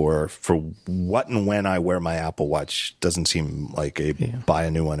Series 4, for what and when I wear my Apple Watch doesn't seem like a buy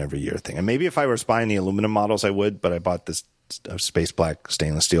a new one every year thing. And maybe if I was buying the aluminum models, I would, but I bought this space black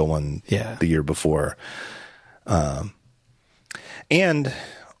stainless steel one the year before. And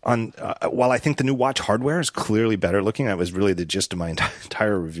while I think the new watch hardware is clearly better looking, that was really the gist of my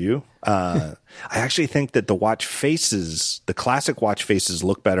entire review. I actually think that the watch faces, the classic watch faces,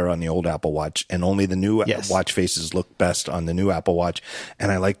 look better on the old Apple Watch, and only the new watch faces look best on the new Apple Watch.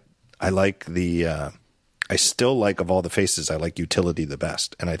 And I still like, of all the faces, I like utility the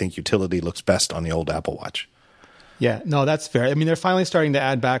best, and I think utility looks best on the old Apple Watch. Yeah, no, that's fair. I mean, they're finally starting to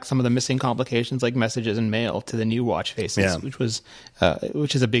add back some of the missing complications like messages and mail to the new watch faces,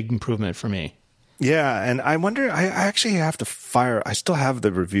 which is a big improvement for me. Yeah, and I wonder, I actually have to I still have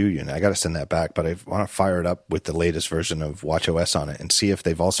the review unit. I got to send that back, but I want to fire it up with the latest version of watchOS on it and see if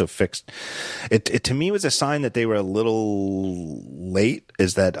they've also fixed it. It to me was a sign that they were a little late,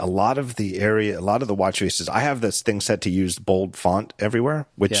 is that a lot of the watch faces, I have this thing set to use bold font everywhere,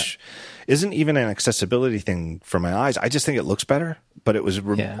 which isn't even an accessibility thing for my eyes. I just think it looks better. But it was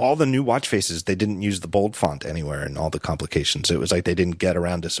all the new watch faces, they didn't use the bold font anywhere, and all the complications. It was like they didn't get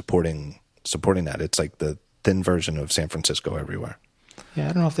around to supporting that. It's like the thin version of San Francisco everywhere. Yeah,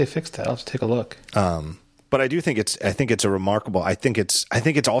 I don't know if they fixed that. I'll have to take a look. But I think it's a remarkable. I think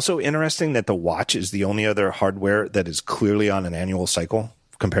it's also interesting that the watch is the only other hardware that is clearly on an annual cycle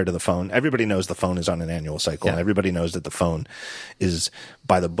compared to the phone. Everybody knows the phone is on an annual cycle, and everybody knows that the phone is,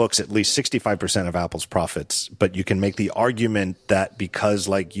 by the books, at least 65% of Apple's profits. But you can make the argument that because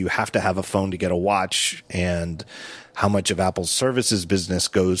you have to have a phone to get a watch, and how much of Apple's services business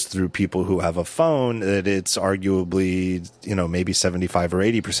goes through people who have a phone, that it's arguably, maybe 75 or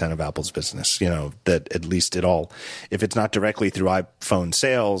 80% of Apple's business, that at least if it's not directly through iPhone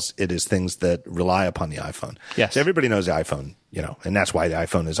sales, it is things that rely upon the iPhone. Yes. So everybody knows the iPhone, and that's why the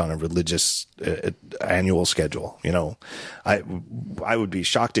iPhone is on a religious annual schedule. I would be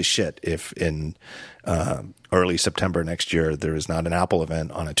shocked as shit if in early September next year there is not an Apple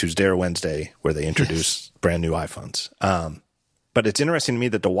event on a Tuesday or Wednesday where they introduce brand new iPhones. But it's interesting to me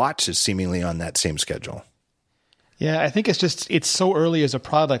that the watch is seemingly on that same schedule. Yeah, I think it's so early as a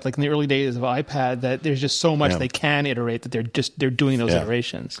product, like in the early days of iPad, that there's just so much they can iterate that they're doing those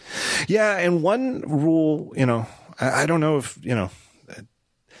iterations. Yeah, and one rule, I don't know if,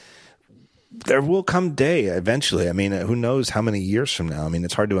 there will come day eventually. I mean, who knows how many years from now? I mean,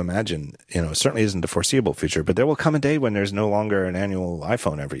 it's hard to imagine. It certainly isn't the foreseeable future, but there will come a day when there's no longer an annual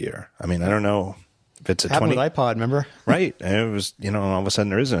iPhone every year. I mean, I don't know if it's a happened with iPod, remember? Right. And it was, all of a sudden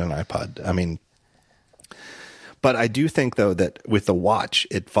there isn't an iPod. I mean, but I do think though that with the watch,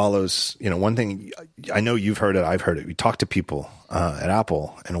 it follows, one thing, I know you've heard it, I've heard it. We talk to people at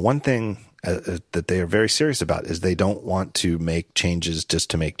Apple, and one thing that they are very serious about is they don't want to make changes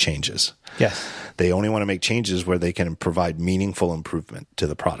just to make changes. Yes. They only want to make changes where they can provide meaningful improvement to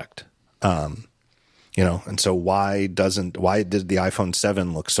the product. And so why did the iPhone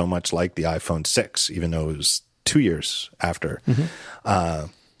 7 look so much like the iPhone 6, even though it was 2 years after?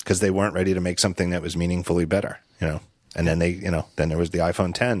 Because they weren't ready to make something that was meaningfully better, and then then there was the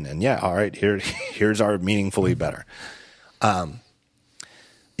iPhone 10, and all right, here's our meaningfully better. And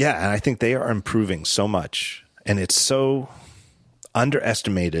I think they are improving so much, and it's so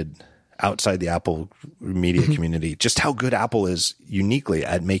underestimated outside the Apple media community just how good Apple is uniquely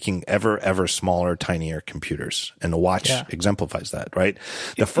at making ever smaller, tinier computers. And the watch exemplifies that, right?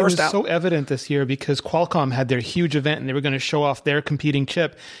 It was so evident this year because Qualcomm had their huge event and they were going to show off their competing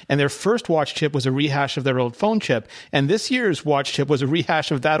chip. And their first watch chip was a rehash of their old phone chip. And this year's watch chip was a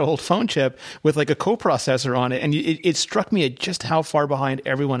rehash of that old phone chip with like a coprocessor on it. And it struck me at just how far behind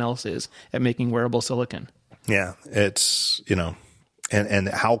everyone else is at making wearable silicon. Yeah, it's, and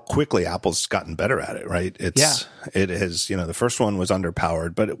how quickly Apple's gotten better at it, right? It has, the first one was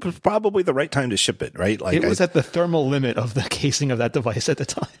underpowered, but it was probably the right time to ship it, right? Like it was at the thermal limit of the casing of that device at the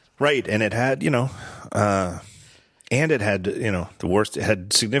time. Right. And it had, and it had, it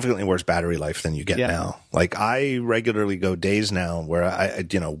had significantly worse battery life than you get now. Like I regularly go days now where I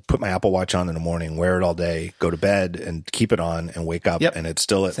put my Apple Watch on in the morning, wear it all day, go to bed and keep it on and wake up and it's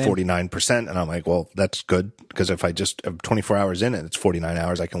still at 49%. And I'm like, well, that's good because if I just have 24 hours in it, it's 49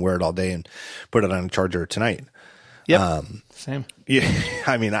 hours. I can wear it all day and put it on a charger tonight. Yep. Same. Yeah.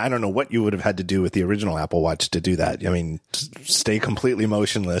 I mean, I don't know what you would have had to do with the original Apple Watch to do that. I mean, stay completely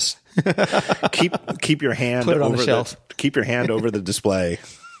motionless. keep your hand over the shelf. Keep your hand over the display.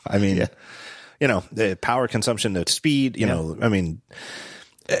 I mean, the power consumption, the speed, I mean,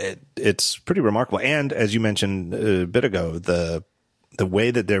 it's pretty remarkable. And as you mentioned a bit ago, the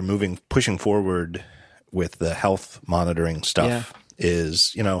way that they're pushing forward with the health monitoring stuff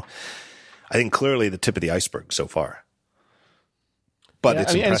is, I think clearly the tip of the iceberg so far. But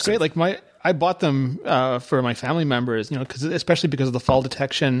it's impressive. And it's great. Like I bought them for my family members, especially because of the fall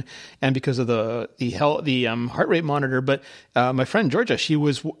detection and because of the heart rate monitor. But my friend Georgia, she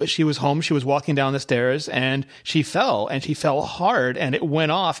was home, she was walking down the stairs and she fell hard and it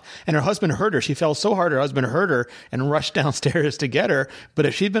went off and her husband heard her. She fell so hard her husband heard her and rushed downstairs to get her. But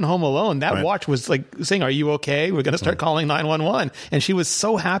if she'd been home alone, that watch was like saying, "Are you okay? We're going to start calling 911." And she was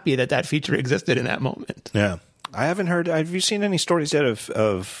so happy that feature existed in that moment. Yeah. I haven't heard. Have you seen any stories yet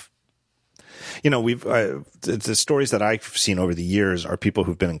of the stories that I've seen over the years are people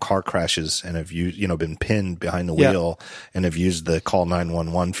who've been in car crashes and have been pinned behind the wheel and have used the call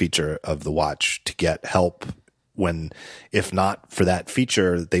 911 feature of the watch to get help when, if not for that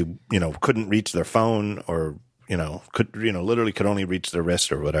feature, they, couldn't reach their phone or, literally could only reach their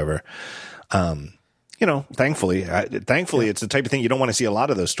wrist or whatever. Thankfully, it's the type of thing you don't want to see a lot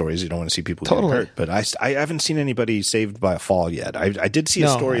of those stories. You don't want to see people get hurt. But I haven't seen anybody saved by a fall yet. I did see a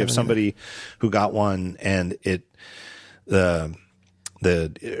story of somebody who got one, and the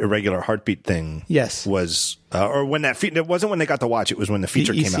irregular heartbeat thing was or when it wasn't when they got the watch. It was when the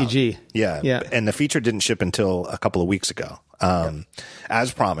feature came ECG. out. Yeah, and the feature didn't ship until a couple of weeks ago.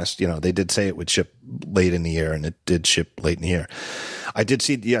 As promised, they did say it would ship late in the year, and it did ship late in the year. I did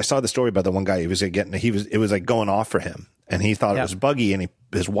see. I saw the story about the one guy. It was like going off for him, and he thought it was buggy. And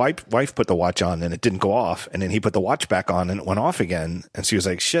his wife put the watch on, and it didn't go off. And then he put the watch back on, and it went off again. And she was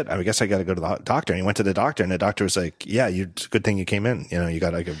like, "Shit, I guess I got to go to the doctor." And he went to the doctor, and the doctor was like, "Yeah, it's a good thing you came in. You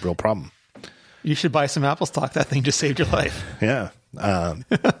got like a real problem. You should buy some Apple stock. That thing just saved your life." Yeah.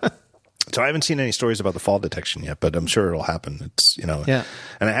 So I haven't seen any stories about the fall detection yet, but I'm sure it'll happen. It's, and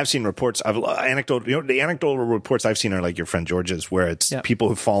I have seen reports of the anecdotal reports I've seen are like your friend George's, where it's people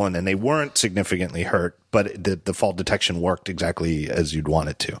who've fallen and they weren't significantly hurt, but the fall detection worked exactly as you'd want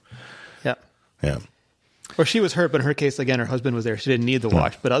it to. Yeah. Yeah. Or she was hurt, but in her case, again, her husband was there. She didn't need the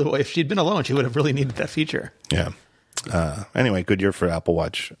watch, but otherwise, if she'd been alone, she would have really needed that feature. Yeah. Anyway, good year for Apple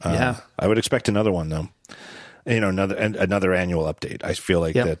Watch. I would expect another one though. Another annual update. I feel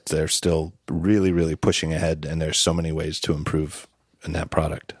like that they're still really, really pushing ahead, and there's so many ways to improve in that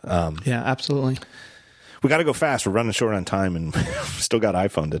product. Yeah, absolutely. We got to go fast. We're running short on time, and still got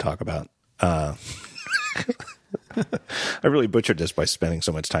iPhone to talk about. I really butchered this by spending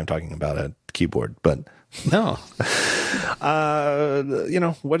so much time talking about a keyboard, but no.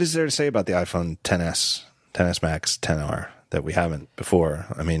 What is there to say about the iPhone XS, XS Max, XR that we haven't before?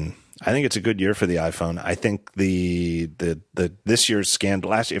 I mean, I think it's a good year for the iPhone. I think this year's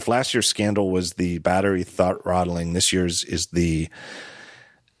scandal, if last year's scandal was the battery throttling, this year's is the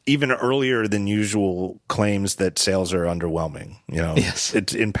even earlier than usual claims that sales are underwhelming. Yes.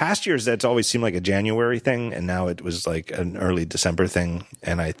 It's in past years that's always seemed like a January thing, and now it was like an early December thing.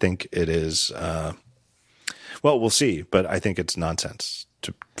 And I think it is. We'll see, but I think it's nonsense,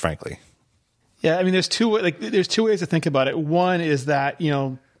 frankly. Yeah, I mean, there's two ways to think about it. One is that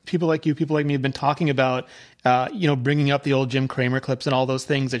people like you, people like me have been talking about, bringing up the old Jim Cramer clips and all those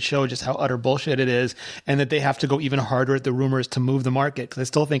things that show just how utter bullshit it is, and that they have to go even harder at the rumors to move the market. Because I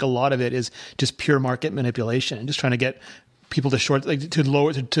still think a lot of it is just pure market manipulation and just trying to get people to short, like to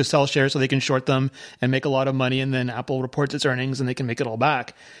lower, to sell shares so they can short them and make a lot of money. And then Apple reports its earnings and they can make it all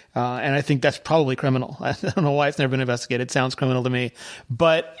back. And I think that's probably criminal. I don't know why it's never been investigated. It sounds criminal to me,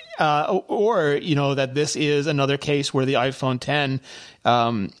 but, or, that this is another case where the iPhone 10,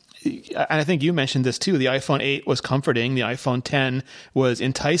 and I think you mentioned this too. The iPhone 8 was comforting. The iPhone 10 was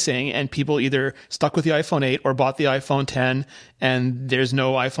enticing, and people either stuck with the iPhone 8 or bought the iPhone 10, and there's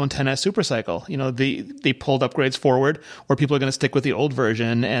no iPhone 10s supercycle. They pulled upgrades forward, or people are going to stick with the old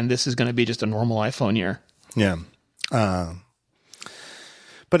version, and this is going to be just a normal iPhone year. Yeah.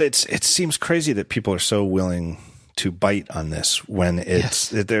 But it seems crazy that people are so willing to bite on this when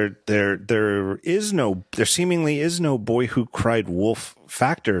there seemingly is no boy who cried wolf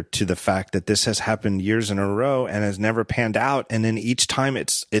factor to the fact that this has happened years in a row and has never panned out. And then each time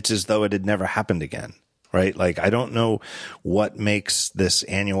it's as though it had never happened again. Right. Like, I don't know what makes this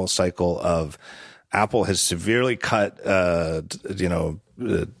annual cycle of Apple has severely cut,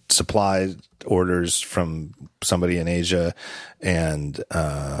 supply orders from somebody in Asia. And,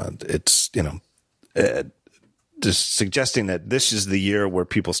 just suggesting that this is the year where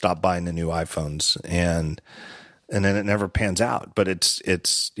people stop buying the new iPhones, and then it never pans out. But it's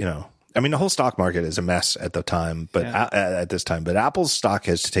the whole stock market is a mess at the time, but at this time, but Apple's stock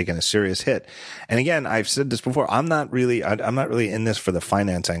has taken a serious hit. And again, I've said this before, I'm not really in this for the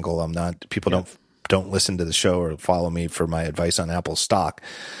finance angle. People don't listen to the show or follow me for my advice on Apple stock.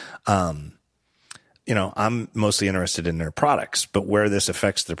 I'm mostly interested in their products, but where this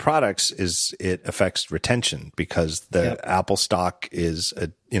affects their products is it affects retention, because the Apple stock is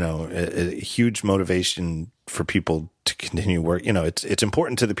a huge motivation for people to continue work. It's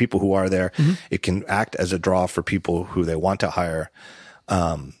important to the people who are there. Mm-hmm. It can act as a draw for people who they want to hire.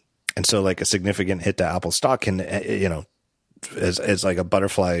 And so like a significant hit to Apple stock can, as like a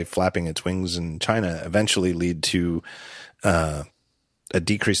butterfly flapping its wings in China, eventually lead to, a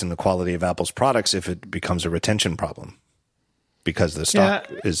decrease in the quality of Apple's products if it becomes a retention problem, because the stock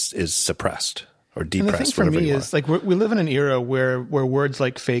is suppressed or depressed. And the thing for me is, like, we live in an era where words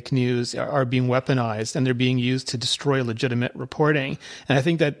like fake news are being weaponized and they're being used to destroy legitimate reporting. And I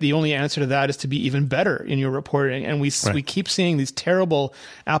think that the only answer to that is to be even better in your reporting. And we keep seeing these terrible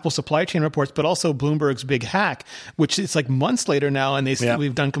Apple supply chain reports, but also Bloomberg's big hack, which it's like months later now, and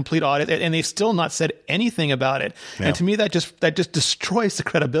we've done complete audit, and they've still not said anything about it. Yeah. And to me, that just destroys the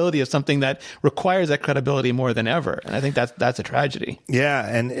credibility of something that requires that credibility more than ever. And I think that's a tragedy. Yeah,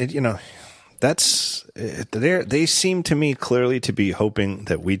 and they seem to me clearly to be hoping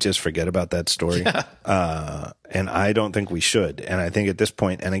that we just forget about that story. Yeah. And I don't think we should. And I think at this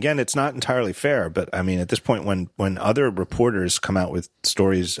point, and again, it's not entirely fair, but I mean, at this point, when other reporters come out with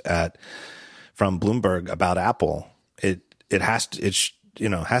stories from Bloomberg about Apple, it has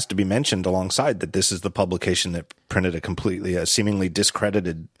to be mentioned alongside that this is the publication that printed a seemingly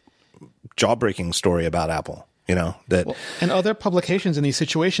discredited, jaw-breaking story about Apple. And other publications in these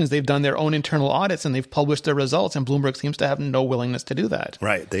situations, they've done their own internal audits and they've published their results, and Bloomberg seems to have no willingness to do that.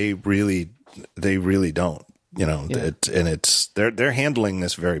 Right. They really don't, they're handling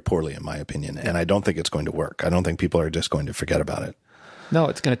this very poorly, in my opinion. And I don't think it's going to work. I don't think people are just going to forget about it. No,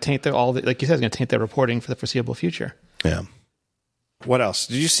 it's going to taint like you said, it's going to taint their reporting for the foreseeable future. Yeah. What else?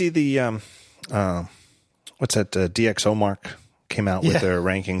 Did you see the, DxOMark came out with their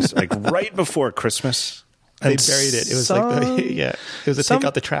rankings like right before Christmas? They buried it. It was it was a take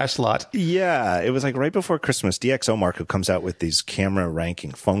out the trash slot. Yeah, it was like right before Christmas. DxOMark, who comes out with these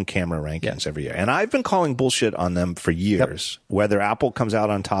phone camera rankings every year. And I've been calling bullshit on them for years, whether Apple comes out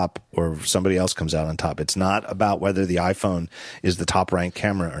on top or somebody else comes out on top. It's not about whether the iPhone is the top ranked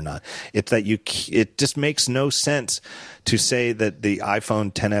camera or not. It's that it just makes no sense to say that the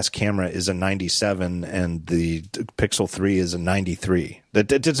iPhone XS camera is a 97 and the Pixel 3 is a 93. That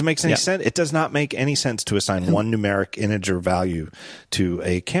doesn't make any sense. It does not make any sense to assign one numeric integer value to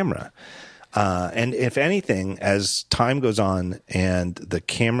a camera. And if anything, as time goes on and the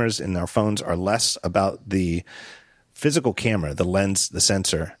cameras in our phones are less about the physical camera, the lens, the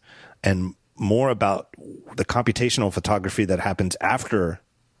sensor, and more about the computational photography that happens after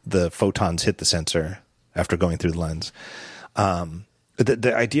the photons hit the sensor, after going through the lens,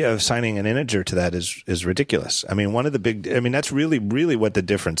 the idea of assigning an integer to that is ridiculous. I mean, that's really, really what the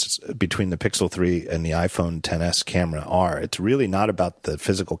difference between the Pixel 3 and the iPhone XS camera are. It's really not about the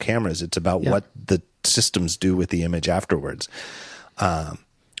physical cameras. It's about what the systems do with the image afterwards,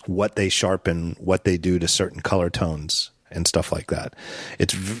 what they sharpen, what they do to certain color tones and stuff like that.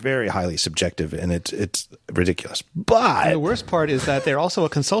 It's very highly subjective, and it's ridiculous. But and the worst part is that they're also a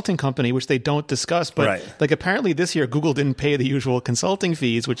consulting company, which they don't discuss. But like apparently this year, Google didn't pay the usual consulting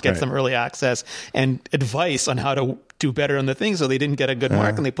fees, which gets them early access and advice on how to do better on the thing, so they didn't get a good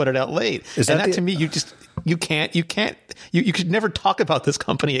mark and they put it out late. And that to me, you could never talk about this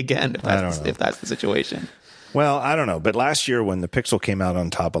company again if that's the situation. Well, I don't know. But last year when the Pixel came out on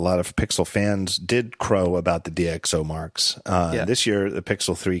top, a lot of Pixel fans did crow about the DxO marks. This year, the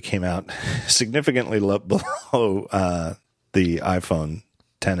Pixel 3 came out significantly below the iPhone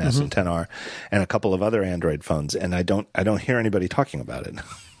XS and XR and a couple of other Android phones. And I don't hear anybody talking about it.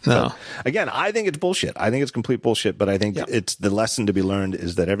 No. But again, I think it's bullshit. I think it's complete bullshit. But I think it's the lesson to be learned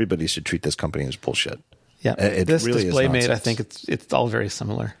is that everybody should treat this company as bullshit. Yeah. This really display is mate, I think it's all very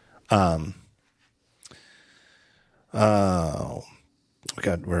similar. We're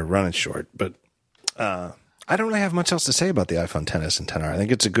running short, but I don't really have much else to say about the iPhone XS and XR. I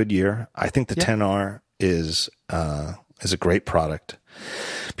think it's a good year. I think the XR is a great product.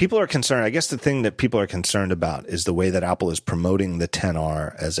 People are concerned. I guess the thing that people are concerned about is the way that Apple is promoting the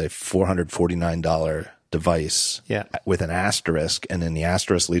XR as a $449 device with an asterisk, and then the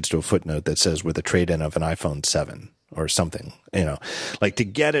asterisk leads to a footnote that says with a trade-in of an iPhone 7 or something. Like to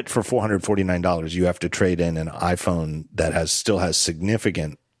get it for $449, you have to trade in an iPhone that still has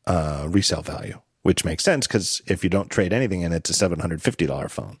significant resale value, which makes sense because if you don't trade anything in, it's a $750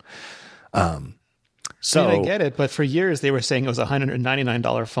 phone. I get it, but for years they were saying it was a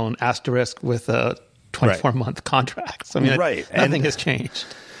 $199 phone asterisk with a 24-month contract. So, nothing has changed.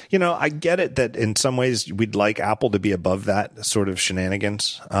 I get it that in some ways we'd like Apple to be above that sort of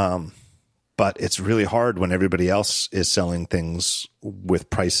shenanigans. But it's really hard when everybody else is selling things with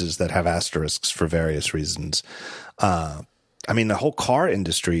prices that have asterisks for various reasons. The whole car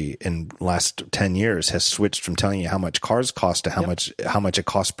industry in the last 10 years has switched from telling you how much cars cost to how much it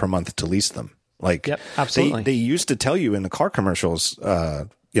costs per month to lease them. Absolutely. They used to tell you in the car commercials,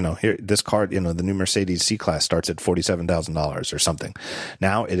 here, this car, the new Mercedes C-Class starts at $47,000 or something.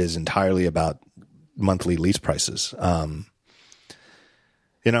 Now it is entirely about monthly lease prices.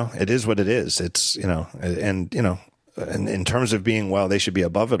 It is what it is. It's, and in terms of being, they should be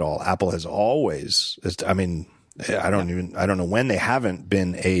above it all. Apple has always, I don't know when they haven't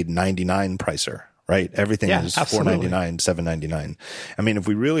been a 99 pricer. Right. Everything is $499, $799. If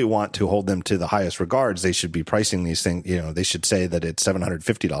we really want to hold them to the highest regards, they should be pricing these things. They should say that it's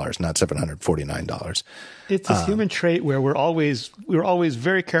 $750, not $749. It's this human trait where we're always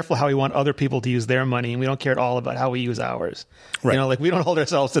very careful how we want other people to use their money, and we don't care at all about how we use ours. Right. We don't hold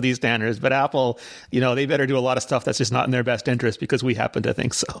ourselves to these standards, but Apple, they better do a lot of stuff that's just not in their best interest because we happen to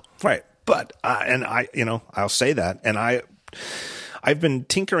think so. Right. But, I'll say that. And I've been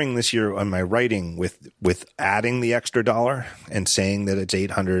tinkering this year on my writing with adding the extra dollar and saying that it's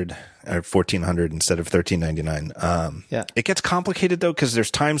 $800 or $1,400 instead of $1,399. It gets complicated though, because there's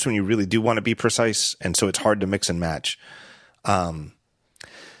times when you really do want to be precise, and so it's hard to mix and match.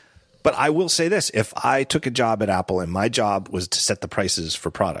 But I will say this: if I took a job at Apple and my job was to set the prices for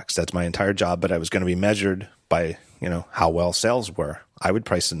products, that's my entire job. But I was going to be measured by how well sales were. I would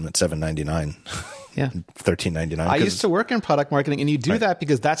price them at $799. $13.99. I used to work in product marketing, and you do that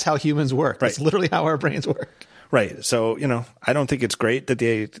because that's how humans work. That's literally how our brains work. Right. So, I don't think it's great that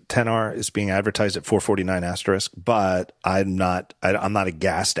the XR is being advertised at $449 asterisk, but I'm not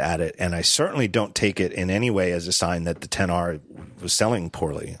aghast at it. And I certainly don't take it in any way as a sign that the XR was selling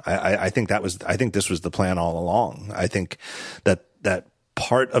poorly. I think this was the plan all along. I think that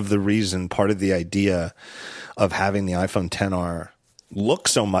part of the idea of having the iPhone XR look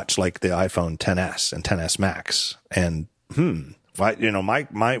so much like the iPhone XS and XS Max. And when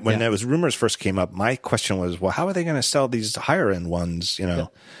those rumors first came up, my question was, well, how are they going to sell these higher end ones?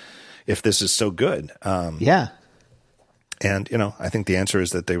 If this is so good. And I think the answer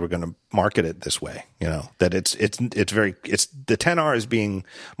is that they were going to market it this way. That it's the XR is being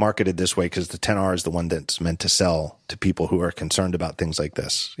marketed this way because the XR is the one that's meant to sell to people who are concerned about things like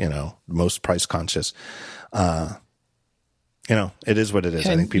this. Most price conscious. It is what it is.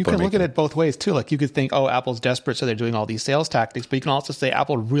 And I think people you can look at it both ways too. Like you could think, Apple's desperate, so they're doing all these sales tactics. But you can also say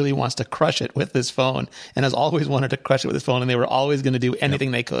Apple really wants to crush it with this phone and has always wanted to crush it with this phone. And they were always going to do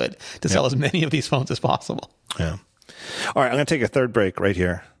anything they could to sell as many of these phones as possible. Yeah. All right. I'm going to take a third break right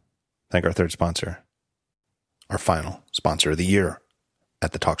here. Thank our third sponsor. Our final sponsor of the year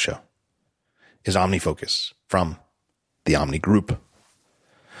at the talk show is OmniFocus from the Omni Group.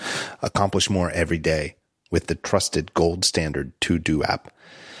 Accomplish more every day with the trusted gold standard To Do app.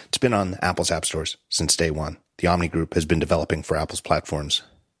 It's been on Apple's app stores since day one. The Omni Group has been developing for Apple's platforms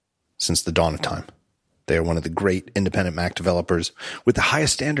since the dawn of time. They are one of the great independent Mac developers with the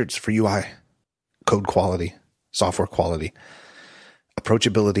highest standards for UI, code quality, software quality,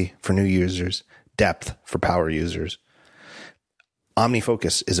 approachability for new users, depth for power users.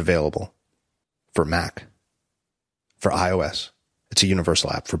 OmniFocus is available for Mac, for iOS. It's a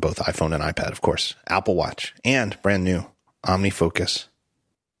universal app for both iPhone and iPad, of course. Apple Watch and brand new OmniFocus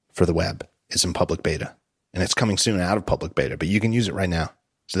for the web is in public beta. And it's coming soon out of public beta, but you can use it right now.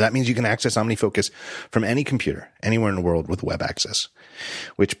 So that means you can access OmniFocus from any computer, anywhere in the world with web access,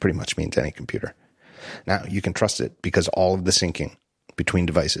 which pretty much means any computer. Now, you can trust it because all of the syncing between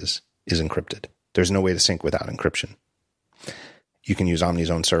devices is encrypted. There's no way to sync without encryption. You can use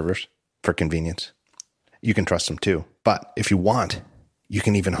Omni's own servers for convenience. You can trust them too. But if you want, you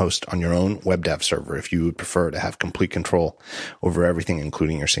can even host on your own web dev server if you would prefer to have complete control over everything,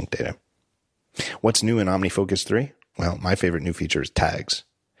 including your sync data. What's new in OmniFocus 3? Well, my favorite new feature is tags.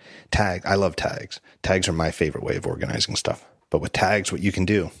 I love tags. Tags are my favorite way of organizing stuff. But with tags, what you can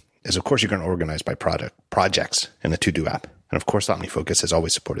do is, of course, you're going to organize by projects in the To-Do app. And of course, OmniFocus has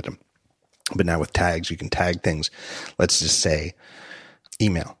always supported them. But now with tags, you can tag things. Let's just say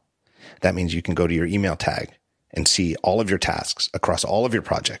email. That means you can go to your email tag and see all of your tasks across all of your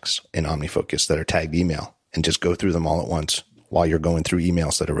projects in OmniFocus that are tagged email and just go through them all at once while you're going through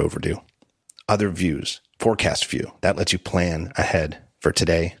emails that are overdue. Other views, forecast view, that lets you plan ahead for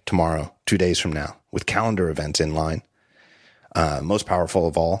today, tomorrow, 2 days from now with calendar events in line. Most powerful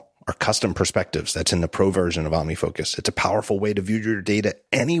of all are custom perspectives. That's in the pro version of OmniFocus. It's a powerful way to view your data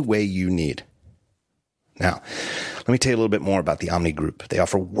any way you need. Now, let me tell you a little bit more about the Omni Group. They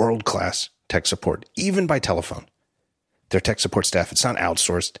offer world-class tech support, even by telephone. Their tech support staff, it's not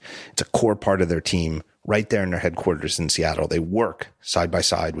outsourced. It's a core part of their team right there in their headquarters in Seattle. They work side by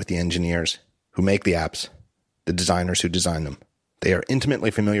side with the engineers who make the apps, the designers who design them. They are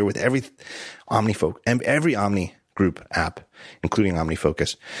intimately familiar with every Omni Group app, including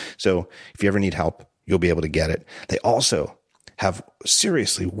OmniFocus. So if you ever need help, you'll be able to get it. They also have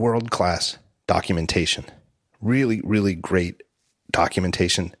seriously world-class documentation. Really, really great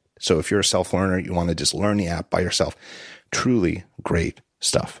documentation. So if you're a self-learner, you want to just learn the app by yourself, truly great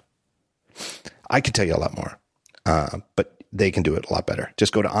stuff. I could tell you a lot more, but they can do it a lot better.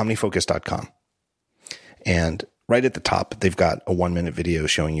 Just go to omnifocus.com. And right at the top, they've got a 1-minute video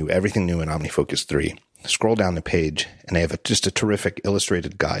showing you everything new in OmniFocus 3. Scroll down the page, and they have just a terrific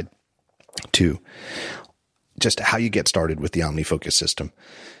illustrated guide to just how you get started with the OmniFocus system.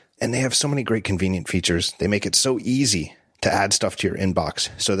 And they have so many great convenient features. They make it so easy to add stuff to your inbox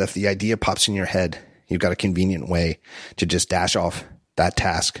so that if the idea pops in your head, you've got a convenient way to just dash off that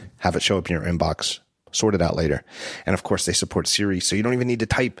task, have it show up in your inbox, sort it out later. And of course, they support Siri, so you don't even need to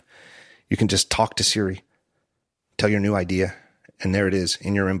type. You can just talk to Siri, tell your new idea, and there it is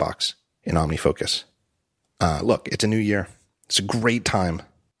in your inbox in OmniFocus. Look, it's a new year. It's a great time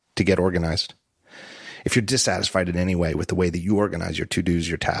to get organized. If you're dissatisfied in any way with the way that you organize your to-dos,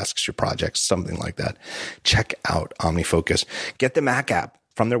 your tasks, your projects, something like that, check out OmniFocus. Get the Mac app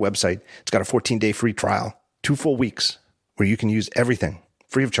from their website. It's got a 14-day free trial, 2 full weeks where you can use everything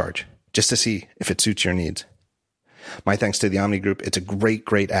free of charge just to see if it suits your needs. My thanks to the Omni Group. It's a great,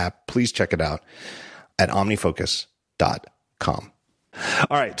 great app. Please check it out at omnifocus.com.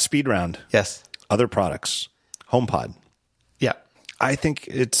 All right, speed round. Yes. Other products. HomePod. Yeah. I think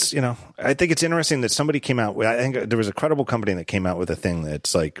it's interesting that somebody came out with, I think there was a credible company that came out with a thing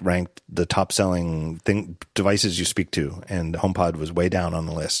that's like ranked the top selling devices you speak to, and HomePod was way down on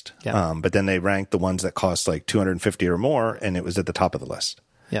the list. Yeah. But then they ranked the ones that cost like $250 or more, and it was at the top of the list.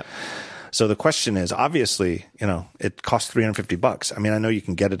 Yeah. So the question is, obviously, it costs $350. I mean, I know you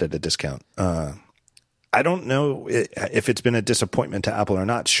can get it at a discount. I don't know if it's been a disappointment to Apple or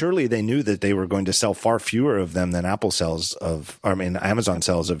not. Surely they knew that they were going to sell far fewer of them than Amazon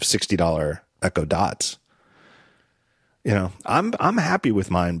sells of $60 Echo Dots. I'm happy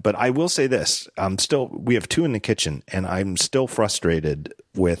with mine, but I will say this. We have 2 in the kitchen, and I'm still frustrated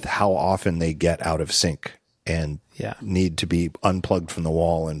with how often they get out of sync and need to be unplugged from the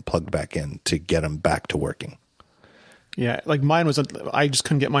wall and plugged back in to get them back to working. Yeah, like mine was, I just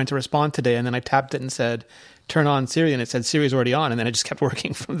couldn't get mine to respond today, and then I tapped it and said, turn on Siri, and it said Siri's already on, and then it just kept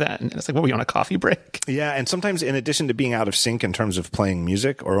working from that. And it's like, what, were you on a coffee break? Yeah, and sometimes in addition to being out of sync in terms of playing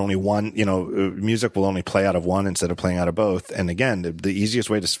music, or only one, music will only play out of one instead of playing out of both. And again, the easiest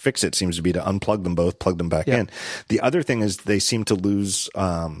way to fix it seems to be to unplug them both, plug them back in. The other thing is they seem to lose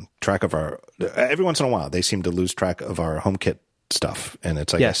track of every once in a while, they seem to lose track of our HomeKit stuff. And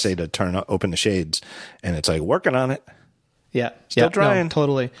it's like I say to open the shades, and it's like working on it. Yeah, still trying. No,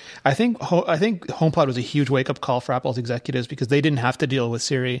 totally. I think HomePod was a huge wake up call for Apple's executives because they didn't have to deal with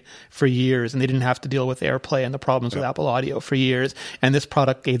Siri for years, and they didn't have to deal with AirPlay and the problems with Apple Audio for years. And this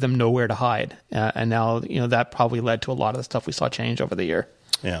product gave them nowhere to hide. And now that probably led to a lot of the stuff we saw change over the year.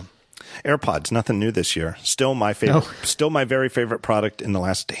 Yeah. AirPods, nothing new this year. Still my favorite. No. Still my very favorite product in the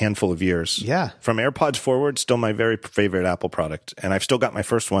last handful of years. Yeah. From AirPods forward, still my very favorite Apple product. And I've still got my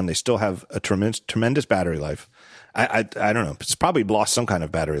first one. They still have a tremendous battery life. I don't know. It's probably lost some kind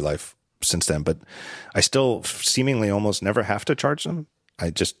of battery life since then, but I still seemingly almost never have to charge them. I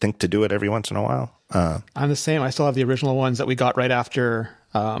just think to do it every once in a while. I'm the same. I still have the original ones that we got right after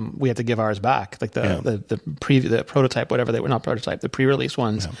we had to give ours back, like the prototype, whatever they were, not prototype, the pre-release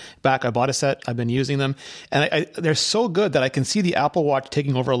ones back. I bought a set. I've been using them, and they're so good that I can see the Apple Watch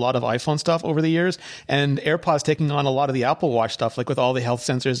taking over a lot of iPhone stuff over the years, and AirPods taking on a lot of the Apple Watch stuff, like with all the health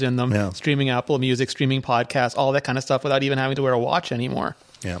sensors in them, streaming Apple Music, streaming podcasts, all that kind of stuff, without even having to wear a watch anymore.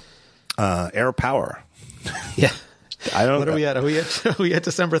 Yeah, Air Power. Yeah. What are we at? Are we at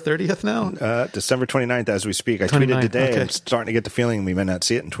December 30th now? December 29th as we speak. I tweeted today. Okay. I'm starting to get the feeling we may not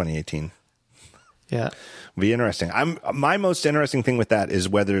see it in 2018. Yeah. It'll be interesting. My most interesting thing with that is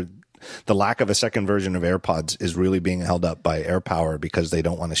whether the lack of a second version of AirPods is really being held up by AirPower because they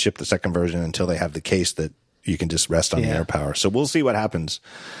don't want to ship the second version until they have the case that you can just rest on the AirPower. So we'll see what happens.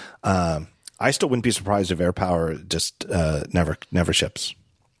 I still wouldn't be surprised if AirPower just never ships.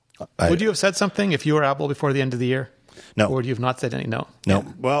 Would you have said something if you were Apple before the end of the year? No. Or you have not said any? No. Yeah.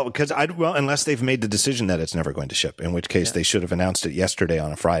 Well, because unless they've made the decision that it's never going to ship, in which case they should have announced it yesterday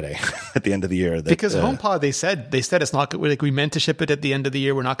on a Friday at the end of the year. Because HomePod, they said it's not like we meant to ship it at the end of the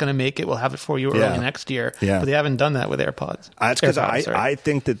year. We're not going to make it. We'll have it for you early next year. Yeah. But they haven't done that with AirPods. That's because I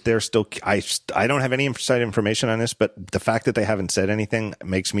think that they're still. I don't have any inside information on this, but the fact that they haven't said anything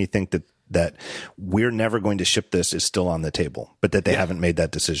makes me think that we're never going to ship this is still on the table, but that they haven't made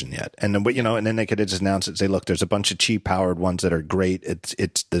that decision yet. And then, and then they could just announce it and say, look, there's a bunch of cheap powered ones that are great.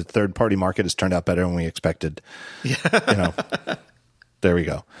 It's the third party market has turned out better than we expected. Yeah. There we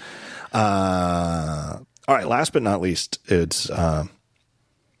go. All right. Last but not least, it's, to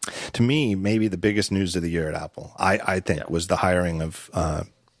me, maybe the biggest news of the year at Apple, I think was the hiring of,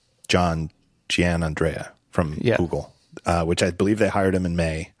 John Giannandrea from Google, which I believe they hired him in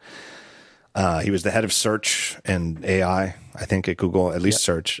May. He was the head of search and AI, I think, at Google, at least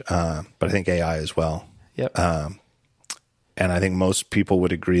search, but I think AI as well. Yep. And I think most people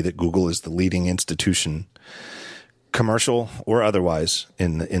would agree that Google is the leading institution, commercial or otherwise,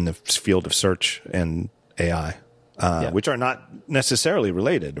 in the field of search and AI, which are not necessarily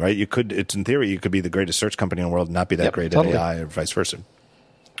related, right? It's in theory, you could be the greatest search company in the world and not be that great at AI, or vice versa.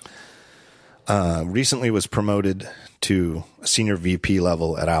 Recently was promoted to a senior VP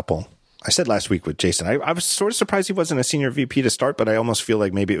level at Apple. I said last week with Jason, I was sort of surprised he wasn't a senior VP to start, but I almost feel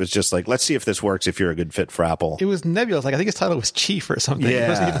like maybe it was just like, let's see if this works, if you're a good fit for Apple. It was nebulous. Like, I think his title was chief or something. Yeah. It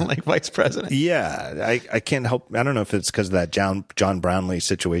wasn't even like vice president. Yeah. I can't help. I don't know if it's because of that John Brownlee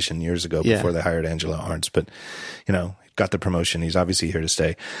situation years ago before they hired Angela Ahrendts, but got the promotion. He's obviously here to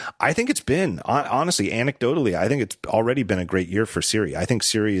stay. I think it's been, honestly, anecdotally, I think it's already been a great year for Siri. I think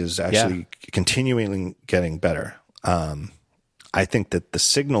Siri is actually continuing getting better. I think that the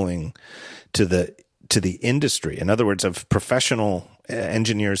signaling to the industry, in other words, of professional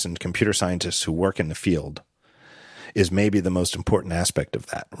engineers and computer scientists who work in the field, is maybe the most important aspect of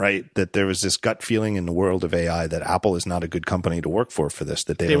that, right? That there was this gut feeling in the world of AI that Apple is not a good company to work for this,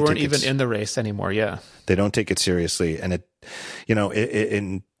 that they weren't even in the race anymore. Yeah. They don't take it seriously. And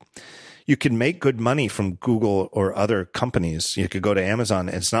you can make good money from Google or other companies. You could go to Amazon.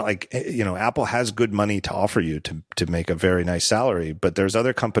 It's not like, Apple has good money to offer you to make a very nice salary, but there's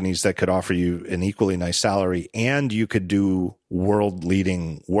other companies that could offer you an equally nice salary and you could do world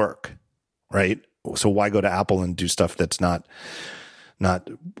leading work, right? So why go to Apple and do stuff that's not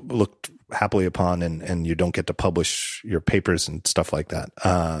looked happily upon and you don't get to publish your papers and stuff like that.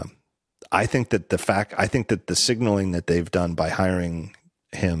 I think that the signaling that they've done by hiring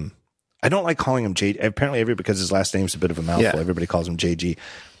him, I don't like calling him JG. Apparently, because his last name's a bit of a mouthful, everybody calls him JG.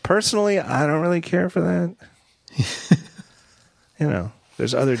 Personally, I don't really care for that.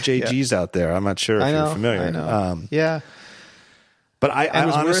 There's other JGs out there. I'm not sure if you're familiar. I know. But and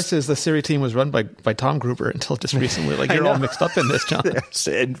what's worse is the Siri team was run by Tom Gruber until just recently. Like, you're all mixed up in this, John.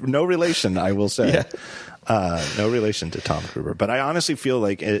 No relation, I will say. No relation to Tom Gruber. But I honestly feel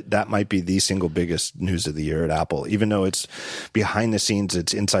like that might be the single biggest news of the year at Apple, even though it's behind the scenes,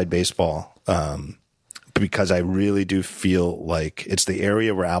 it's inside baseball. Because I really do feel like it's the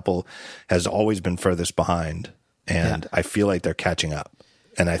area where Apple has always been furthest behind. And I feel like they're catching up.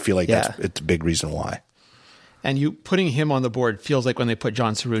 And I feel like it's a big reason why. And you putting him on the board feels like when they put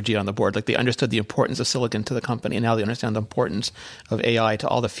John Cerrugi on the board, like they understood the importance of silicon to the company, and now they understand the importance of AI to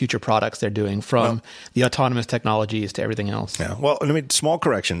all the future products they're doing, from the autonomous technologies to everything else. Yeah. Well, small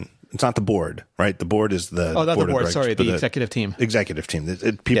correction. It's not the board, right? The board is the not the board. of Sorry, the executive team. Executive team.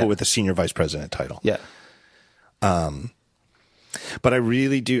 People with the senior vice president title. Yeah. But I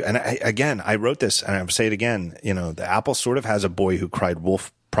really do, and I wrote this, and I'll say it again. The Apple sort of has a boy who cried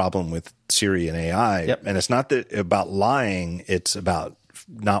wolf problem with Siri and AI, and it's not about lying; it's about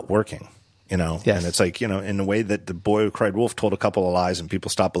not working. Yes. And it's like in the way that the boy who cried wolf told a couple of lies and people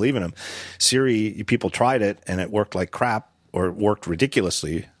stopped believing him. Siri, people tried it and it worked like crap, or it worked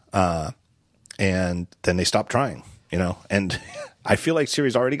ridiculously, and then they stopped trying. And I feel like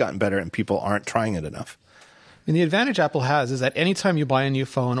Siri's already gotten better, and people aren't trying it enough. And the advantage Apple has is that anytime you buy a new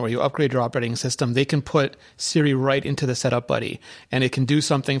phone or you upgrade your operating system, they can put Siri right into the setup buddy and it can do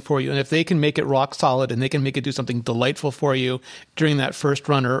something for you. And if they can make it rock solid and they can make it do something delightful for you during that first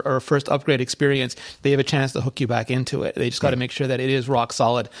run or first upgrade experience, they have a chance to hook you back into it. They just got to make sure that it is rock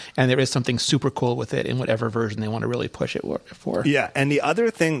solid and there is something super cool with it in whatever version they want to really push it for. Yeah. And the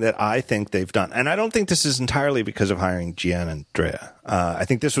other thing that I think they've done, and I don't think this is entirely because of hiring Gian and Drea. I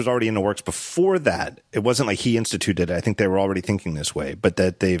think this was already in the works before that. It wasn't like he instituted it. I think they were already thinking this way, but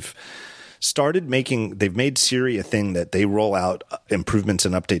that they've made Siri a thing that they roll out improvements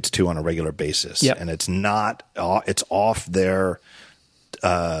and updates to on a regular basis. Yep. And it's off their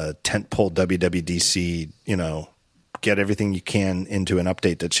tentpole WWDC, get everything you can into an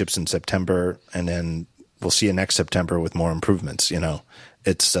update that ships in September, and then we'll see you next September with more improvements.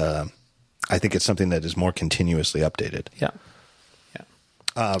 It's I think it's something that is more continuously updated. Yeah.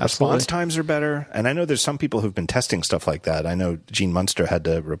 Response times are better. And I know there's some people who've been testing stuff like that. I know Gene Munster had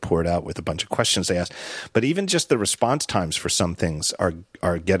to report out with a bunch of questions they asked. But even just the response times for some things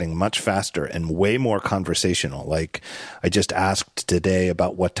are getting much faster and way more conversational. Like I just asked today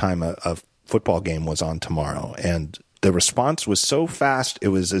about what time a football game was on tomorrow. And the response was so fast, it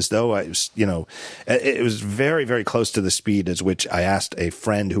was as though I was, it was very, very close to the speed as which I asked a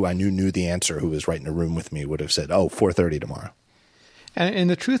friend who I knew the answer, who was right in the room with me, would have said, 4:30 tomorrow. And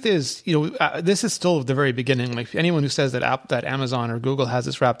the truth is, this is still the very beginning. Like anyone who says that Amazon or Google has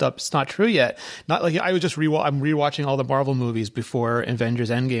this wrapped up, it's not true yet. Not like I'm rewatching all the Marvel movies before Avengers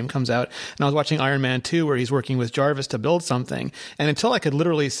Endgame comes out, and I was watching Iron Man 2 where he's working with Jarvis to build something. And until I could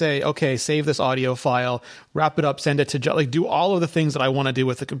literally say, okay, save this audio file, wrap it up, send it to do all of the things that I want to do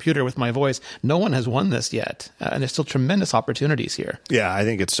with the computer with my voice, no one has won this yet, and there's still tremendous opportunities here. Yeah, I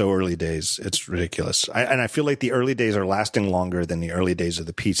think it's so early days. It's ridiculous. And I feel like the early days are lasting longer than the early days of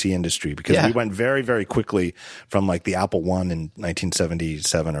the PC industry, because we went very, very quickly from like the Apple I in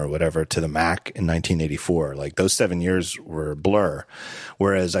 1977 or whatever to the Mac in 1984. Like those 7 years were a blur.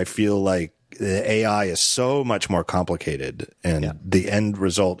 Whereas I feel like the AI is so much more complicated, and the end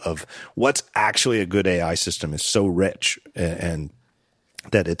result of what's actually a good AI system is so rich, and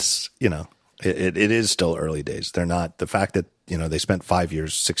that it's, it is still early days. They're not, the fact that, they spent 5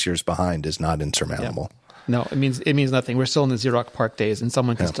 years, 6 years behind is not insurmountable. Yeah. No, it means nothing. We're still in the Xerox PARC days, and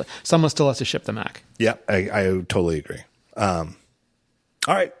someone still has to ship the Mac. Yeah, I totally agree. All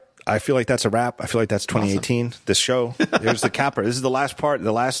right. I feel like that's a wrap. I feel like that's 2018. Awesome. This show. Here's the capper. This is the last part.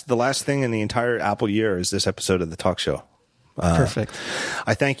 The last thing in the entire Apple year is this episode of the talk show. Perfect.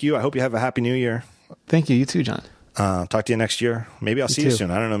 I thank you. I hope you have a happy new year. Thank you. You too, John. Talk to you next year. Maybe I'll see you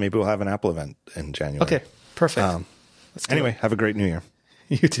soon. I don't know. Maybe we'll have an Apple event in January. Okay. Perfect. Anyway, have a great new year.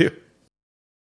 You too.